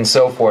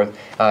so forth,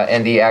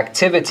 and the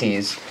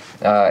activities,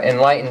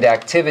 enlightened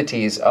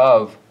activities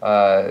of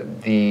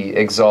the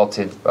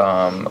exalted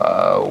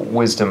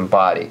wisdom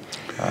body.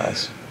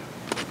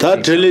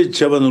 That tele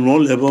chaban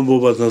non leban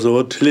boba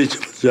so tele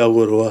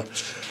jagorwa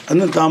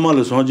an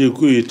tamal sonji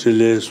kui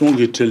tele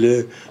songi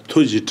tele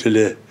toji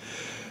tele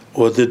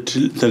o de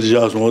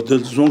terjas o de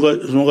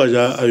zonga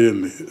ja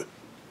ayemi.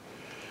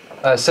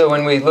 So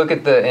when we look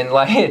at the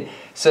enlightened,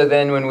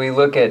 when we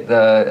look at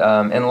the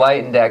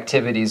enlightened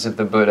activities of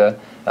the Buddha,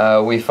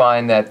 we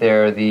find that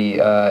they're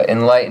the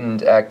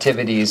enlightened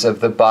activities of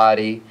the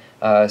body,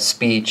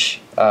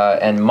 speech,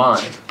 and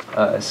mind.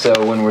 So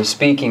when we're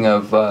speaking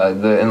of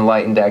the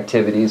enlightened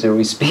activities, are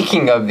we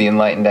speaking of the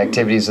enlightened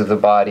activities of the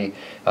body,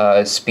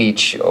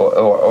 speech,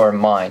 or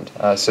mind?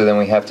 So then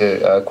we have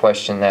to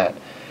question that.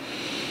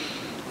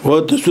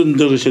 What the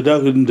Sundar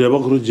Shadak in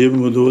Devakru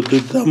Jim with the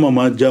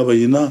Tamama Java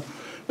Yina,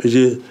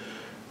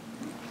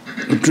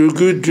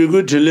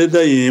 Tugu Tele da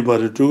yin,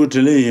 but Tugu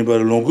Tele yin,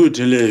 but Longu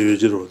Tele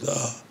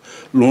Yujirota.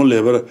 Long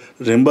labor,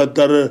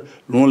 Rimbatar,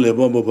 long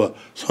labor boba,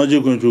 Sanji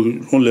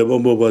Conju, long labor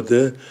boba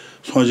de,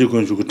 Sanji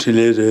Conju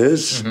Tele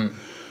res,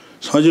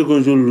 Sanji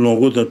Conju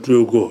Longo da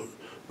Tugo,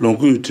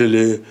 Longu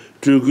Tele,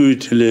 Tugu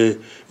Tele,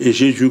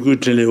 Eshi Jugu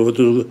Tele,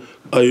 Oto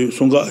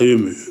Sunga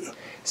Ayumu.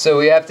 So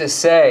we have to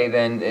say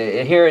then,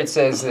 here it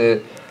says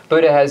the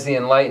Buddha has the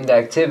enlightened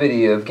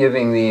activity of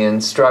giving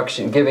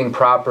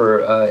proper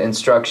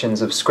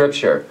instructions of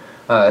scripture.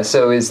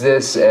 So is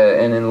this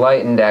an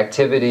enlightened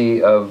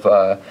activity of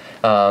the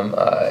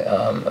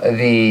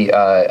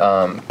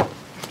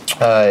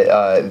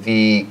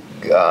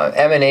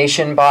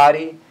emanation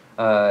body,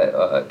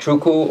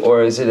 truku,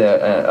 or is it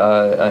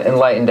an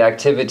enlightened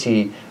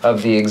activity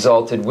of the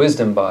exalted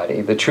wisdom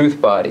body, the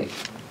truth body?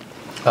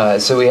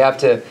 So we have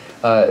to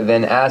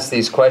then ask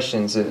these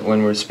questions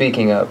when we're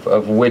speaking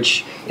of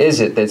which is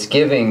it that's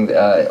giving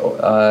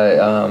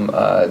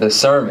the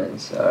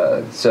sermons.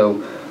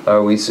 So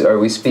are we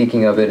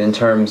speaking of it in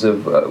terms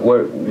of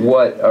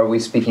what are we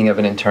speaking of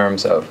it in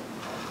terms of?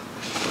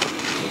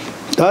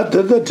 That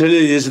tele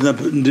is the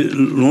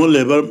no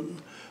labor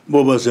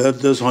boba said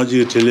the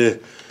Sanji tele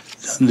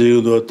and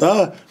the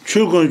ta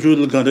chukon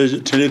chul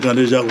tele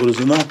kandeja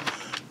kurusuna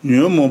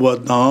new moba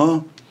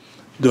dan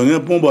donge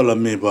pomba la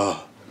meba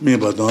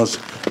dans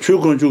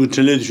chukon chuk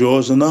tele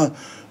josna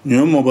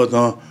new moba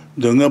dan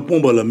donge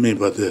pomba la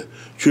meba de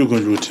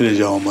chukon chuk tele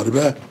ja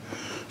marba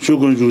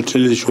chukon chuk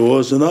tele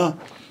josna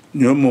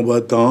new moba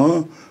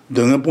dan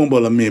Dunga Pomba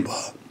la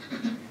Meba.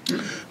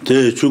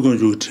 Te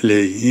Chukunju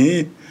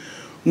Tile,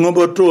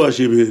 Noboto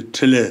Shibi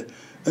Tile,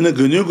 and the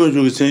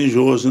Ganukunju Saint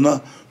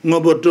Josena,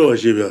 Noboto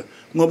Shiba,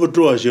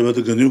 Noboto Shiba,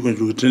 the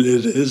Ganukunju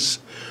Tile is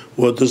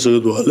what the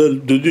Sagdwala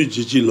do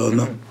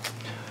Lana.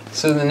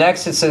 So the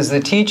next it says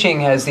the teaching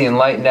has the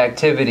enlightened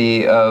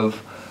activity of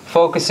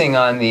focusing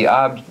on the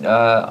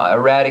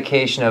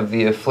eradication of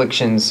the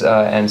afflictions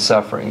and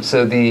suffering.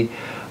 So the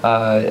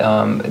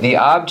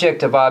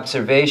object of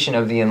observation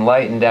of the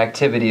enlightened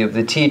activity of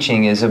the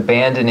teaching is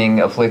abandoning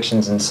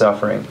afflictions and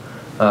suffering.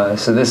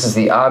 So this is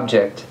the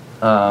object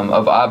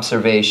of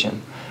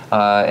observation.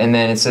 And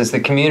then it says the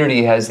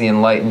community has the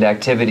enlightened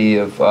activity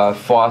of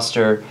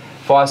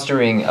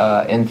fostering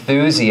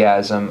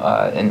enthusiasm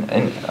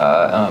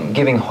and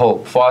giving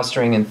hope,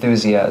 fostering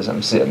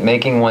enthusiasm, so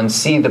making one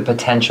see the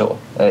potential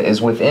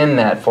is within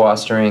that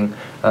fostering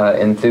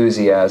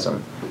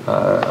enthusiasm.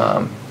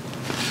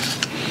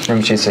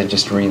 Rinpoche said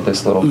just read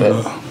this little bit.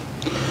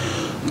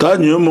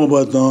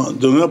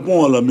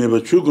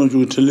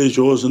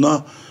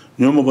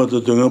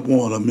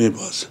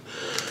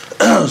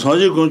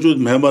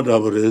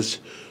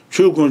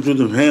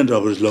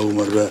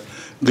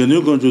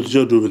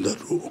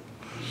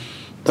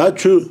 다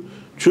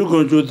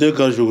추건주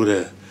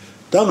대가주그래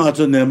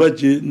당하서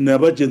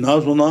내바지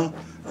나소나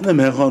내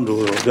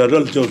매한도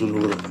다들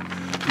저주로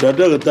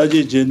다다가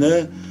다지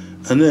전에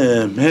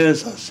안에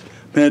매사스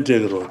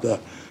매대로다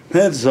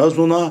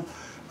매사소나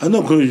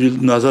안에 그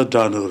나사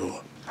다는으로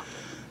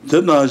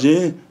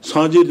대나지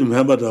사지도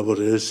매바다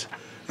버렸어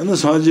안에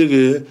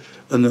사지게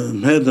안에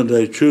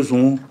매던데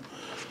추송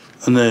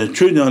안에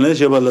추년에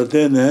제발을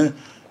때네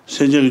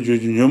세계의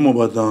주주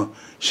연모바다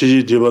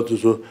시지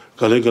디바도서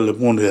갈래갈래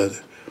본래야 돼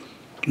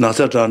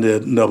나사탄데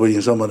나버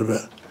인사마르베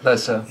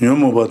맞아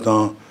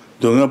연모바다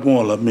동네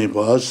본라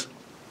메바스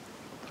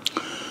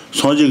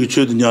산지기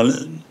최드냐래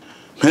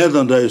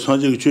매단다이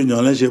산지기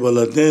최냐래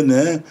제발을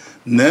때네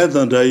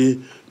내단다이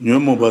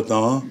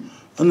연모바다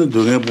안에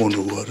동네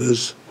본도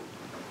거스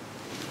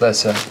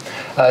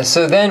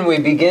So then we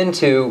begin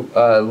to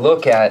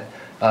look at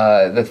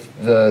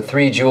the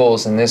three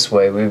jewels in this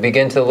way. We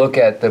begin to look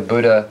at the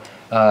Buddha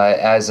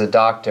as a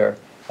doctor,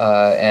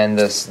 and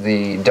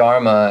the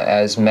Dharma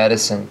as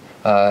medicine,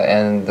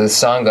 and the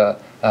Sangha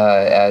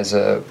as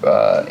a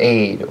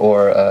aid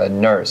or a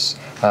nurse.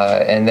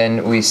 And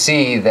then we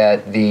see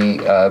that the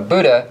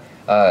Buddha,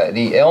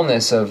 the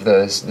illness of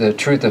the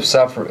truth of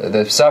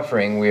the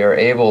suffering, we are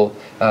able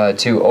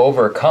to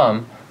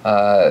overcome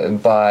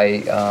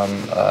by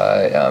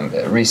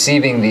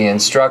receiving the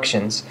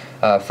instructions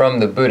from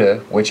the Buddha,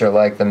 which are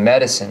like the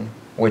medicine,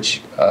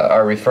 which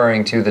are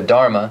referring to the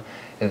Dharma,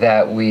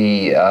 that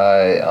we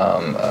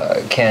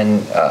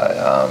can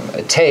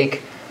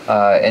take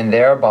and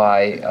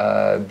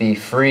thereby be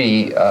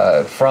free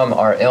from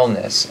our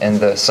illness, and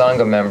the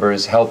Sangha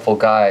members helpful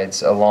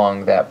guides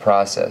along that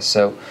process.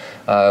 So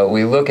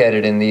we look at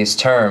it in these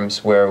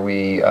terms where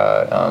we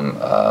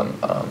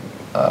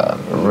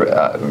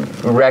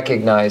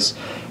recognize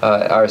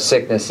our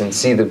sickness and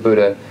see the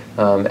Buddha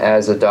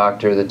as a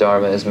doctor, the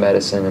Dharma as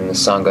medicine, and the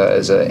Sangha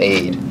as an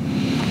aid.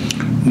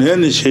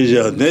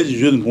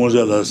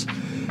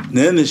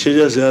 Nene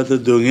sheja sayata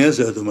dongen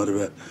sayata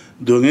marbe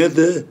dongen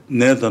de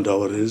netan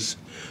tawaris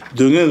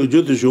dongen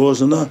jutu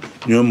shosana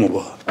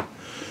nyomoba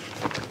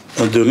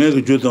dongen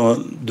jutu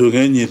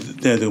dongen ni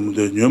tendem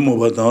de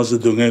nyomoba danse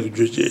dongen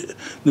jutu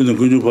nene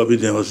kunju papi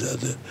de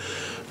sayata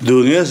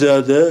dongen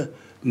sayata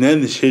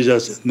nene sheja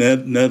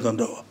netan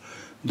tawa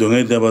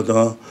dongen de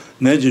bata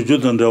neji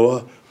jutu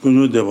tawa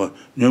kunju de ba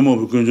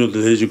nyomoba kunju de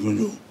leji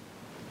kunju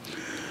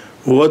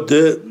what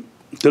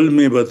tell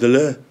me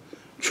batale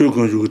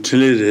추군주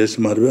틀레레스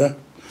말바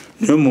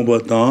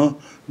녀모바다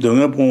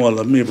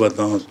동해봉와라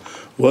미바다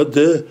what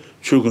the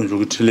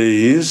추군주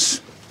틀레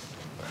is.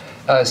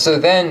 So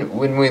then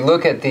when we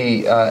look at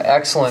the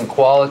excellent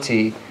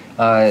quality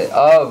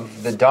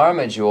of the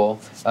Dharma jewel,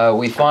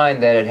 we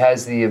find that it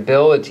has the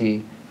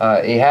ability,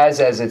 it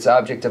has as its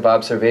object of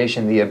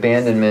observation the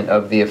abandonment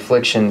of the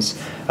afflictions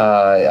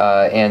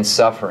and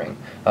suffering.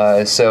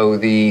 So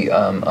the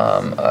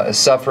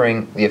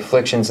suffering, the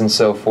afflictions and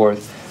so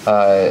forth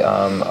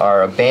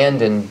are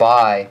abandoned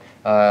by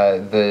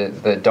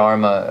the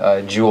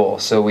Dharma jewel.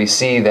 So we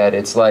see that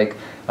it's like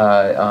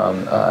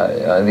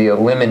the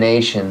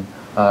elimination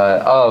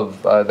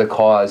of the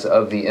cause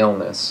of the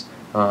illness.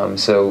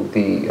 So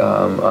the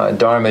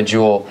Dharma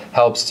jewel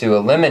helps to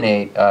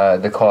eliminate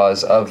the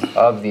cause of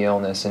the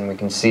illness, and we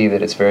can see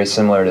that it's very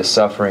similar to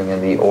suffering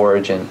and the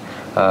origin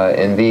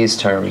in these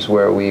terms,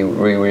 where we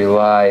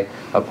rely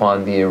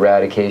upon the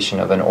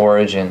eradication of an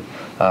origin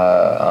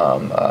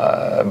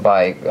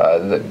by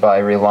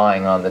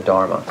relying on the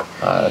Dharma.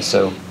 Yeah.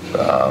 So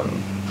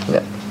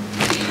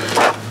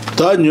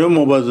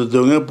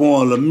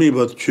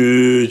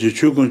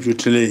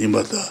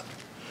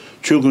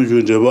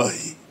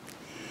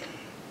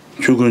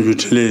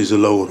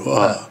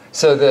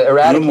the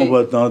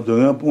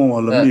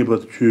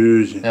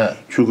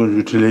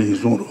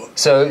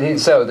So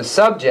the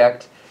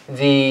subject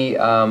the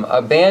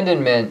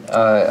abandonment,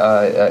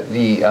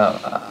 the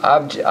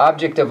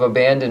object of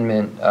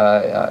abandonment.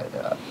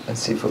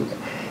 Let's see if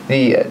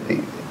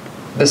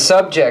the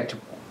subject,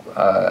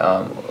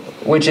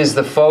 which is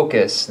the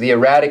focus, the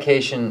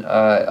eradication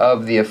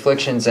of the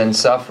afflictions and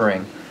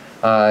suffering,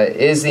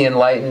 is the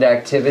enlightened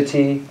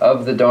activity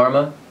of the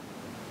Dharma.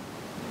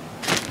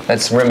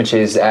 That's Rinpoche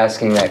is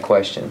asking that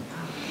question.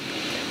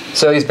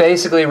 So he's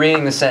basically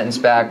reading the sentence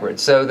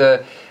backwards. So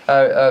the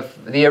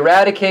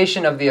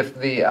eradication of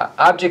the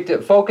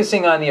object,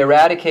 focusing on the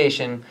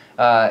eradication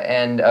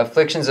and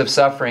afflictions of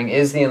suffering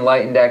is the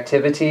enlightened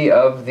activity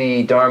of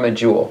the Dharma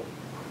jewel.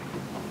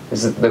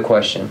 This is the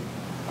question.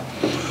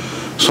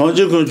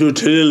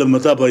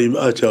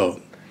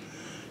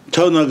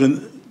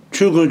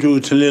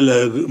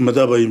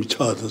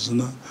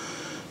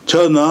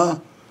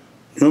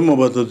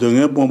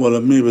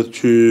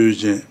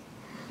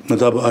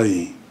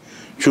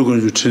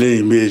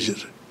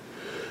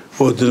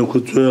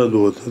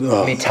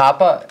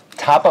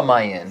 Tapa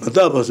mayin.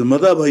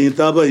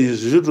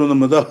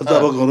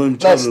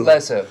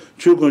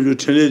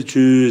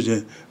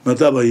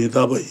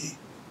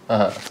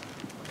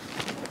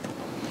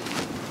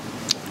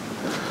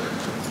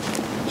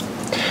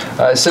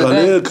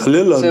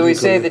 So we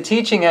say the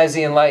teaching has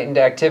the enlightened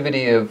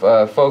activity of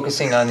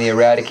focusing on the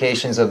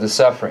eradications of the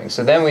suffering.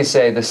 So then we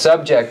say the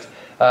subject,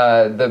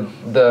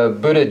 the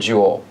Buddha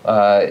jewel,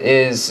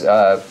 is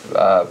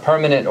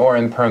permanent or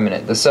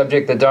impermanent. The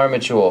subject, the Dharma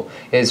jewel,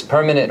 is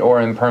permanent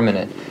or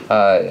impermanent.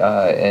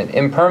 And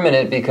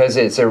impermanent because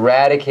it's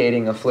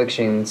eradicating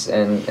afflictions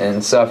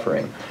and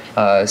suffering.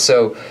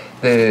 So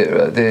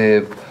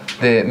the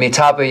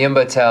mitapa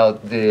yimbatel,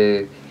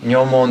 the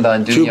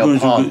nyomondan du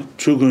nyopon.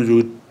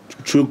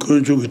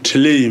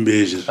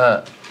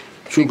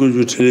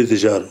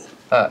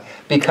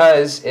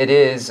 Because it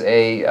is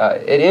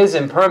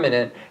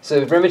impermanent.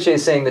 So Rinpoche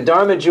is saying the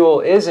Dharma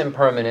jewel is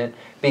impermanent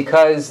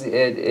because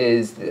it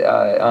is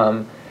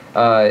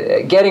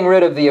getting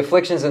rid of the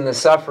afflictions and the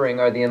suffering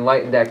are the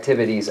enlightened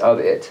activities of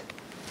it.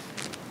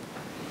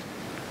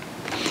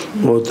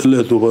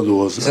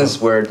 This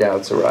is where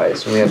doubts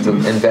arise. We have to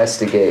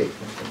investigate.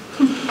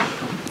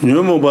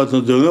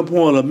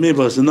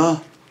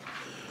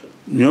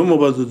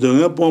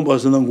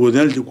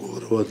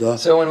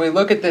 So when we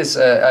look at this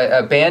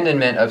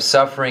abandonment of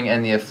suffering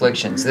and the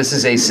afflictions, this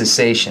is a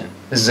cessation.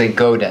 This is a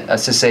goden, a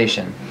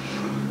cessation.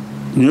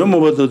 So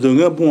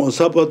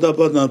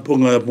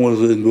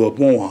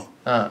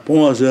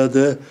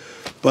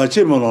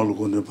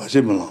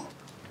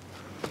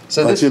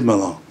this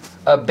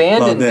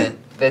abandonment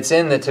that's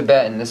in the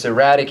Tibetan, this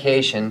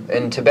eradication,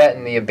 in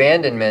Tibetan the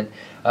abandonment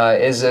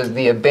is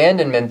the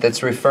abandonment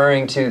that's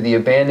referring to the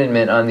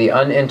abandonment on the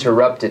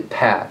uninterrupted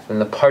path in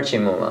the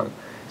Parchimulam.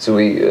 So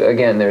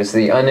there's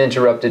the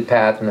uninterrupted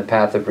path and the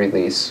path of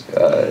release,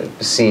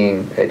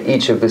 seeing at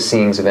each of the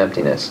seeings of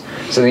emptiness.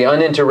 So the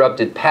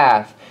uninterrupted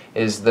path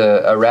is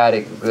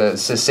the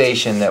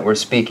cessation that we're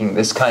speaking,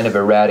 this kind of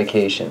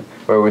eradication,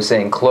 where we're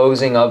saying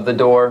closing of the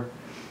door.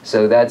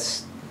 So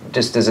that's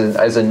just as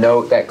a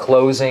note, that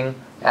closing,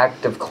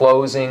 act of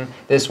closing,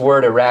 this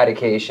word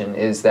eradication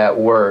is that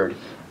word.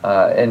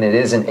 And it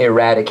isn't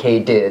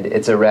eradicated,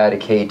 it's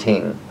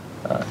eradicating.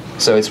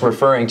 So it's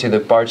referring to the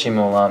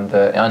Parchimulam,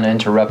 the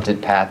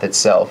uninterrupted path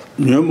itself.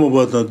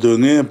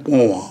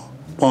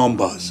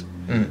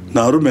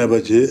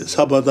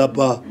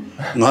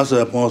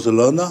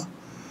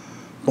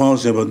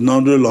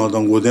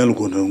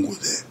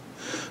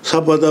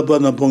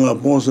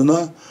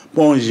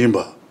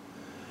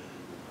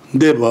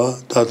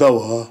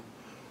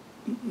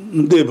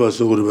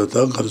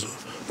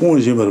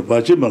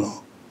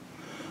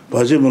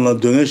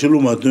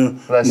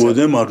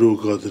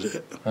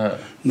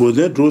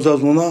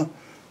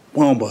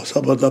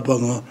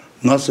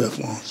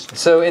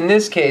 So in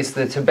this case,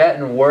 the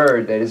Tibetan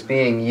word that is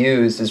being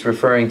used is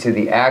referring to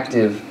the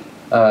active,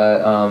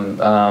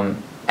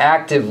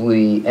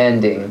 actively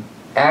ending,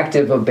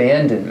 active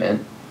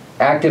abandonment,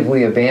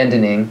 actively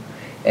abandoning,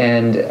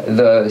 and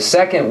the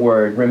second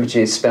word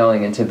Rinpoche's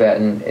spelling in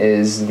Tibetan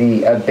is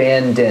the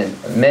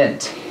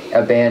abandonment,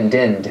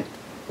 abandoned.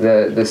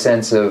 The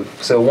sense of,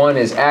 so one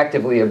is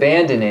actively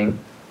abandoning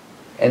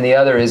and the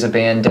other is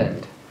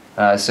abandoned.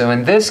 So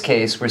in this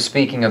case we're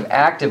speaking of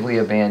actively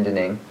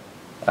abandoning.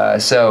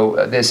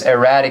 So this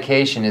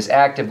eradication is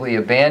actively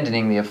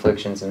abandoning the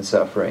afflictions and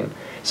suffering.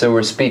 So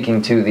we're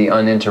speaking to the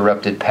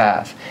uninterrupted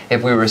path.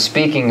 If we were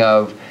speaking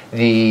of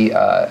the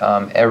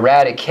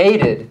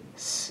eradicated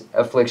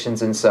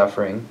afflictions and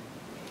suffering,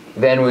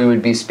 then we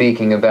would be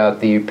speaking about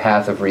the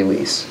path of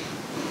release.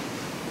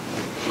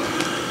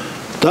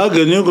 So in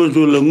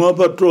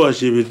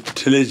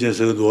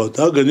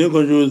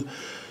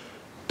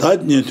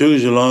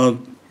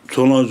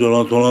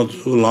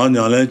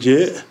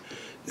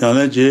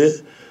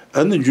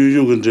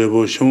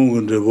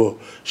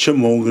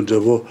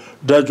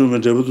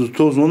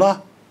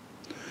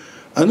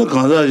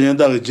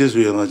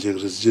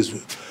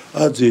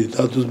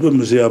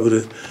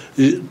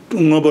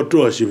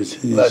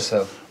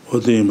this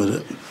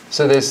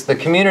So the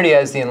community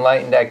has the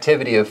enlightened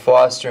activity of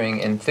fostering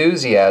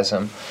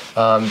enthusiasm,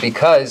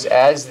 because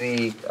as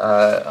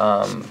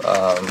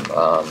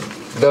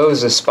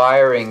those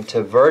aspiring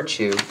to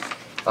virtue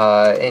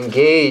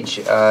engage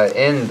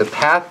in the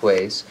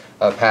pathways,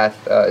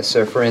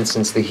 so for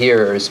instance, the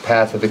hearers,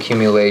 path of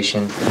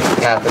accumulation,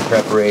 path of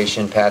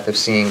preparation, path of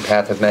seeing,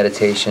 path of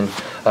meditation,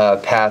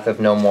 path of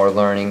no more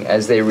learning,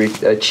 as they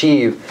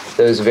achieve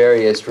those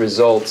various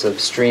results of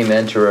stream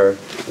enterer,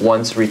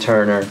 once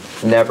returner,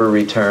 never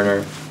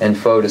returner, and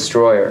foe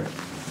destroyer,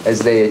 as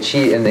they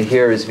achieve in the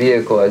hearer's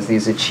vehicle, as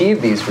these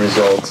achieve these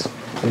results,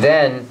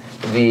 then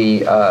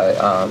the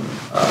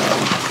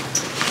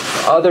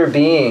other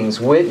beings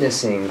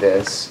witnessing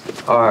this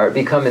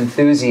become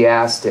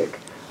enthusiastic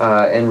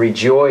and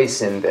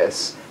rejoice in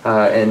this,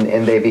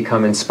 and they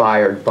become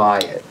inspired by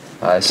it.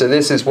 So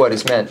this is what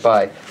is meant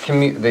by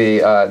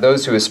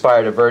those who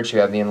aspire to virtue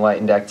have the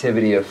enlightened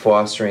activity of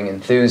fostering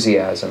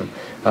enthusiasm.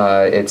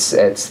 It's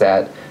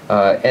that,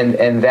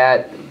 and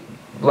that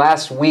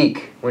last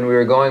week when we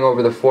were going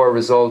over the 4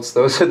 results,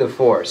 those are the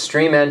 4: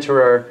 stream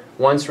enterer,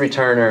 once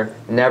returner,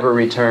 never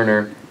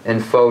returner,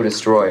 and foe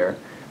destroyer.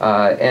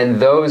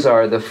 And those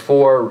are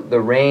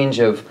the range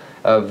of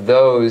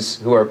those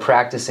who are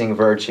practicing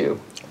virtue.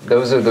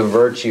 Those are the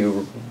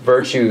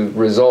virtue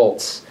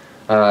results: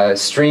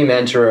 stream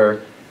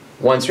enterer,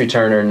 once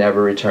returner,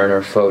 never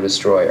returner, foe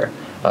destroyer.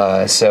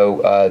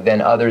 So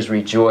then others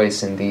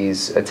rejoice in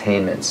these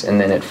attainments, and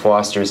then it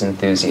fosters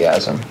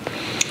enthusiasm.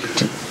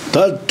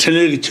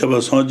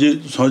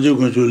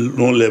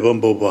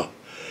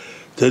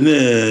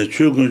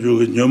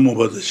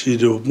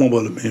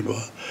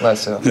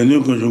 Less so.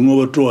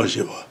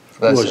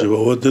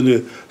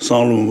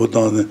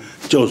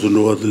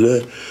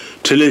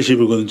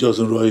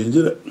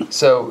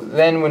 So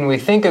then when we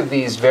think of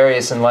these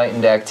various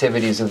enlightened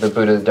activities of the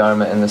Buddha, the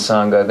Dharma, and the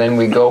Sangha, then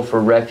we go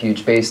for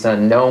refuge based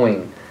on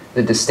knowing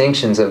the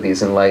distinctions of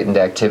these enlightened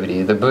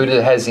activities. The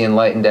Buddha has the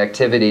enlightened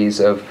activities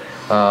of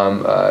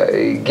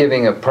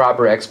giving a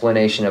proper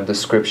explanation of the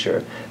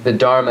scripture. The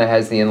Dharma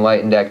has the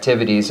enlightened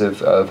activities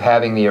of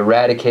having the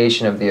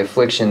eradication of the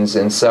afflictions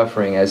and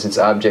suffering as its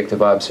object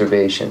of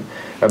observation,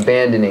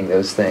 abandoning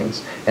those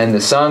things. And the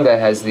Sangha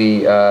has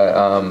the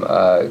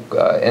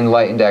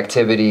enlightened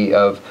activity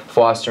of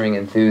fostering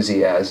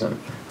enthusiasm.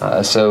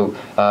 So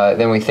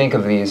then we think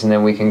of these, and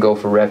then we can go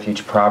for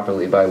refuge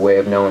properly by way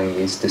of knowing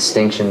these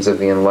distinctions of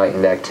the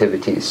enlightened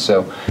activities.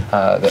 So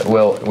that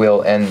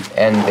we'll end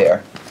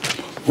there.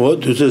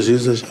 What do you say?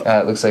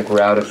 It looks like we're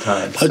out of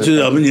time. So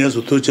you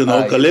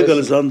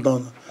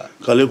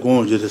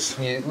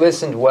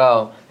listened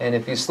well, and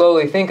if you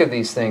slowly think of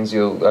these things,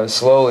 you'll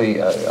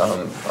slowly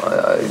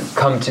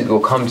come to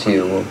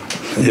you.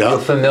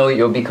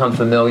 You'll become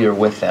familiar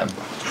with them.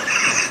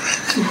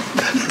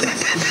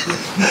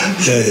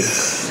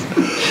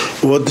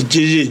 What the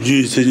Jews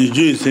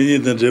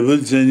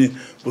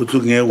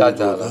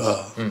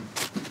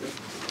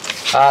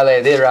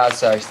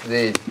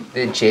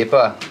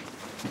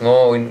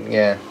Oh,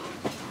 yeah.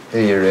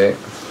 You're right.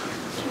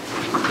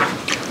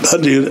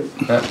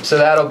 So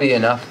that'll be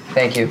enough.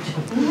 Thank you.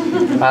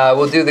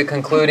 We'll do the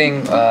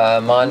concluding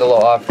mandala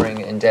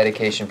offering and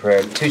dedication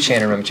prayer. Tu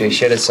Chenmo Rinpoche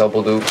Sheda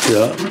Sobuldu.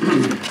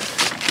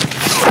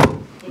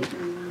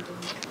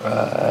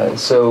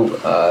 So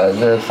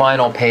the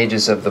final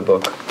pages of the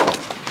book.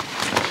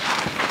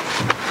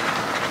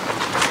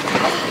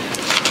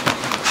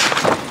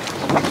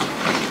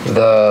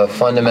 The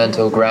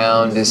fundamental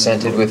ground is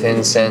scented with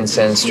incense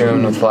and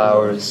strewn with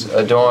flowers,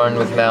 adorned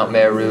with Mount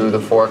Meru, the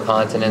 4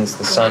 continents,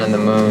 the sun and the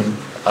moon.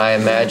 I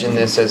imagine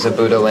this as a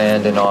Buddha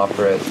land and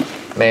offer it.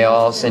 May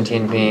all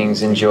sentient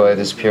beings enjoy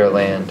this pure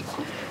land.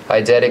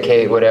 I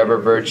dedicate whatever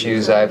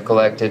virtues I have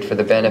collected for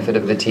the benefit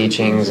of the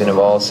teachings and of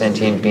all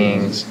sentient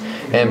beings,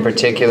 and in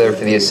particular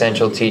for the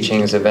essential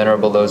teachings of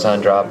Venerable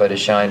Lobsang Drakpa to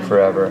shine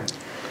forever.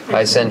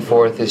 I send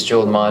forth this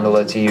jeweled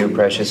mandala to you,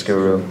 precious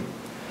Guru.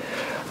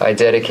 I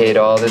dedicate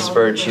all this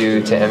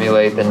virtue to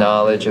emulate the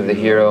knowledge of the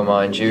hero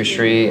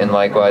Manjushri and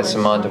likewise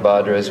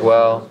Samantabhadra as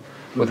well,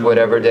 with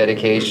whatever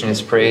dedication is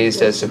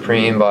praised as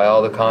supreme by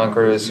all the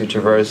conquerors who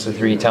traverse the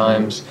 3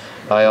 times.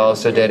 I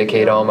also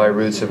dedicate all my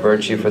roots of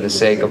virtue for the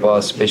sake of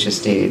auspicious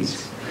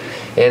deeds.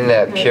 In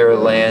that pure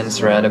land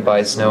surrounded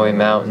by snowy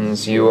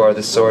mountains, you are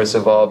the source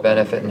of all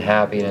benefit and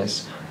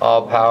happiness.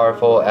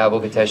 All-powerful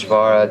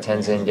Avalokiteshvara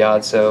Tenzin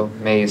Gyatso,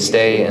 may you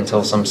stay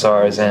until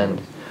samsara's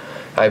end.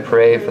 I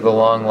pray for the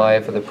long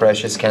life of the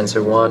precious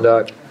Khensur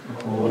Wandak,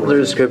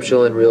 learn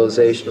scriptural and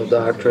realizational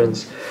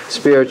doctrines,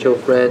 spiritual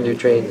friend who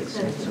trained us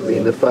to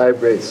read the 5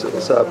 great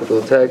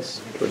philosophical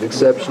texts with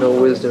exceptional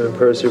wisdom and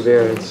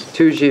perseverance.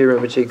 Tuji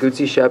Rinpoche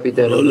Gutsi Shapi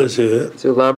Deno.